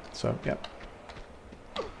level. So, yeah.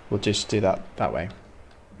 We'll just do that way.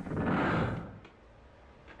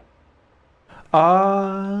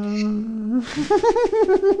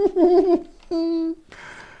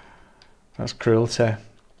 That's cruelty.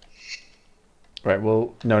 Right,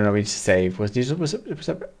 well, no, we need to save.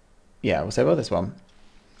 Yeah, we'll save on this one.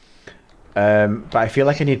 But I feel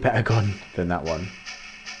like I need a better gun than that one.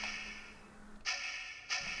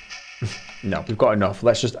 No, we've got enough.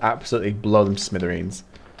 Let's just absolutely blow them to smithereens.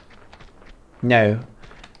 No.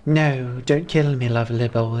 No, don't kill me, lovely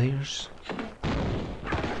boys.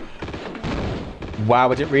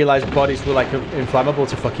 Wow, I didn't realise bodies were like inflammable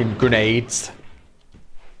to fucking grenades.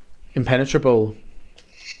 Impenetrable.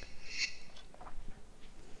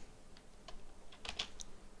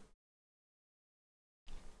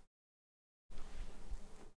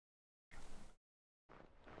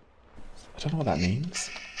 don't know what that means.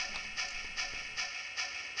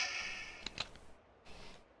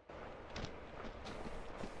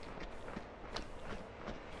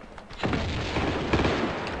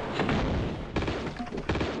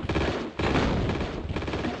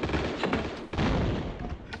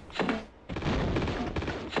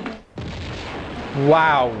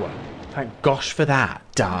 Wow. Thank gosh for that,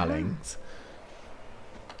 darlings.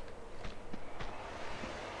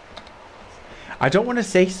 I don't want to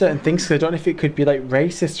say certain things because I don't know if it could be like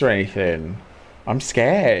racist or anything. I'm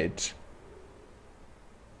scared.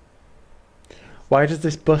 Why does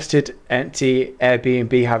this busted empty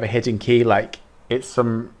Airbnb have a hidden key like it's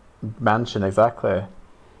some mansion exactly?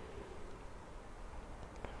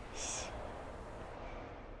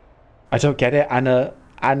 I don't get it.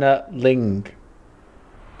 Anna Ling.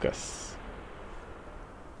 Gus.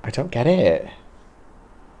 I don't get it.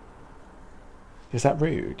 Is that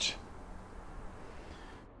rude?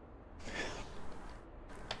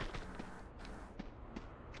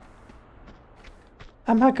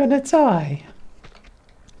 Am I gonna die?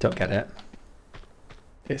 Don't get it.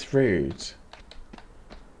 It's rude.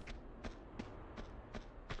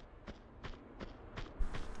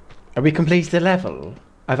 Are we completed the level?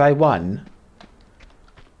 Have I won?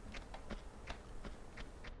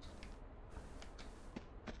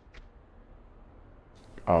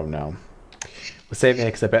 Oh no. We'll save it here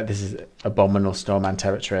because I bet this is abominable snowman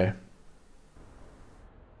territory.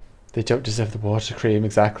 They don't deserve the water cream,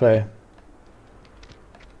 exactly.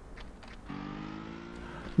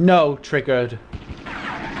 No, triggered.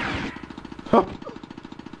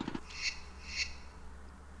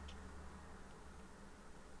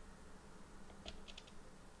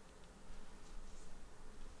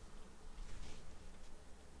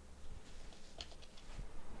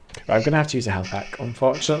 I'm going to have to use a health pack,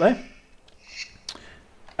 unfortunately.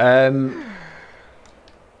 But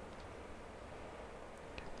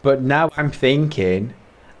now I'm thinking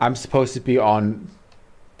I'm supposed to be on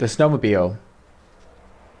the snowmobile.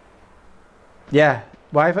 Yeah,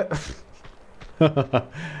 why have I...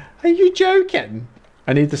 Are you joking?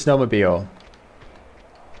 I need the snowmobile.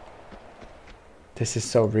 This is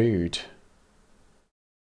so rude.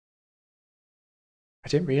 I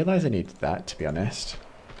didn't realise I needed that, to be honest.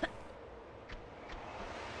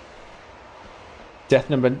 Death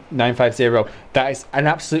number 950. That is an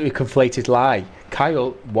absolutely conflated lie.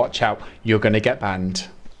 Kyle, watch out. You're going to get banned.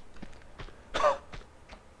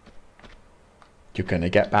 You're going to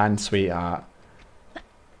get banned, sweetheart.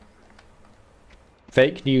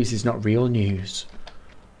 Fake news is not real news.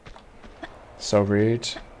 So rude.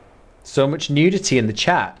 So much nudity in the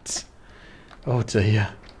chat. Oh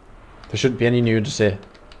dear. There shouldn't be any nudity.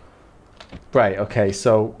 Right, okay,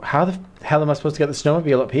 so how the hell am I supposed to get the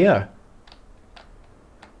snowmobile up here?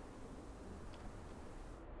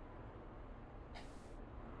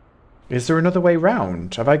 Is there another way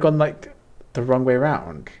round? Have I gone like the wrong way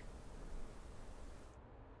round?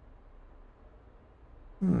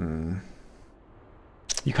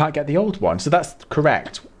 You can't get the old one, so that's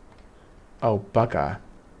correct. Oh, bugger.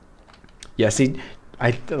 Yeah, see,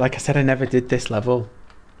 like I said, I never did this level.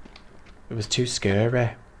 It was too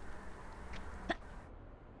scary.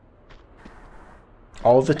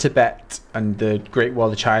 All the Tibet and the Great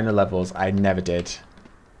Wall of China levels, I never did.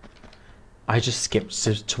 I just skipped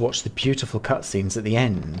to watch the beautiful cutscenes at the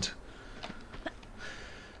end.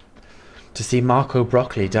 To see Marco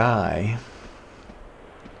Broccoli die.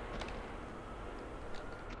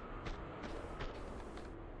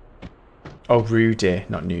 Oh, Rudy,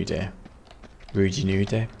 not Nudie. Rudy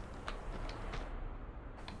Nudie.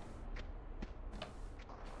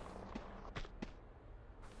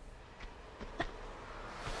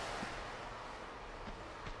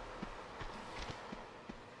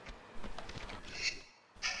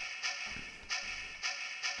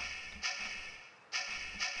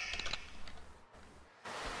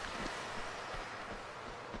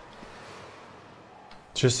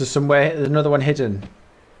 Just somewhere, there's another one hidden.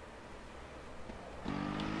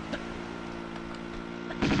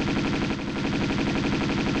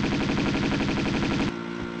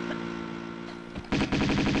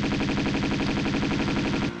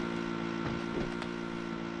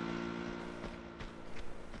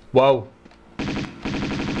 Whoa.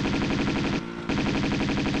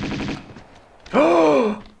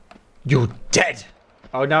 Oh, you're dead.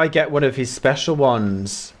 Oh, now I get one of his special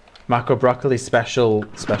ones. Marco Broccoli's special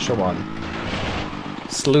one.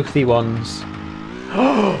 Sleuthy ones.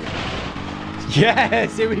 Oh,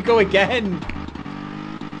 yes, here we go again.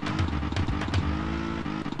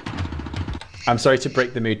 I'm sorry to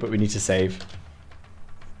break the mood, but we need to save.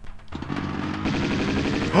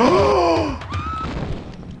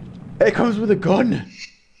 It comes with a gun.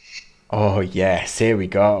 Oh yes, here we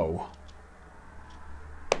go.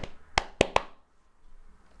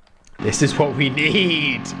 This is what we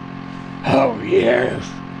need. Oh yes.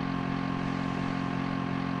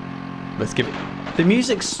 Let's give it. The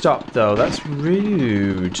music stopped though. That's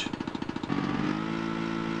rude.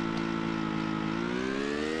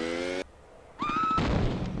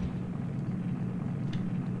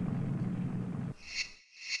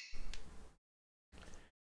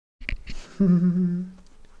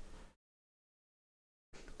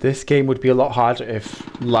 This game would be a lot harder if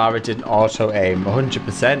Lara didn't auto-aim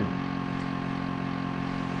 100%.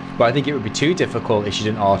 But I think it would be too difficult if she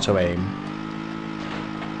didn't auto-aim.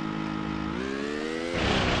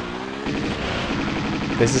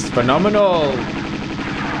 This is phenomenal!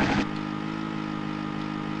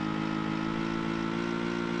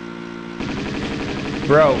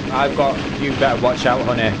 Bro, I've got... You better watch out,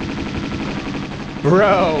 honey.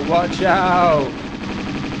 Bro, watch out!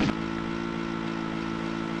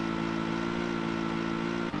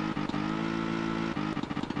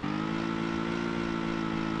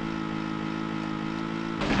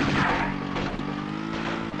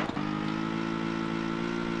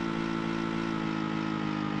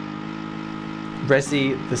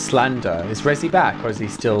 Resi the Slander. Is Resi back or is he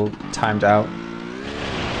still timed out?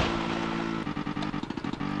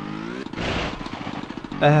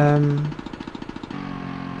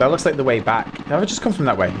 That looks like the way back. Have I just come from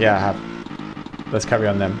that way? Yeah, I have. Let's carry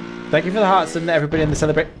on then. Thank you for the hearts and everybody in the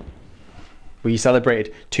celebrate. Well, you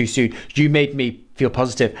celebrated too soon. You made me feel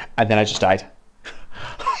positive and then I just died.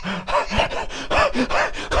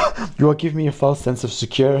 You are giving me a false sense of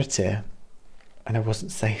security. And I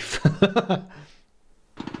wasn't safe.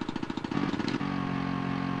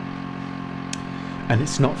 And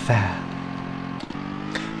it's not fair.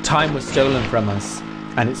 Time was stolen from us,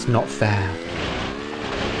 and it's not fair.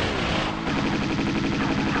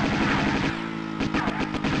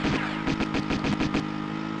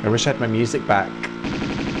 I wish I had my music back.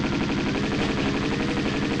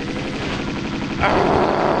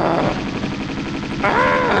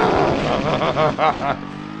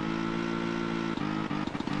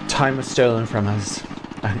 Time was stolen from us,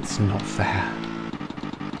 and it's not fair.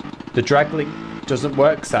 The drag link doesn't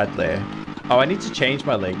work, sadly. Oh, I need to change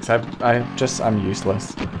my links. I'm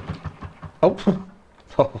useless. Oh.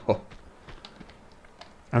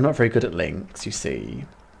 I'm not very good at links, you see.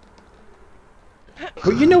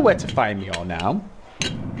 But you know where to find me all now.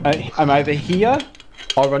 I'm either here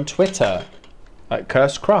or on Twitter. Like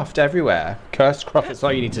Kursed Croft everywhere. Kursed Croft, that's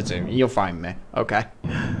all you need to do. You'll find me. Okay.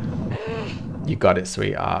 You got it,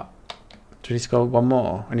 sweetheart. Do we need to go one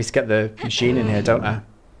more? I need to get the machine in here, don't I?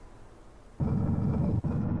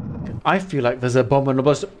 I feel like there's a bomb on the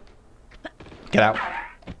bus. Get out.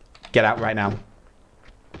 Get out right now.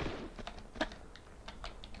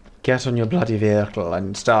 Get on your bloody vehicle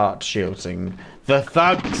and start shooting the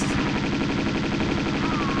thugs.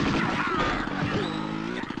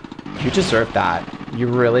 You deserve that. You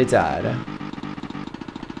really did.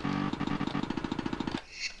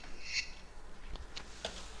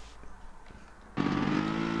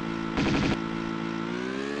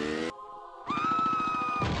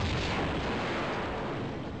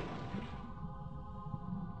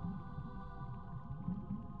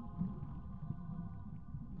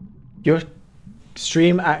 Your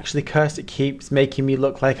stream actually cursed. It keeps making me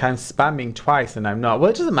look like I'm spamming twice and I'm not. Well,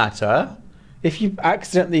 it doesn't matter. If it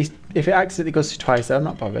accidentally goes to twice, I'm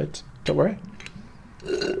not bothered. Don't worry.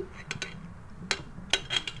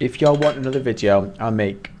 If y'all want another video, I'll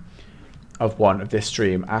make of one of this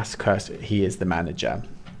stream. Ask Cursed. He is the manager.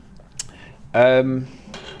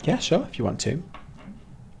 Yeah, sure. If you want to,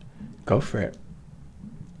 go for it.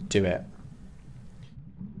 Do it.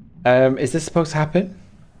 Is this supposed to happen?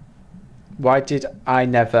 Why did I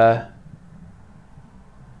never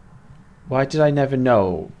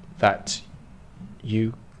know that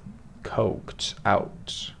you coked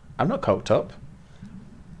out? I'm not coked up.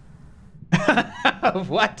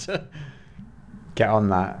 What? Get on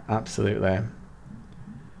that, absolutely.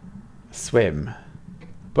 Swim.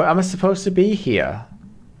 But am I supposed to be here?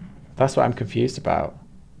 That's what I'm confused about.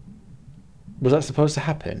 Was that supposed to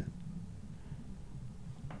happen?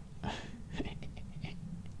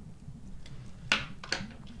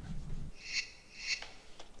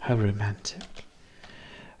 How romantic.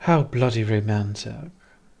 How bloody romantic.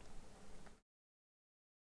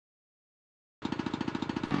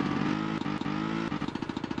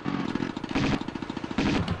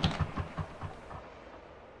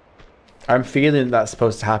 I'm feeling that's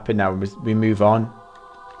supposed to happen now. We move on.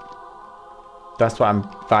 That's what I'm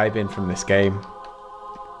vibing from this game.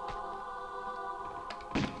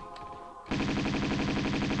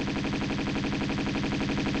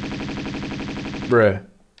 Bruh.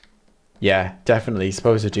 Yeah, definitely. You're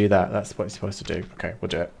supposed to do that. That's what you're supposed to do. Okay, we'll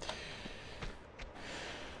do it.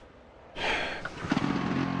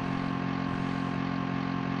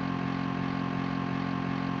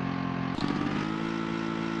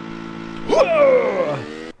 Whoa!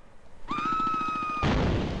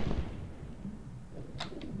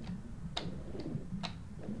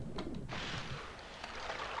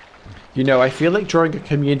 You know, I feel like drawing a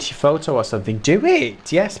community photo or something. Do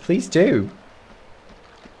it! Yes, please do.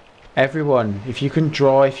 Everyone, if you can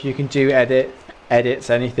draw, if you can do edits,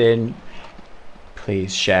 anything,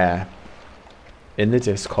 please share in the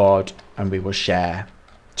Discord and we will share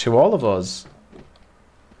to all of us.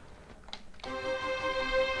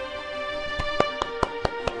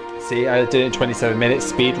 See, I did it in 27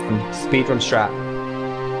 minutes. Speedrun strat.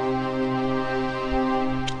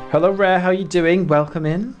 Hello, Rare. How you doing? Welcome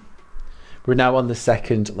in. We're now on the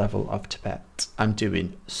 2nd level of Tibet. I'm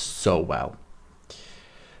doing so well.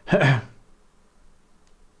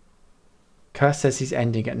 Kurt says he's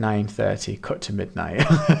ending at 9:30. Cut to midnight.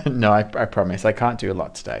 No, I promise. I can't do a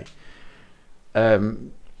lot today.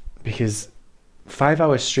 Because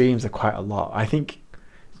 5-hour streams are quite a lot. I think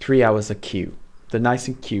 3 hours are cute. They're nice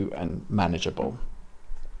and cute and manageable.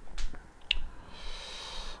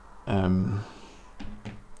 And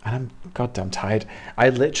I'm goddamn tired. I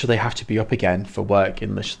literally have to be up again for work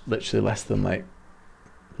in literally less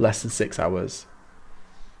than 6 hours.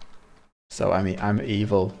 So I mean, I'm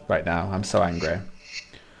evil right now. I'm so angry.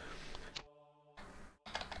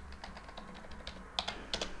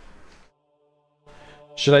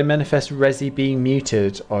 Should I manifest Resi being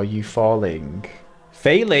muted or you falling?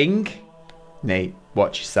 Failing? Nate,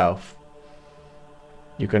 watch yourself.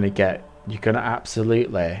 You're gonna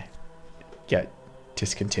absolutely get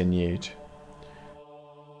discontinued.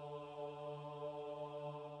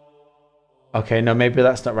 Okay, no, maybe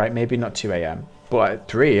that's not right. Maybe not 2 AM. But at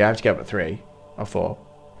 3, I have to get up at 3 or 4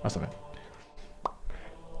 or something.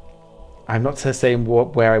 I'm not saying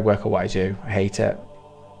where I work or what I do. I hate it.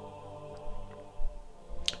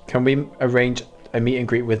 Can we arrange a meet and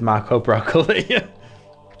greet with Marco Broccoli?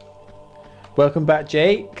 Welcome back,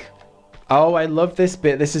 Jake. Oh, I love this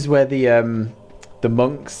bit. This is where the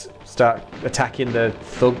monks start attacking the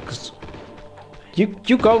thugs.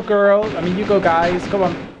 You go, girl. I mean, you go, guys. Come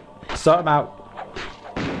on, sort them out.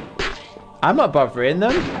 I'm not bothering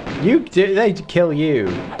them. They kill you.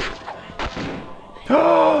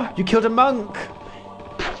 Oh, you killed a monk.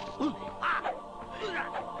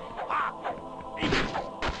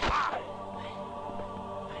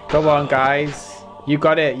 Go on, guys. You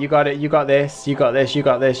got it. You got it. You got this. You got this. You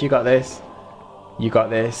got this. You got this. You got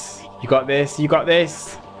this. You got this. You got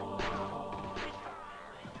this.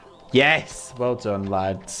 Yes. Well done,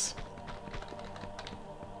 lads.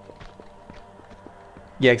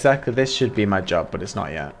 Yeah, exactly. This should be my job, but it's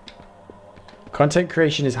not yet. Content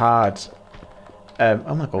creation is hard.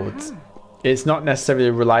 Oh my god. It's not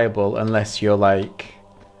necessarily reliable unless you're like...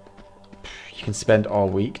 You can spend all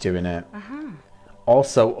week doing it.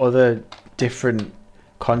 Also, other different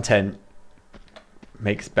content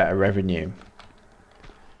makes better revenue.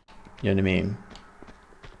 You know what I mean?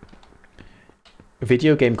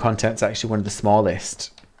 Video game content's actually one of the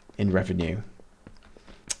smallest in revenue.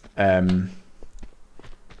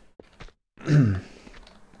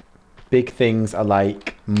 Big things are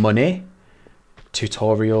like money,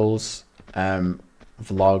 tutorials,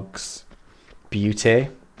 vlogs, beauty.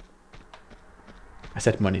 I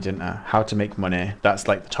said money, didn't I? How to make money. That's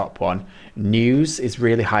like the top one. News is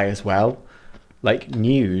really high as well. Like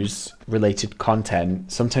news related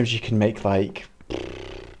content. Sometimes you can make like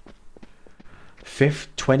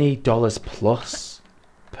 $20 plus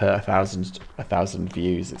per 1,000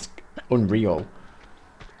 views. It's unreal.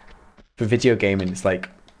 For video gaming, it's like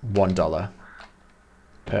 $1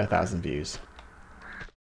 per 1,000 views.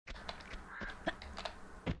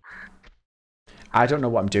 I don't know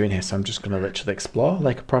what I'm doing here, so I'm just going to literally explore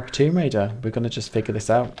like a proper Tomb Raider. We're going to just figure this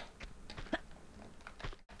out.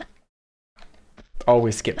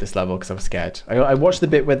 Always skip this level because I was scared. I watched the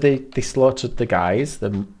bit where they slaughtered the guys,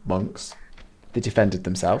 the monks. They defended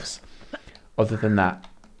themselves. Other than that,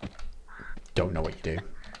 don't know what you do.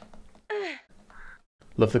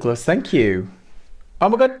 Love the gloves. Thank you. Oh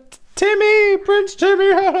my god, Timmy! Prince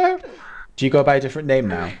Timmy! Hello! Do you go by a different name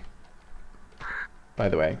now? By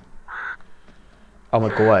the way. Oh my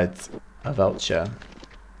god, a vulture.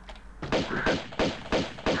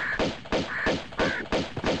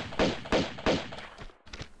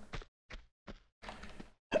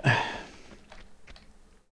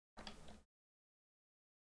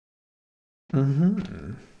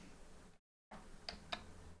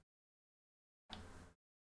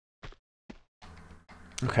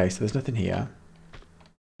 Okay, so there's nothing here.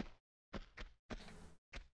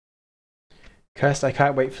 Cursed, I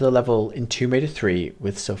can't wait for the level in Tomb Raider 3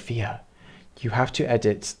 with Sophia. You have to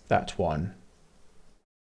edit that one.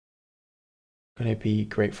 Gonna be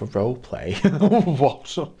great for roleplay.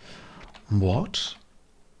 What? What?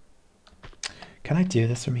 Can I do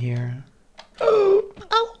this from here? Oh.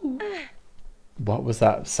 What was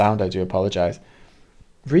that sound? I do apologize.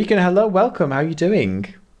 Regan, hello, welcome. How are you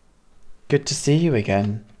doing? Good to see you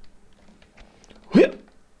again.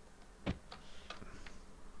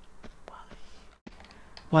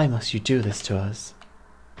 Why must you do this to us?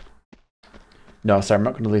 No, sorry, I'm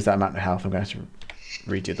not going to lose that amount of health. I'm going to have to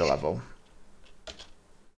redo the level.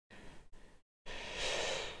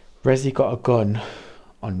 Resi got a gun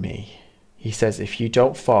on me. He says, if you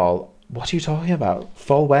don't fall... What are you talking about?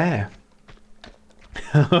 Fall where?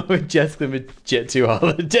 Jessica with Jet 2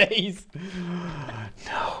 holidays.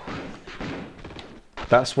 No.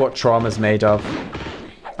 That's what trauma's made of.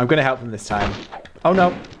 I'm going to help them this time. Oh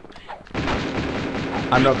no.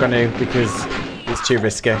 I'm not going to because it's too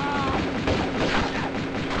risky.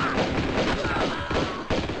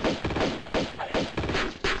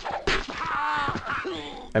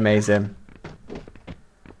 Amazing.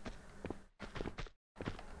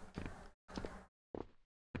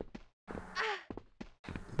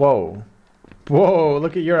 Whoa. Whoa,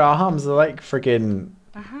 look at your arms. They're like friggin'...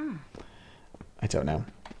 I don't know.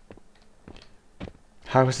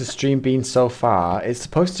 How has the stream been so far? It's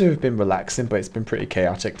supposed to have been relaxing, but it's been pretty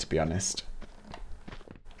chaotic, to be honest.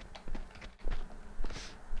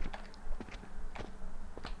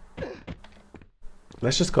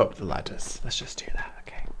 Let's just go up the ladders. Let's just do that,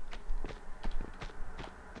 okay?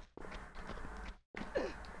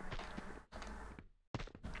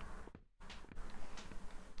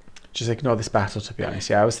 Just ignore this battle, to be honest.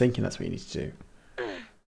 Yeah, I was thinking that's what you need to do.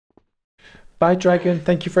 Bye, Dragon.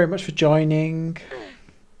 Thank you very much for joining.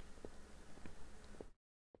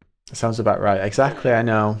 That sounds about right. Exactly, I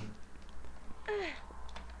know.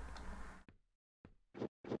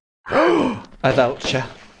 A vulture.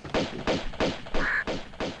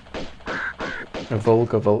 A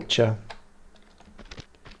vulgar vulture.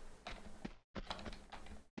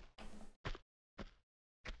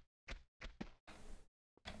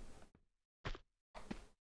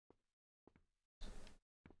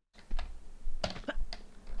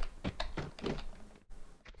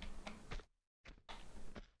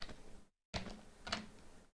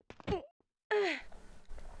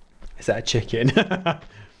 Is that a chicken?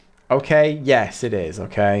 Okay, yes it is,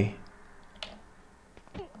 okay.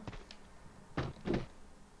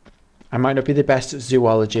 I might not be the best at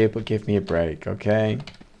zoology, but give me a break, okay?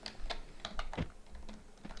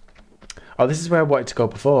 Oh, this is where I wanted to go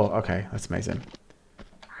before. Okay, that's amazing.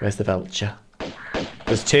 Where's the vulture?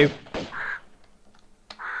 There's two.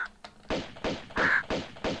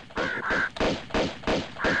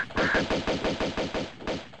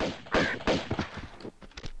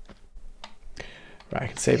 Right, I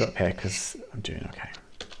can save up here because I'm doing okay.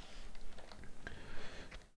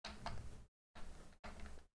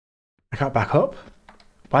 I can't back up.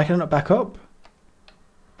 Why can I not back up?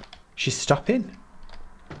 She's stopping.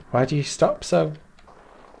 Why do you stop so?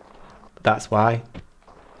 That's why.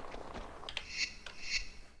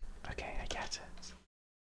 Okay, I get it.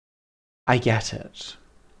 I get it.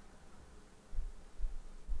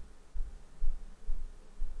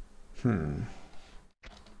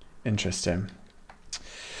 Interesting.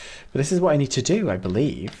 But this is what I need to do, I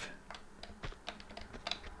believe.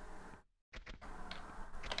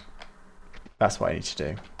 That's what I need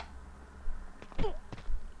to do.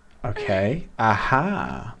 Okay.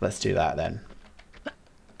 Aha. Let's do that then.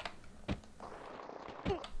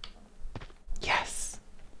 Yes.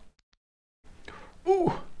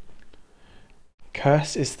 Ooh.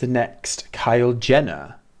 Curse is the next Kyle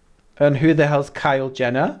Jenner. And who the hell's Kyle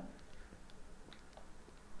Jenner?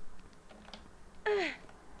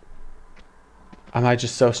 Am I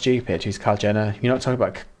just so stupid? Who's Kyle Jenner? You're not talking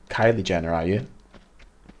about Kylie Jenner, are you?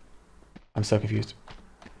 I'm so confused.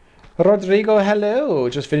 Rodrigo, hello!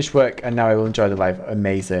 Just finished work and now I will enjoy the live.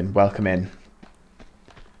 Amazing. Welcome in.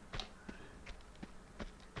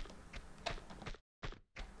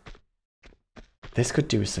 This could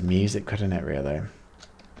do with some music, couldn't it, really?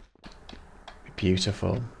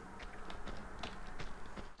 Beautiful.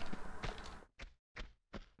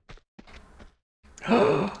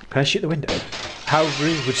 Can I shoot the window? How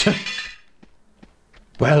rude.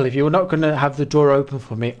 Well, if you're not going to have the door open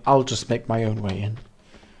for me, I'll just make my own way in.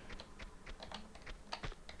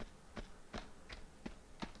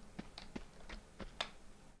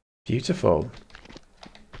 Beautiful.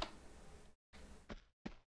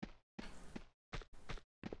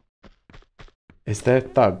 Is there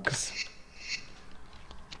thugs?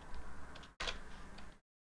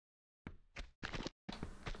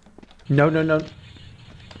 No, no, no.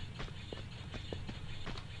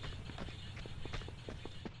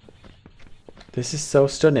 This is so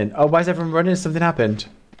stunning. Oh, why is everyone running? Something happened.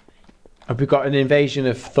 Have we got an invasion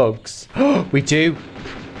of thugs? Oh, we do.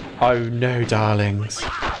 Oh no, darlings.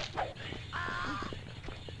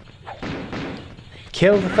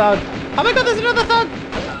 Kill the thug. Oh my god, there's another thug.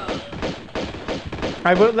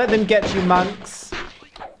 I won't let them get you, monks.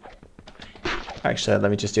 Actually, let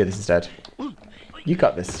me just do this instead. You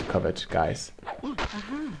got this covered, guys.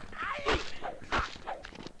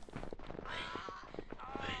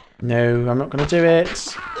 No, I'm not going to do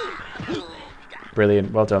it.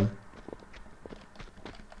 Brilliant, well done.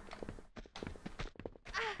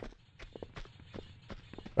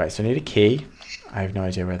 Right, so I need a key. I have no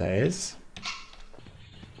idea where that is.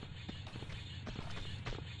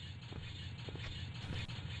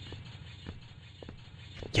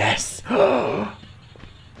 Yes!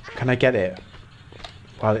 Can I get it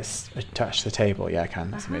while it's attached to the table? Yeah, I can.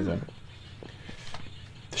 That's amazing.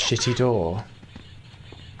 The shitty door.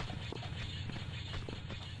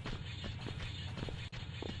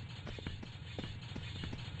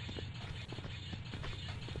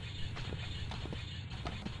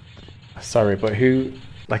 Sorry, but who,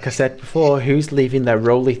 like I said before, who's leaving their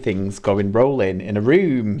rolly things going rolling in a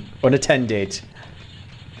room unattended?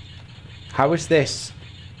 How is this?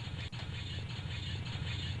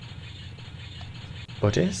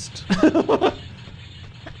 Buddhist? Oh,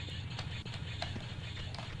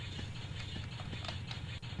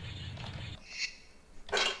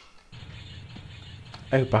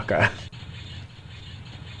 bugger.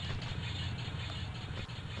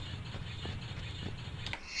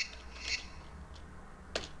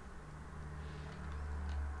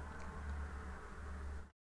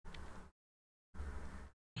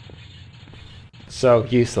 So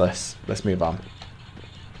useless. Let's move on.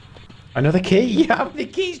 Another key? How many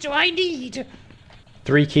keys do I need?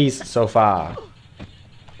 3 keys so far.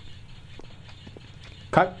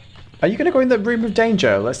 Are you going to go in the room of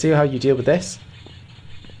danger? Let's see how you deal with this.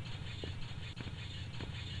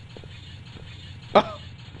 Oh,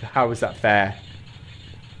 how is that fair?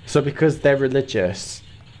 So because they're religious,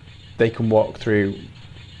 they can walk through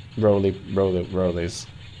rollies,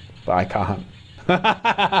 but I can't.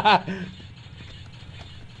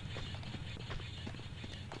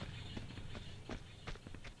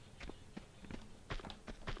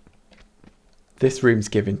 This room's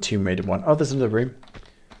given 2 made in 1. Oh, there's another room.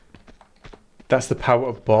 That's the power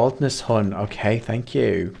of baldness, hun. Okay, thank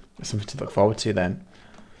you. That's something to look forward to then.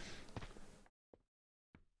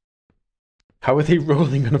 How are they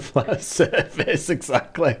rolling on a flat surface?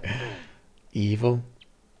 Exactly. Evil.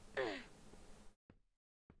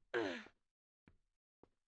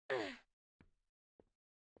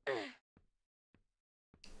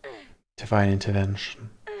 Divine intervention.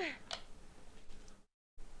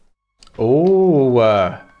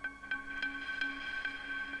 Oh,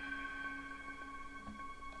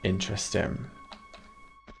 interesting.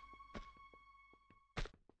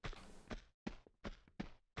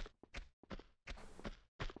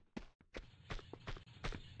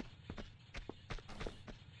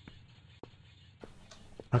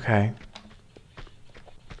 Okay.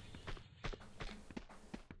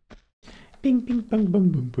 Bing, bing, bang, bang, boom,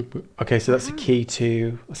 boom, boom. Okay, so that's a key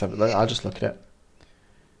to. Let's have a look. I'll just look at it.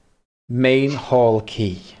 Main hall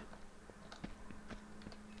key.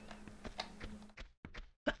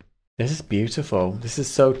 This is beautiful. This is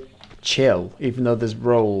so chill, even though there's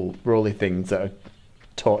rolly things that are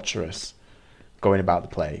torturous going about the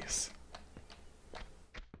place.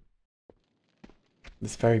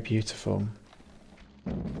 It's very beautiful.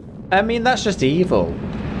 I mean, that's just evil.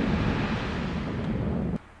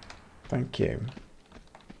 Thank you.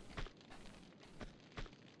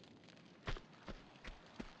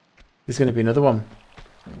 There's going to be another one.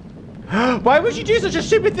 Why would you do such a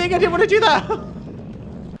stupid thing? I didn't want to do that.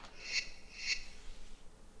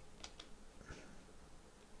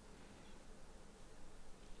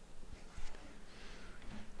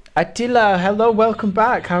 Attila, hello, welcome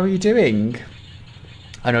back. How are you doing?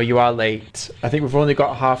 I know you are late. I think we've only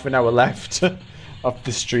got half an hour left of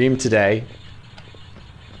the stream today.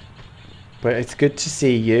 But it's good to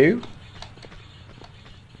see you.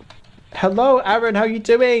 Hello, Aaron, how are you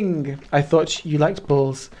doing? I thought you liked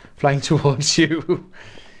balls flying towards you.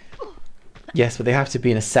 Yes, but they have to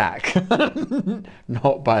be in a sack.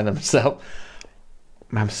 Not by themselves.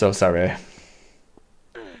 I'm so sorry.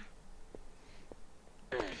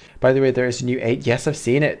 By the way, there is a new 8. Yes, I've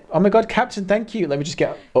seen it. Oh my god, Captain, thank you. Let me just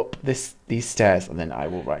get up these stairs and then I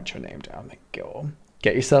will write your name down. Thank you.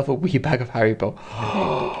 Get yourself a wee bag of Haribo.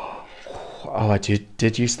 Oh, I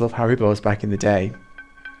did used to love Haribos back in the day.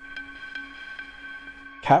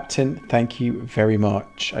 Captain, thank you very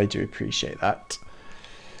much. I do appreciate that.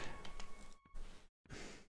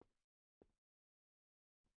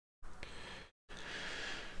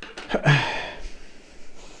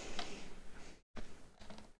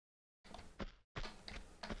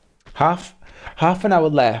 Half an hour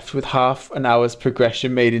left with half an hour's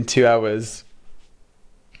progression made in 2 hours.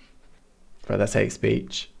 Right, that's hate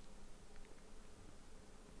speech.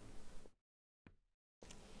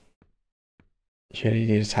 You only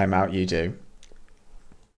need a timeout, you do.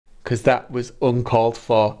 Because that was uncalled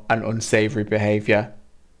for and unsavoury behaviour.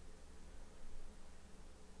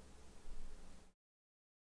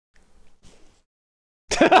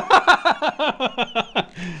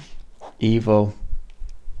 Evil.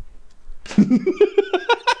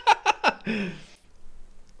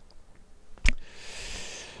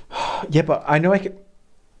 Yeah, but I know I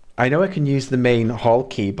can use the main hall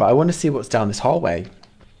key, but I want to see what's down this hallway.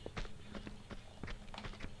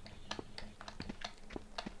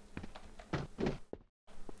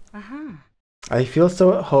 I feel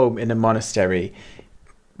so at home in a monastery,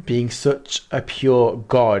 being such a pure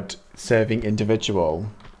God-serving individual.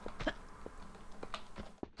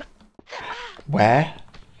 Where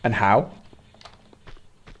and how?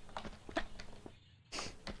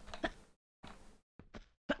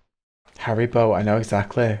 Haribo, I know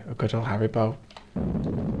exactly. A good old Haribo.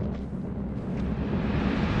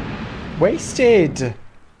 Wasted!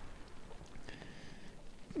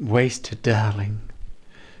 Wasted, darling.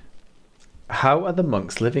 How are the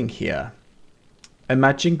monks living here?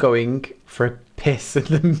 Imagine going for a piss in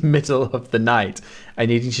the middle of the night and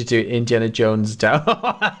needing to do Indiana Jones down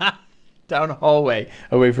down a hallway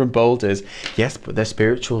away from boulders. Yes, but they're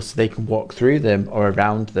spiritual, so they can walk through them or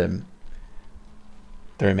around them.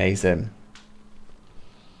 They're amazing.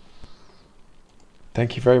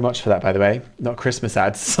 Thank you very much for that, by the way. Not Christmas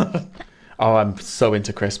ads. Oh, I'm so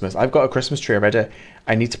into Christmas. I've got a Christmas tree already.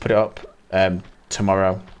 I need to put it up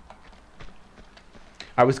tomorrow.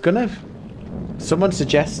 I was gonna... Someone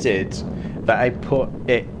suggested that I put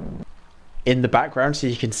it in the background so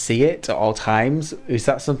you can see it at all times. Is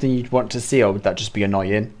that something you'd want to see, or would that just be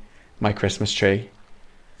annoying? My Christmas tree.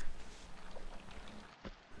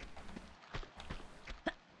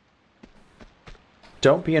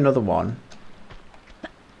 Don't be another one.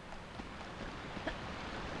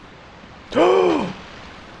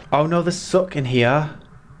 Oh no, there's suck in here.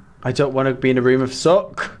 I don't want to be in a room of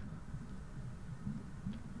suck.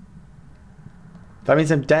 That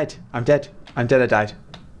means I'm dead. I'm dead. I'm dead. I died.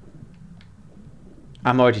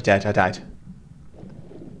 I'm already dead. I died.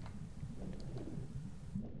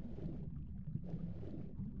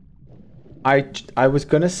 I was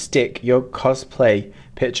gonna stick your cosplay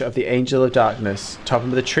picture of the Angel of Darkness top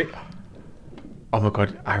of the tree. Oh my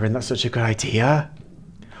god, Aaron, that's such a good idea.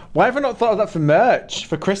 Why have I not thought of that for merch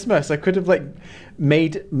for Christmas? I could have like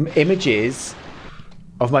made images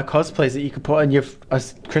of my cosplays that you could put on your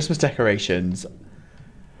as Christmas decorations.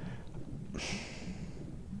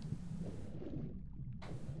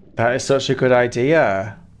 That is such a good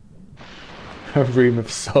idea. A room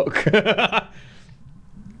of suck. That's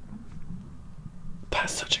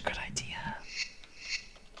such a good idea.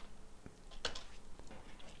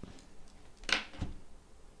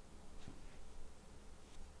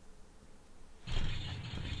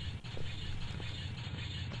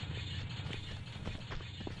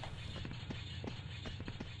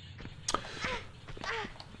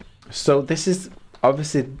 So this is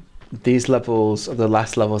obviously these levels are the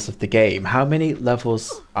last levels of the game. How many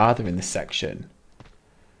levels are there in this section?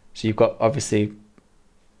 So you've got obviously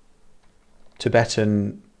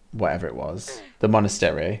Tibetan, whatever it was, the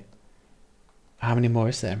monastery. How many more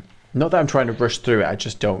is there? Not that I'm trying to rush through it. I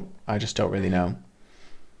just don't really know.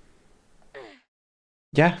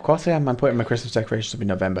 Yeah, of course I am. I'm putting my Christmas decorations up in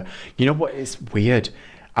November. You know what? It's weird.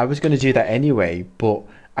 I was going to do that anyway, but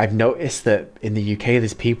I've noticed that in the UK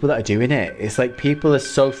there's people that are doing it. It's like people are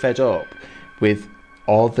so fed up with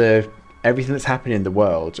all everything that's happening in the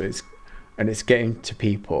world. And it's getting to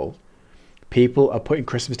people. People are putting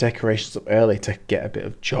Christmas decorations up early to get a bit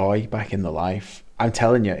of joy back in their life. I'm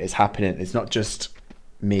telling you, it's happening. It's not just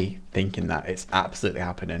me thinking that. It's absolutely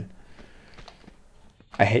happening.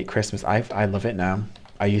 I hate Christmas. I love it now.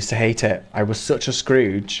 I used to hate it. I was such a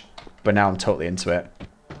Scrooge, but now I'm totally into it.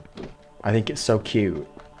 I think it's so cute.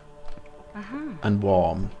 And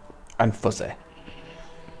warm and fuzzy.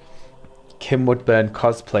 Kim Woodburn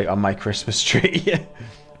cosplay on my Christmas tree.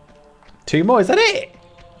 2 more, is that it?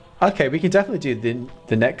 Okay, we can definitely do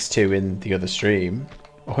the next 2 in the other stream.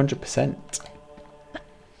 100%.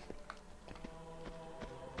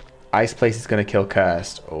 Ice Place is going to kill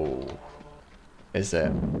Cursed. Oh, is it?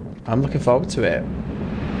 I'm looking forward to it.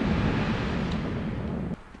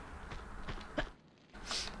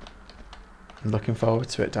 I'm looking forward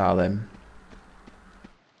to it, darling.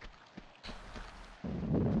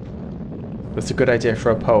 That's a good idea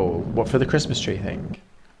for a poll. What, for the Christmas tree thing?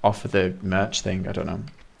 Or for the merch thing? I don't know.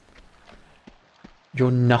 You're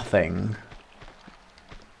nothing.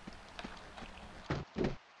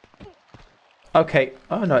 Okay.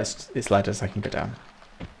 Oh no, it's ladders. I can go down.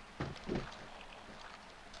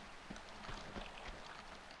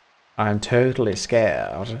 I'm totally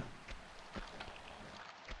scared.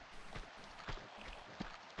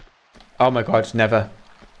 Oh my god, never.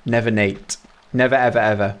 Never, Nate. Never, ever,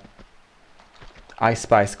 ever. Ice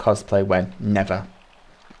Spice cosplay when? Never.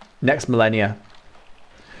 Next millennia.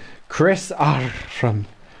 Chris R from...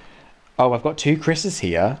 Oh, I've got 2 Chris's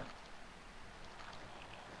here.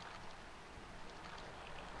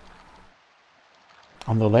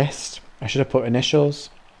 On the list. I should have put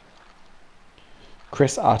initials.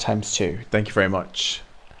 Chris R times 2. Thank you very much.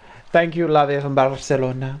 Thank you, Lavia from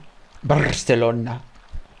Barcelona. Barcelona.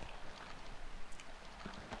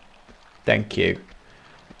 Thank you.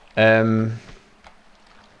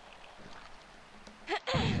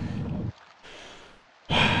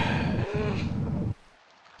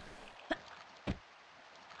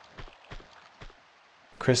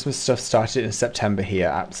 Christmas stuff started in September here,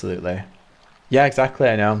 absolutely. Yeah, exactly,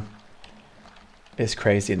 I know. It's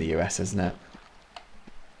crazy in the US, isn't it?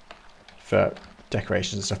 For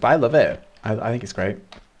decorations and stuff, but I love it. I think it's great.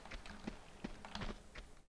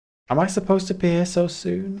 Am I supposed to be here so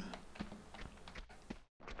soon?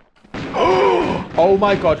 Oh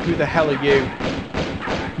my god, who the hell are you?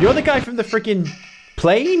 You're the guy from the freaking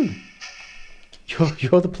plane?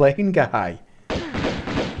 You're the plane guy.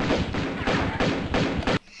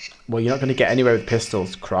 Well, you're not going to get anywhere with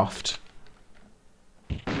pistols, Croft.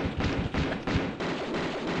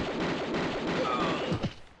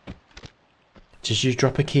 Did you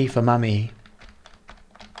drop a key for Mummy?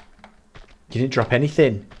 You didn't drop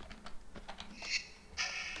anything.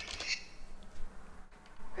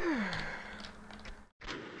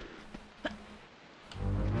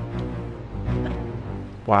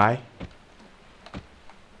 Why?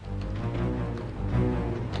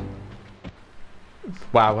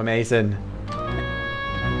 Wow, amazing.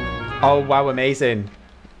 Oh, wow, amazing.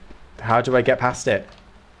 How do I get past it?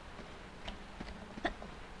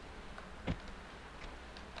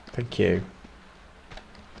 Thank you.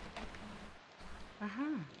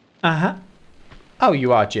 Uh-huh. Uh-huh. Oh,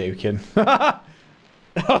 you are joking. Wow,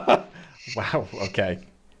 okay.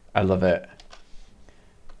 I love it.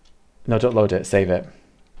 No, don't load it. Save it.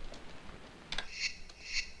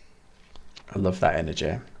 I love that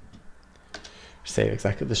energy. Save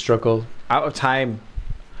exactly the struggle. Out of time.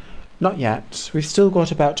 Not yet. We've still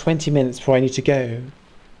got about 20 minutes before I need to go.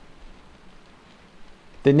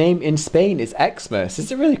 The name in Spain is Xmas.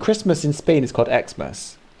 Is it really Christmas in Spain? It's called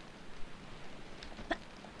Xmas.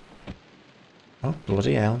 Oh,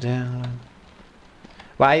 bloody hell, down.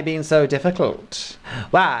 Why are you being so difficult?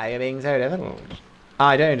 Why are you being so difficult?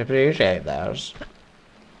 I don't appreciate that.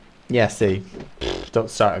 Yeah, see. Don't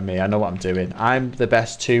start with me. I know what I'm doing. I'm the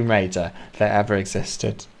best Tomb Raider that ever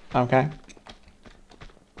existed. Okay?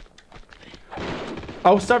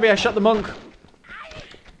 Oh, sorry, I shot the monk.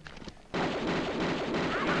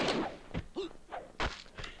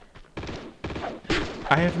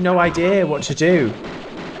 I have no idea what to do.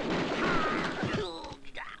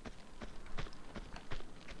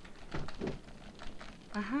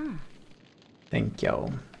 Thank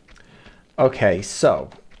you. Okay, so.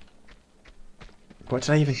 What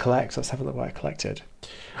did I even collect? Let's have a look what I collected.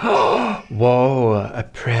 Whoa, a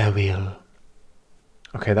prayer wheel.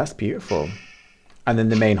 Okay, that's beautiful. And then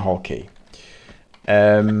the main hall key.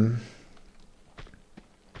 Kim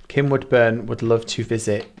Woodburn would love to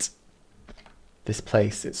visit this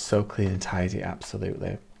place. It's so clean and tidy,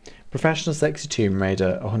 absolutely. Professional sexy Tomb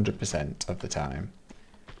Raider 100% of the time.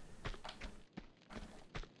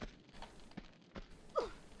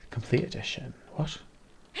 Complete edition. What?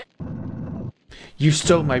 You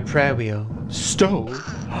stole my prayer wheel. Stole?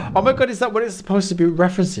 Oh my god, is that what it's supposed to be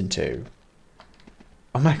referencing to?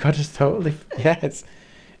 Oh my god, it's totally... Yes.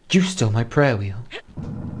 You stole my prayer wheel.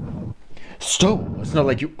 Stole? It's not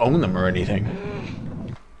like you own them or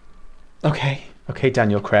anything. Okay. Okay,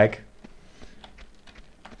 Daniel Craig.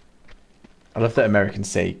 I love that Americans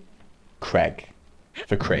say Craig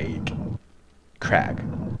for Craig. Crag.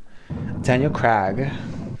 Daniel Craig.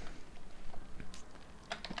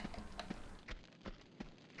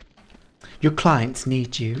 Your clients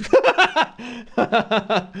need you.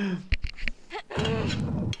 I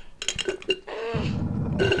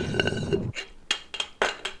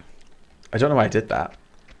don't know why I did that.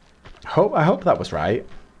 I hope that was right.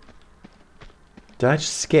 Did I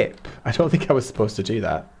just skip? I don't think I was supposed to do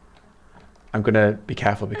that. I'm gonna be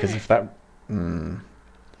careful because if that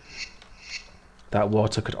that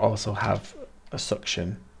water could also have a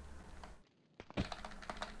suction.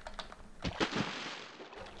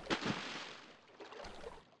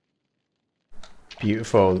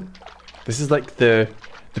 Beautiful. This is like the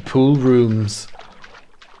pool rooms.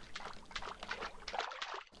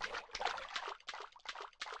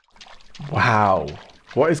 Wow.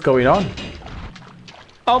 What is going on?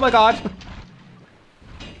 Oh my god.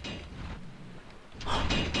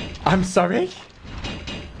 I'm sorry.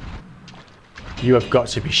 You have got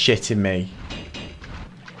to be shitting me.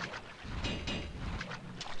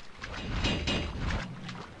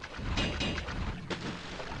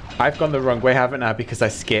 I've gone the wrong way, haven't I? Because I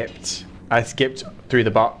skipped. I skipped through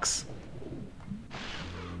the box.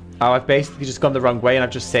 Oh, I've basically just gone the wrong way and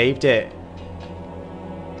I've just saved it.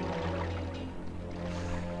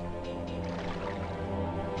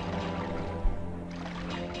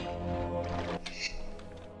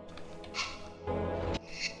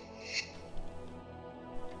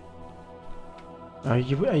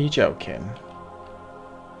 Are you joking?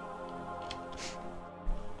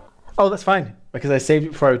 Oh, that's fine. Because I saved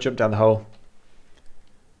it before I jumped down the hole.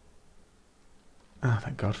 Oh,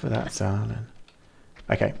 thank God for that, darling.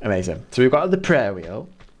 Okay, amazing. So we've got the prayer wheel.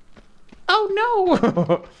 Oh,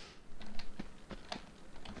 no!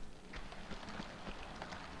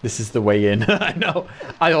 This is the way in. I know.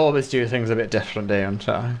 I always do things a bit differently, don't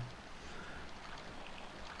I?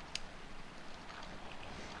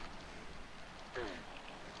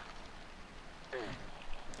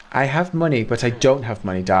 I have money, but I don't have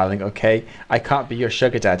money, darling, okay? I can't be your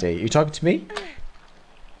sugar daddy. You talking to me?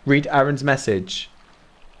 Read Aaron's message.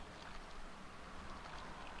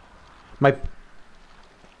 My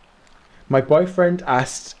boyfriend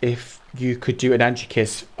asked if you could do an Angie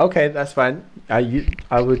kiss. Okay, that's fine. I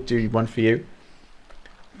would do one for you.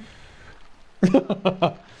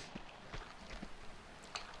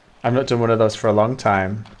 I've not done one of those for a long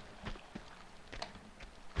time.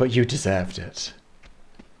 But you deserved it.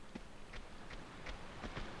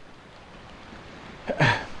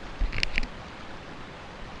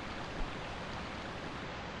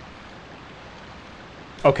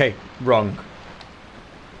 Okay, wrong.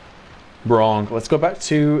 Wrong. Let's go back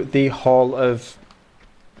to the hall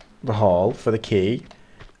for the key,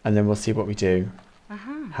 and then we'll see what we do.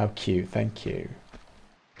 How cute, thank you.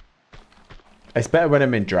 It's better when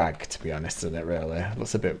I'm in drag, to be honest, isn't it, really? It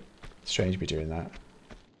looks a bit strange to be doing that.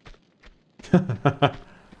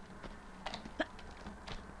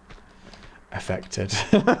 Affected.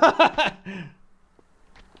 Yeah.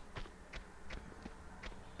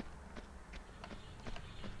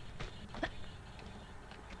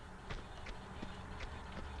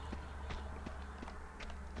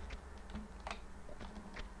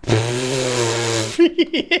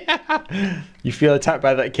 You feel attacked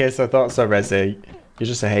by that kiss? I thought so, Resi. You're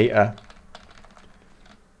just a hater.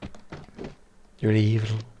 You're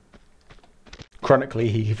evil. Chronically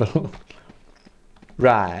evil.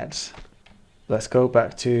 Right. Let's go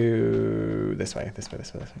back to this way. This way.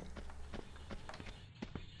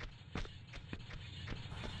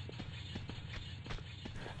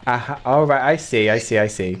 Aha. Oh, right. I see.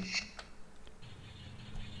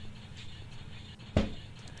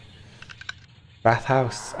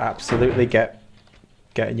 Bathhouse. Absolutely get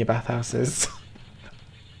in your bathhouses.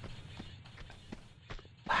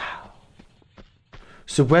 Wow.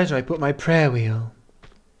 So where do I put my prayer wheel?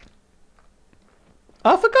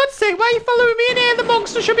 Oh, for God's sake, why are you following me in here? The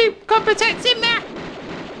monks should be protecting me.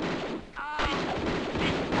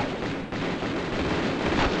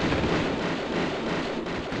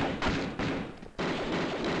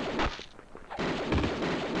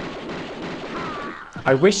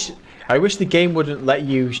 I wish the game wouldn't let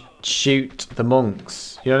you shoot the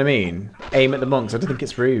monks. You know what I mean? Aim at the monks. I don't think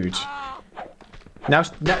it's rude. Now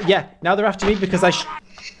they're after me because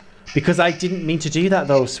I didn't mean to do that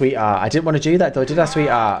though, sweetheart. I didn't want to do that though, did I,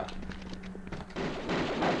 sweetheart?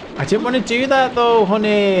 I didn't want to do that though,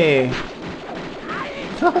 honey.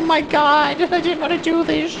 Oh my God, I didn't want to do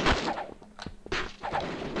this.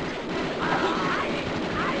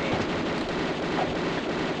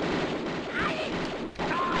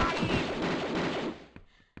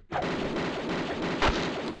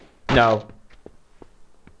 No.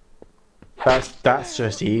 That's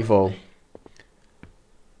just evil.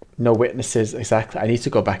 No witnesses, exactly. I need to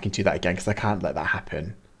go back and do that again because I can't let that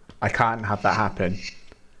happen. I can't have that happen.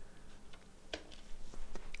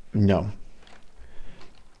 No.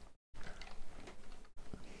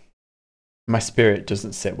 My spirit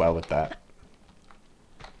doesn't sit well with that.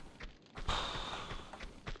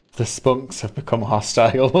 The spunks have become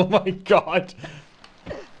hostile. Oh my god.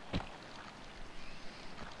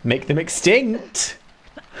 Make them extinct.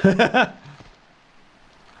 I'm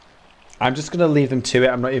just going to leave them to it.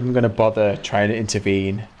 I'm not even going to bother trying to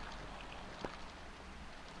intervene.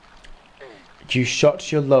 You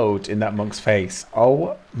shot your load in that monk's face.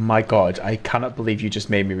 Oh my god. I cannot believe you just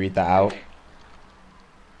made me read that out.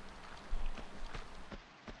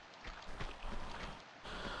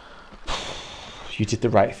 You did the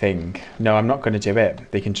right thing. No, I'm not going to do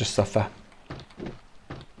it. They can just suffer.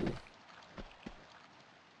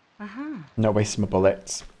 Not wasting my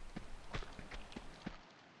bullets.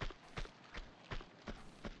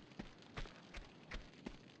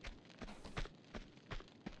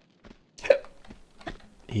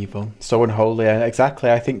 Evil. So unholy.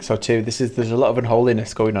 Exactly, I think so too. There's a lot of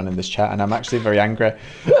unholiness going on in this chat, and I'm actually very angry.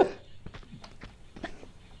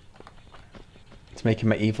 It's making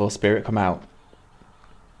my evil spirit come out.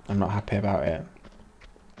 I'm not happy about it.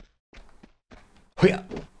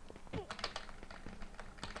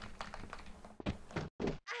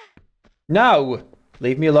 No!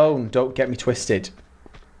 Leave me alone. Don't get me twisted.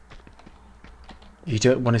 You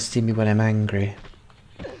don't want to see me when I'm angry.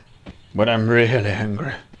 When I'm really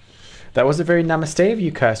angry. That was a very namaste of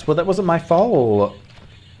you, Cursed. Well, that wasn't my fault.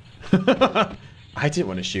 I didn't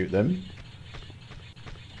want to shoot them.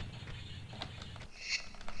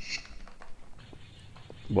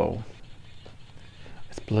 Whoa.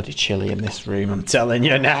 It's bloody chilly in this room, I'm telling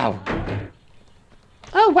you now.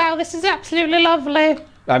 Oh wow, this is absolutely lovely.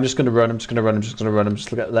 I'm just gonna run, I'm just gonna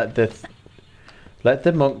let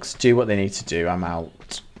the monks do what they need to do. I'm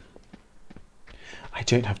out. I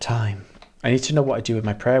don't have time. I need to know what I do with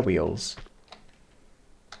my prayer wheels.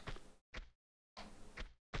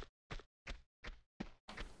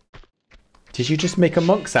 Did you just make a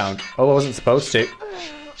monk sound? Oh, I wasn't supposed to.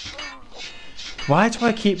 Why do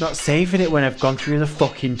I keep not saving it when I've gone through the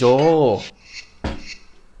fucking door?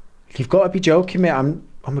 You've got to be joking me. Oh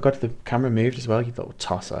my god, the camera moved as well, you little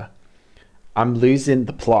tosser. I'm losing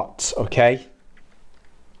the plot, okay?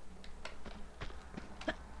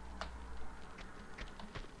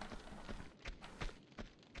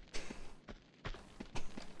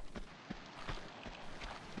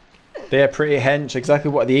 They're pretty hench. Exactly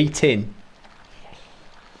what are they eating?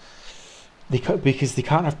 Because they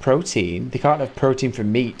can't have protein. They can't have protein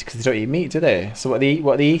from meat because they don't eat meat, do they? So what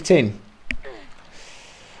are they eating?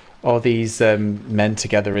 All these men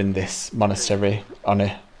together in this monastery on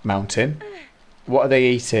a mountain. What are they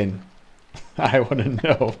eating? I want to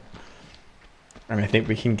know. And I think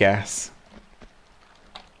we can guess.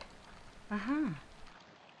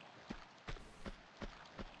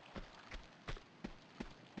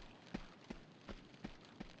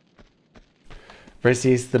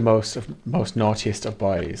 Rizzy's the most naughtiest of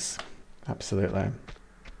boys. Absolutely.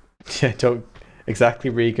 Yeah, don't...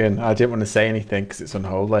 Exactly, Regan. I didn't want to say anything because it's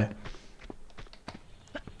unholy.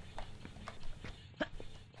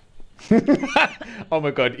 Oh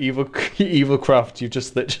my god, evil Croft, you've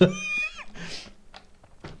just literally...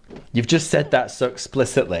 You've just said that so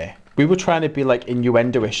explicitly. We were trying to be like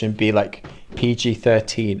innuendo-ish and be like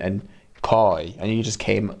PG-13 and coy, and you just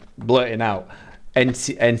came blurting out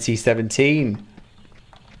NC-17.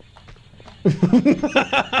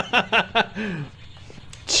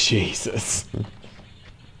 Jesus.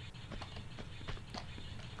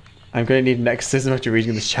 I'm going to need an exorcism after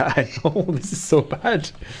reading this chat. Oh, this is so bad.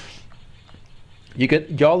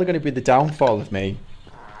 Y'all are going to be the downfall of me.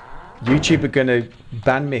 YouTube are going to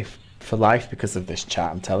ban me for life because of this chat,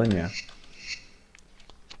 I'm telling you.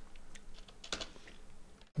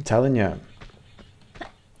 I'm telling you.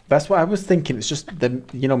 That's what I was thinking. It's just the,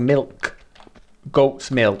 you know, milk. Goat's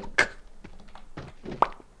milk.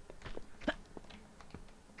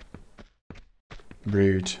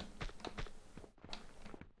 Rude.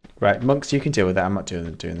 Right, monks, you can deal with that. I'm not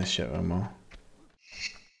doing this shit no more.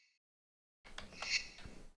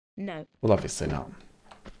 No. Well, obviously not.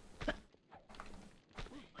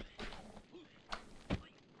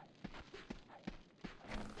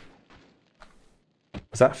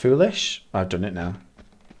 Was that foolish? I've done it now.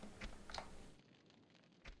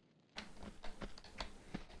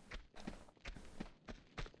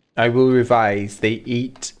 I will revise. They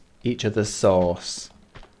eat each other's sauce.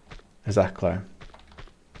 Exactly.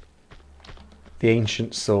 The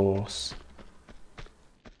ancient sauce.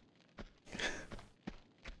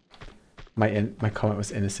 My comment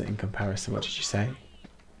was innocent in comparison. What did you say?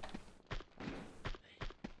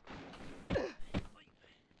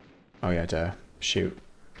 know you had to shoot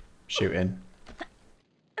in.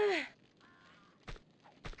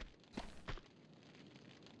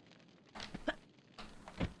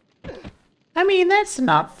 I mean, that's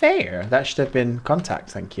not fair. That should have been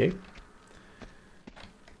contact, thank you.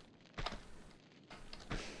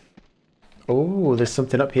 Oh, there's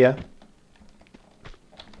something up here.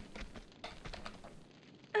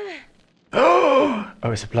 Oh,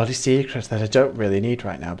 it's a bloody secret that I don't really need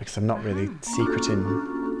right now because I'm not really secreting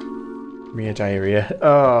Maria diarrhea.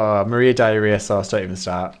 Oh, Maria diarrhea sauce, don't even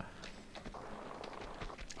start.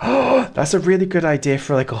 Oh, that's a really good idea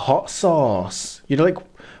for like a hot sauce. You know, like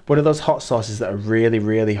one of those hot sauces that are really,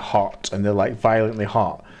 really hot and they're like violently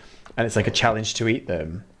hot and it's like a challenge to eat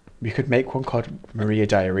them. We could make one called Maria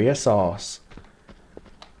diarrhea sauce.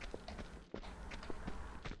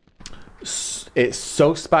 It's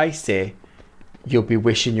so spicy, you'll be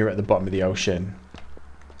wishing you're at the bottom of the ocean.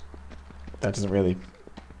 That doesn't really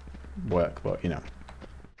work, but you know.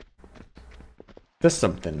 There's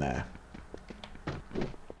something there.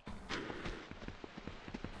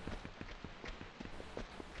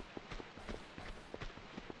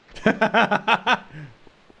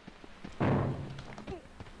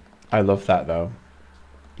 I love that though.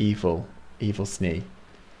 Evil Snee.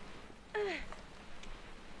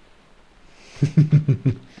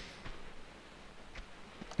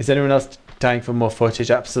 Is anyone else dying for more footage?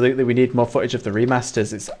 Absolutely, we need more footage of the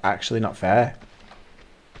remasters. It's actually not fair.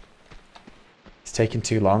 It's taking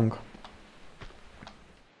too long.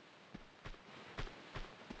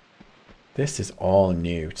 This is all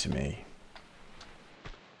new to me.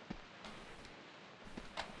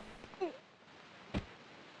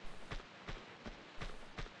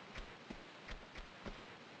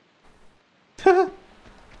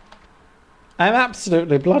 I'm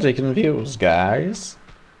absolutely bloody confused, guys.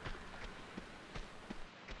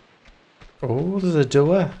 Oh, there's a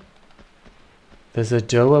door. There's a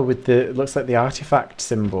door with the, it looks like the artifact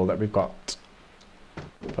symbol that we've got.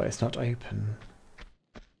 But it's not open.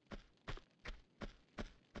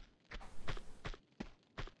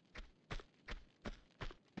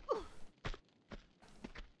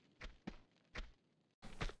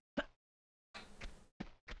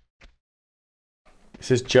 It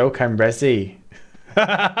says joke, I'm Resi.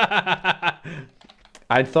 I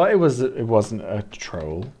thought it wasn't a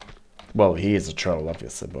troll. Well, he is a troll,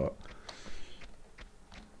 obviously, but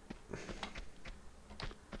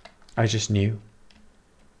I just knew.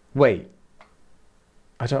 Wait.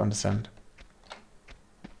 I don't understand.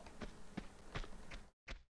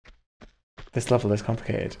 This level is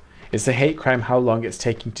complicated. It's a hate crime how long it's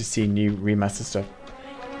taking to see new remaster stuff.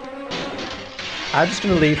 I'm just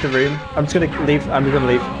gonna leave the room. I'm just gonna leave. I'm gonna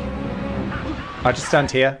leave. I'll just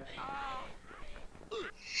stand here.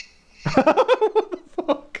 What the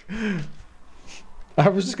fuck? I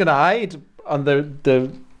was just gonna hide on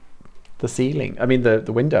the ceiling. I mean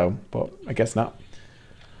the window, but I guess not.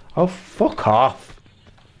 Oh, fuck off.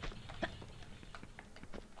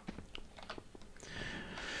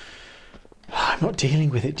 I'm not dealing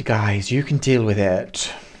with it, guys. You can deal with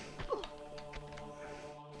it.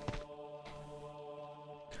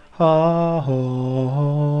 Oh,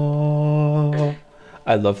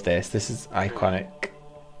 I love this. This is iconic.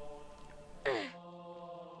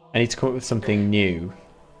 I need to come up with something new.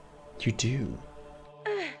 You do.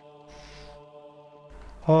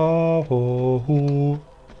 Oh,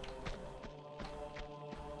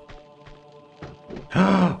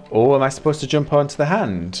 am I supposed to jump onto the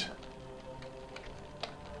hand?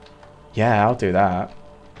 Yeah, I'll do that.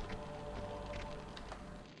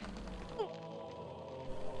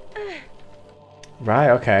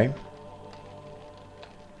 Right, okay.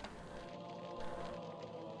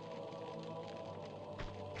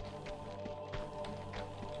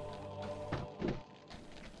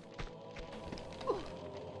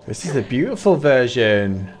 This is a beautiful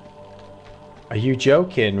version. Are you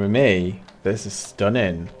joking with me? This is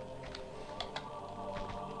stunning.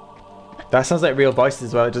 That sounds like real voices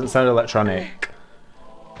as well. It doesn't sound electronic.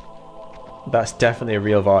 That's definitely a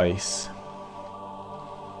real voice.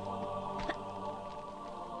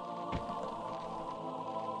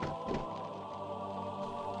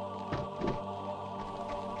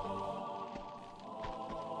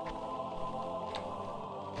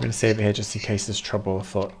 I'm going to save it here just in case there's trouble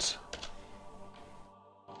afoot.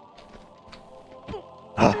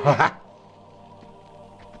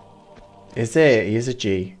 Is it? He is a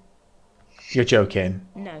G. You're joking.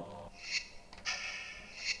 No.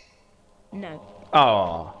 No.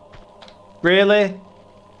 Oh. Really?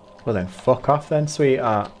 Well then, fuck off then,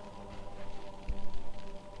 sweetheart.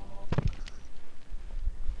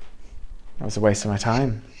 That was a waste of my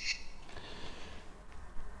time.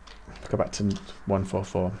 Go back to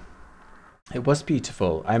 144. It was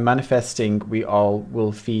beautiful. I'm manifesting we all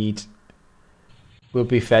will be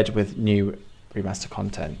fed with new remaster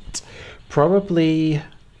content. Probably,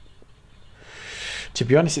 to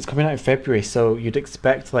be honest, it's coming out in February, so you'd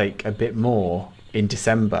expect like a bit more in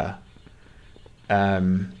December.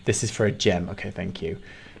 This is for a gem. Okay, thank you.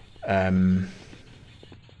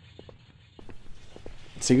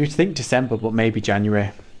 So you'd think December, but maybe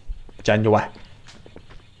January.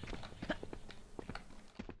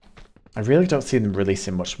 I really don't see them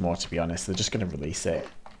releasing much more, to be honest. They're just going to release it,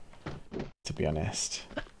 to be honest.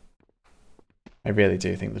 I really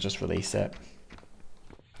do think they'll just release it.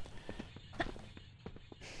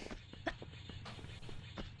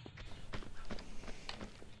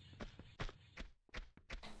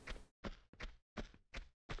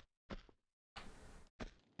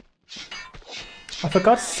 Oh, for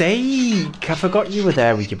God's sake! I forgot you were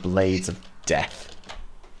there with your blades of death.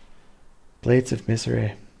 Blades of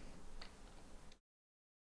misery.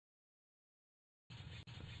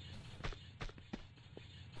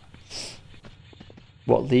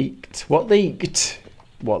 What leaked? What leaked?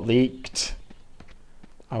 What leaked?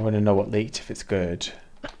 I want to know what leaked, if it's good.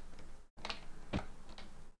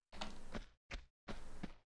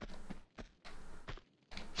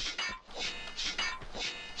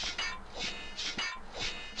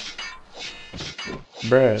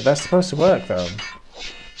 Bruh, that's supposed to work though.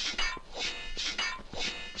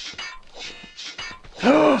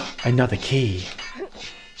 Another key.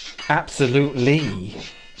 Absolutely.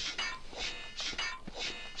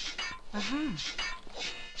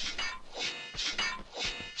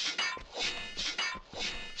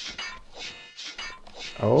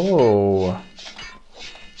 Oh.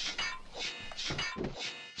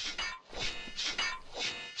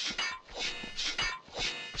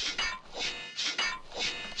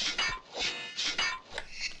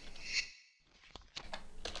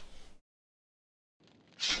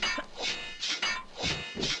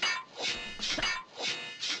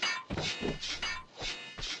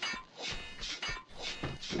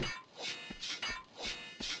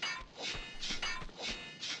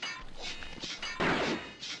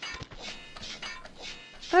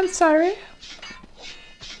 I'm sorry.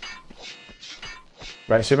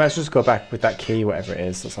 Right, so we might just go back with that key, whatever it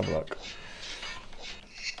is. Let's have a look.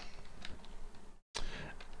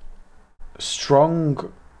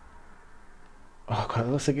 Strong. Oh god, it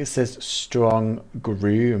looks like it says strong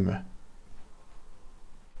groom.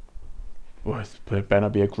 Well, it better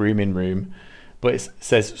not be a grooming room, but it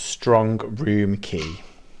says strong room key.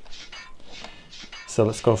 So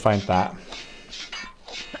let's go find that.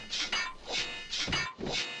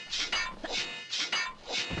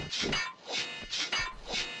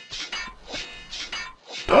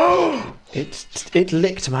 It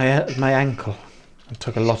licked my ankle and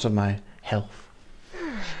took a lot of my health.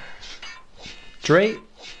 Drell.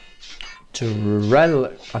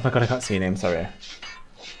 Oh my god, I can't see your name. Sorry.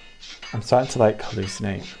 I'm starting to like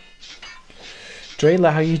hallucinate.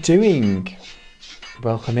 Drayla, how you doing?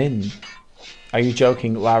 Welcome in. Are you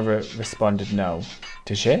joking? Lara responded no.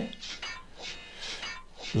 Did she?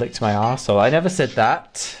 Licked my arsehole. I never said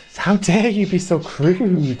that. How dare you be so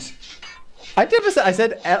crude? I never said. I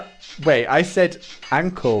said. Wait, I said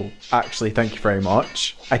ankle. Actually, thank you very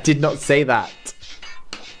much. I did not say that.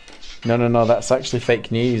 No, that's actually fake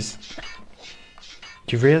news.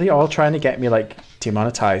 You're really all trying to get me like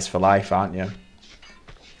demonetized for life, aren't you?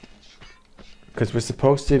 Because we're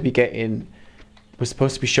supposed to be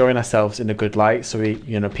showing ourselves in a good light. So we,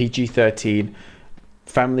 you know, PG-13,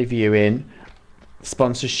 family viewing,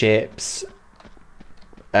 sponsorships.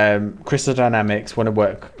 Crystal Dynamics want to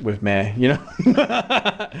work with me, you know.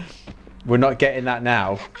 We're not getting that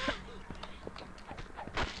now.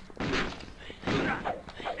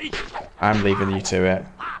 I'm leaving you to it.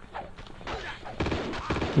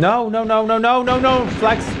 No.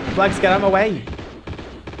 Flags, get out of my way.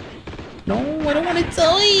 No, I don't want to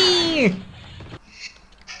die.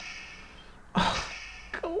 Oh,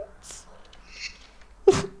 goats.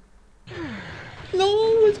 No,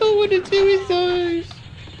 I don't want to do those.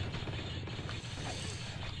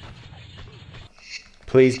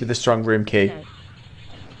 Please be the strong room key. No.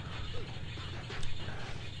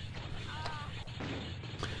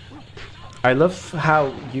 I love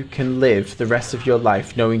how you can live the rest of your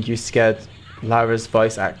life knowing you scared Lara's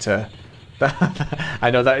voice actor.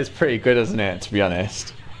 I know that is pretty good, isn't it, to be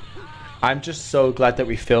honest? I'm just so glad that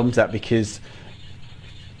we filmed that because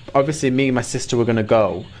obviously me and my sister were going to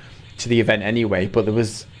go to the event anyway, but there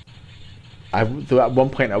was... at one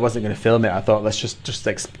point I wasn't going to film it. I thought let's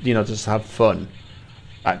just have fun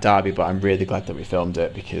at Derby, but I'm really glad that we filmed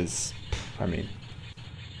it because, I mean,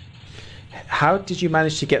 How did you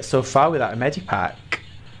manage to get so far without a medipack?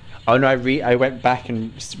 Oh no, I went back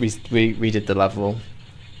and redid the level.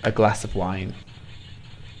 A glass of wine.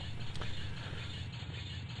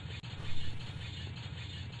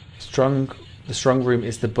 The strong room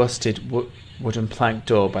is the busted wooden plank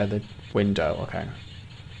door by the window. Okay.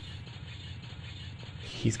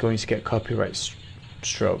 He's going to get copyright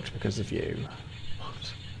stroked because of you.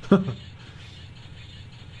 What?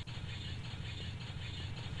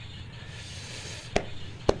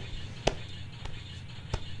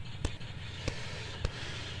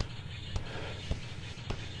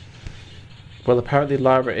 Well, apparently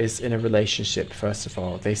Lara is in a relationship, first of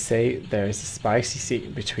all. They say there is a spicy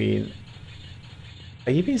scene between...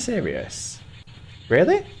 Are you being serious?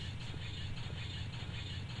 Really?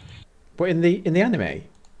 What, in the anime?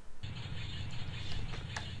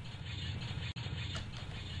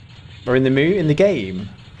 Or in the game?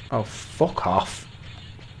 Oh, fuck off.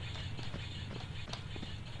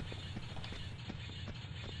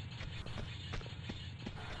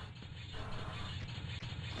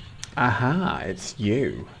 Aha, it's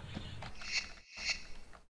you.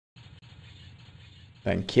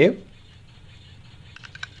 Thank you.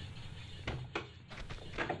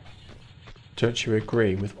 Don't you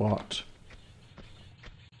agree with what?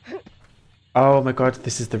 Oh my god,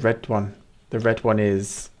 this is the red one. The red one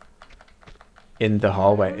is in the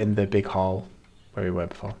hallway, in the big hall where we were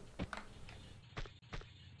before.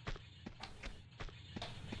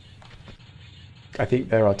 I think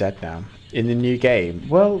they're all dead now. In the new game,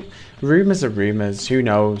 well, rumours are rumours. Who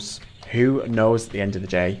knows? Who knows at the end of the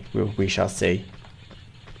day? We shall see.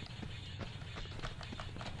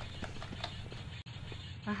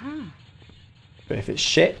 But if it's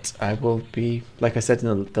shit, I will be, like I said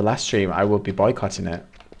in the last stream, I will be boycotting it.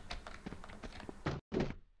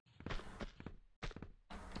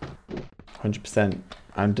 100%.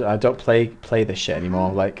 And I don't play this shit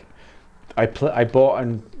anymore. Like, I bought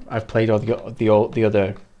and I've played all the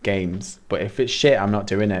other games, but if it's shit, I'm not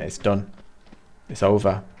doing it. It's done. It's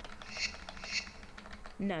over.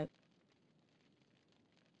 No.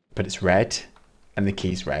 But it's red, and the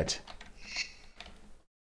key's red.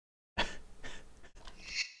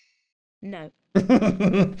 No.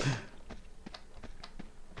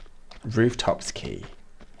 Rooftops key.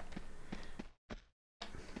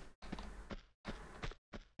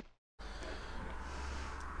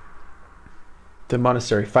 The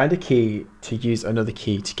monastery. Find a key to use another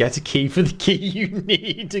key to get a key for the key you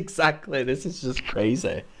need. Exactly. This is just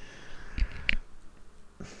crazy.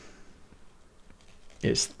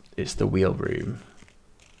 It's the wheel room.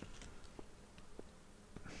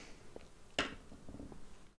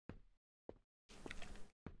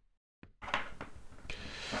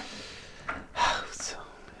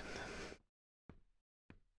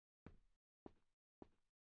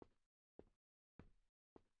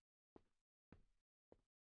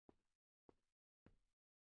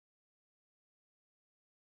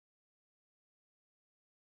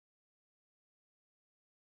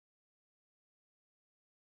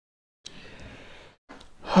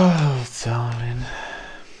 Oh, darling.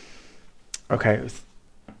 Okay.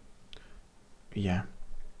 Yeah.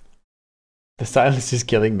 The silence is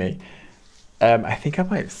killing me. I think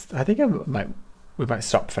we might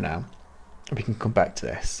stop for now. We can come back to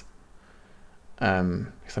this.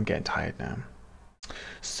 Because I'm getting tired now.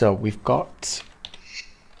 So we've got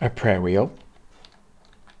a prayer wheel.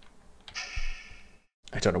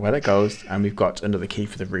 I don't know where that goes. And we've got another key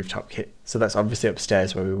for the rooftop kit. So that's obviously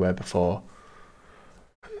upstairs where we were before.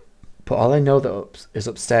 But all I know that is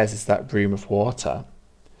upstairs is that room of water.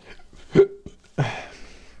 The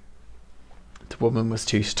woman was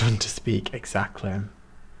too stunned to speak. Exactly.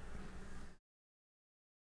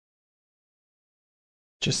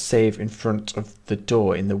 Just save in front of the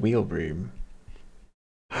door in the wheel room.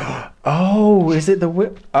 Oh, is it the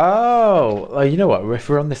whip? Oh, well, you know what? If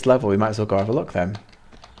we're on this level, we might as well go have a look then.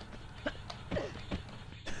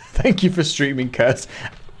 Thank you for streaming, Cursed.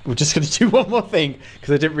 We're just going to do one more thing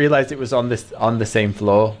because I didn't realize it was on the same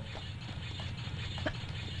floor.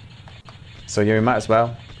 So yeah, we might as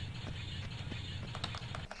well.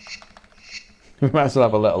 We might as well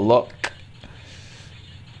have a little look.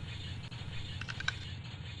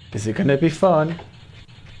 Is it going to be fun?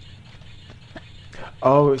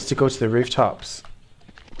 Oh, it's to go to the rooftops.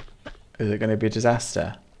 Is it going to be a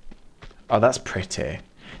disaster? Oh, that's pretty.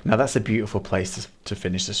 Now that's a beautiful place to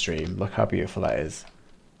finish the stream. Look how beautiful that is.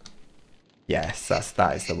 Yes,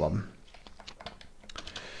 that is the one.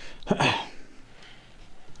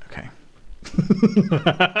 Okay.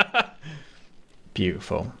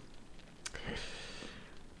 Beautiful.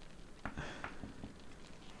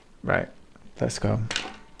 Right, let's go.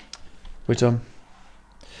 We're done.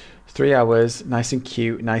 3 hours, nice and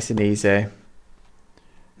cute, nice and easy.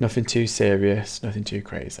 Nothing too serious, nothing too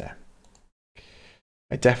crazy.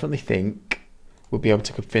 I definitely think we'll be able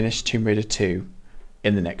to finish Tomb Raider 2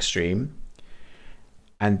 in the next stream.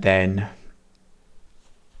 And then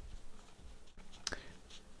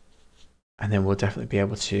we'll definitely be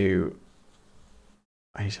able to...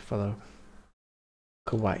 I need to follow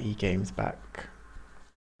Kawaii Games back.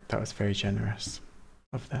 That was very generous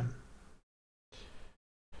of them.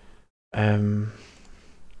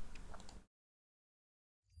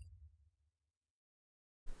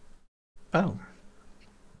 Oh.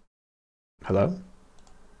 Hello?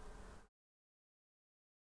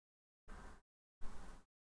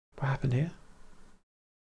 What happened here?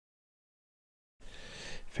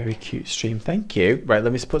 Very cute stream. Thank you. Right,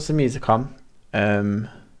 let me just put some music on.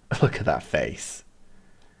 Look at that face.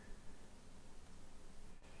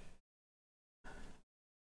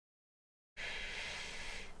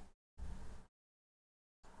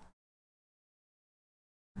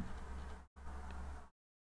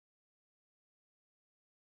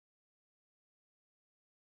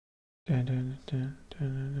 Dun, dun, dun, dun,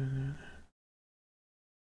 dun, dun.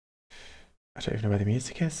 I don't even know where the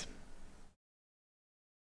music is.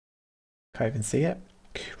 Can't even see it.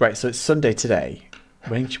 Right, so it's Sunday today.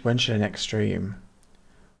 When should I next stream?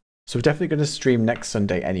 So we're definitely going to stream next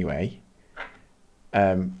Sunday anyway.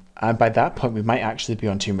 And by that point, we might actually be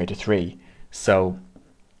on Tomb Raider 3. So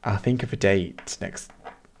I'll think of a date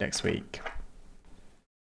next week.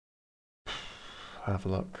 I'll have a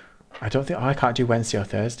look. I don't think... Oh, I can't do Wednesday or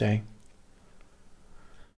Thursday.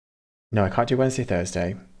 No, I can't do Wednesday,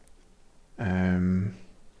 Thursday. Can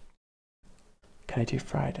I do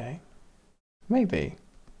Friday? Maybe.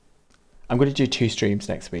 I'm going to do 2 streams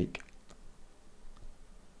next week.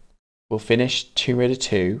 We'll finish Tomb Raider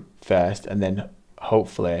 2 first, and then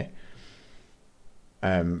hopefully,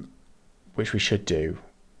 which we should do,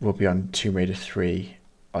 we'll be on Tomb Raider 3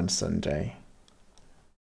 on Sunday.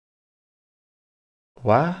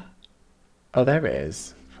 What? Oh, there it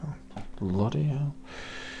is. Oh, bloody hell.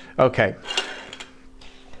 Okay.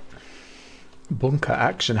 Bunker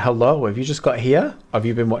action. Hello, have you just got here? Or have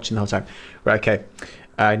you been watching the whole time? Right, okay.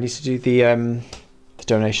 I need to do the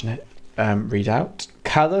donation readout.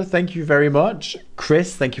 Carlo, thank you very much.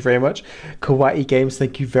 Chris, thank you very much. Kawaii Games,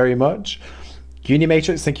 thank you very much.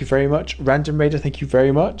 Unimatrix, thank you very much. Random Raider, thank you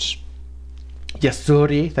very much.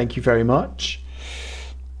 Yasuri, thank you very much.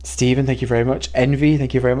 Stephen, thank you very much. Envy,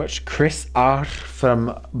 thank you very much. Chris R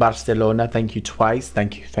from Barcelona, thank you twice.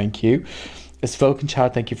 Thank you, thank you. It's Falcon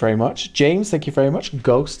Child, thank you very much. James, thank you very much.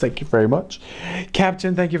 Ghost, thank you very much.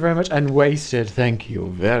 Captain, thank you very much. And Wasted, thank you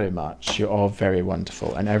very much. You're all very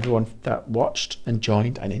wonderful. And everyone that watched and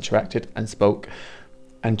joined and interacted and spoke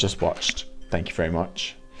and just watched, thank you very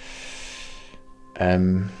much.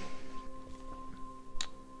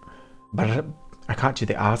 But I can't do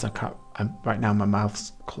the R's. I can't. Right now my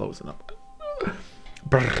mouth's closing up.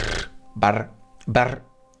 Brr, brr, brr,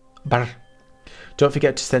 brr. Don't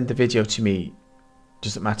forget to send the video to me.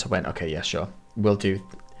 Doesn't matter when. Okay, yeah, sure. Will do,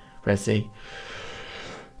 Resi.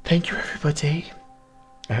 Thank you, everybody.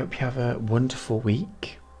 I hope you have a wonderful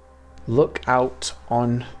week. Look out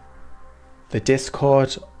on the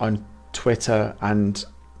Discord, on Twitter, and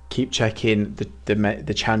keep checking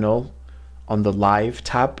the channel on the live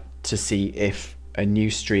tab to see if a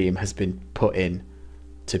new stream has been put in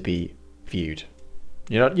to be viewed.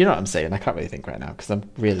 You know what I'm saying? I can't really think right now because I'm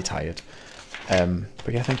really tired.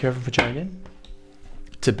 But yeah, thank you everyone for joining.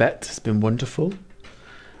 Tibet has been wonderful,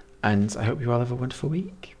 and I hope you all have a wonderful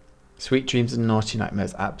week. Sweet dreams and naughty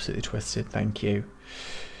nightmares. Absolutely twisted. Thank you.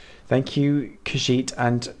 Thank you, Kajit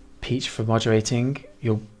and Peach, for moderating.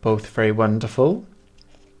 You're both very wonderful.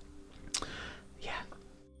 Yeah,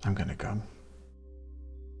 I'm gonna go.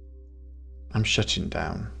 I'm shutting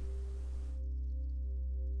down.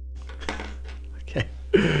 Okay.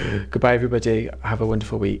 Goodbye, everybody. Have a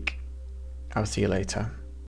wonderful week. I'll see you later.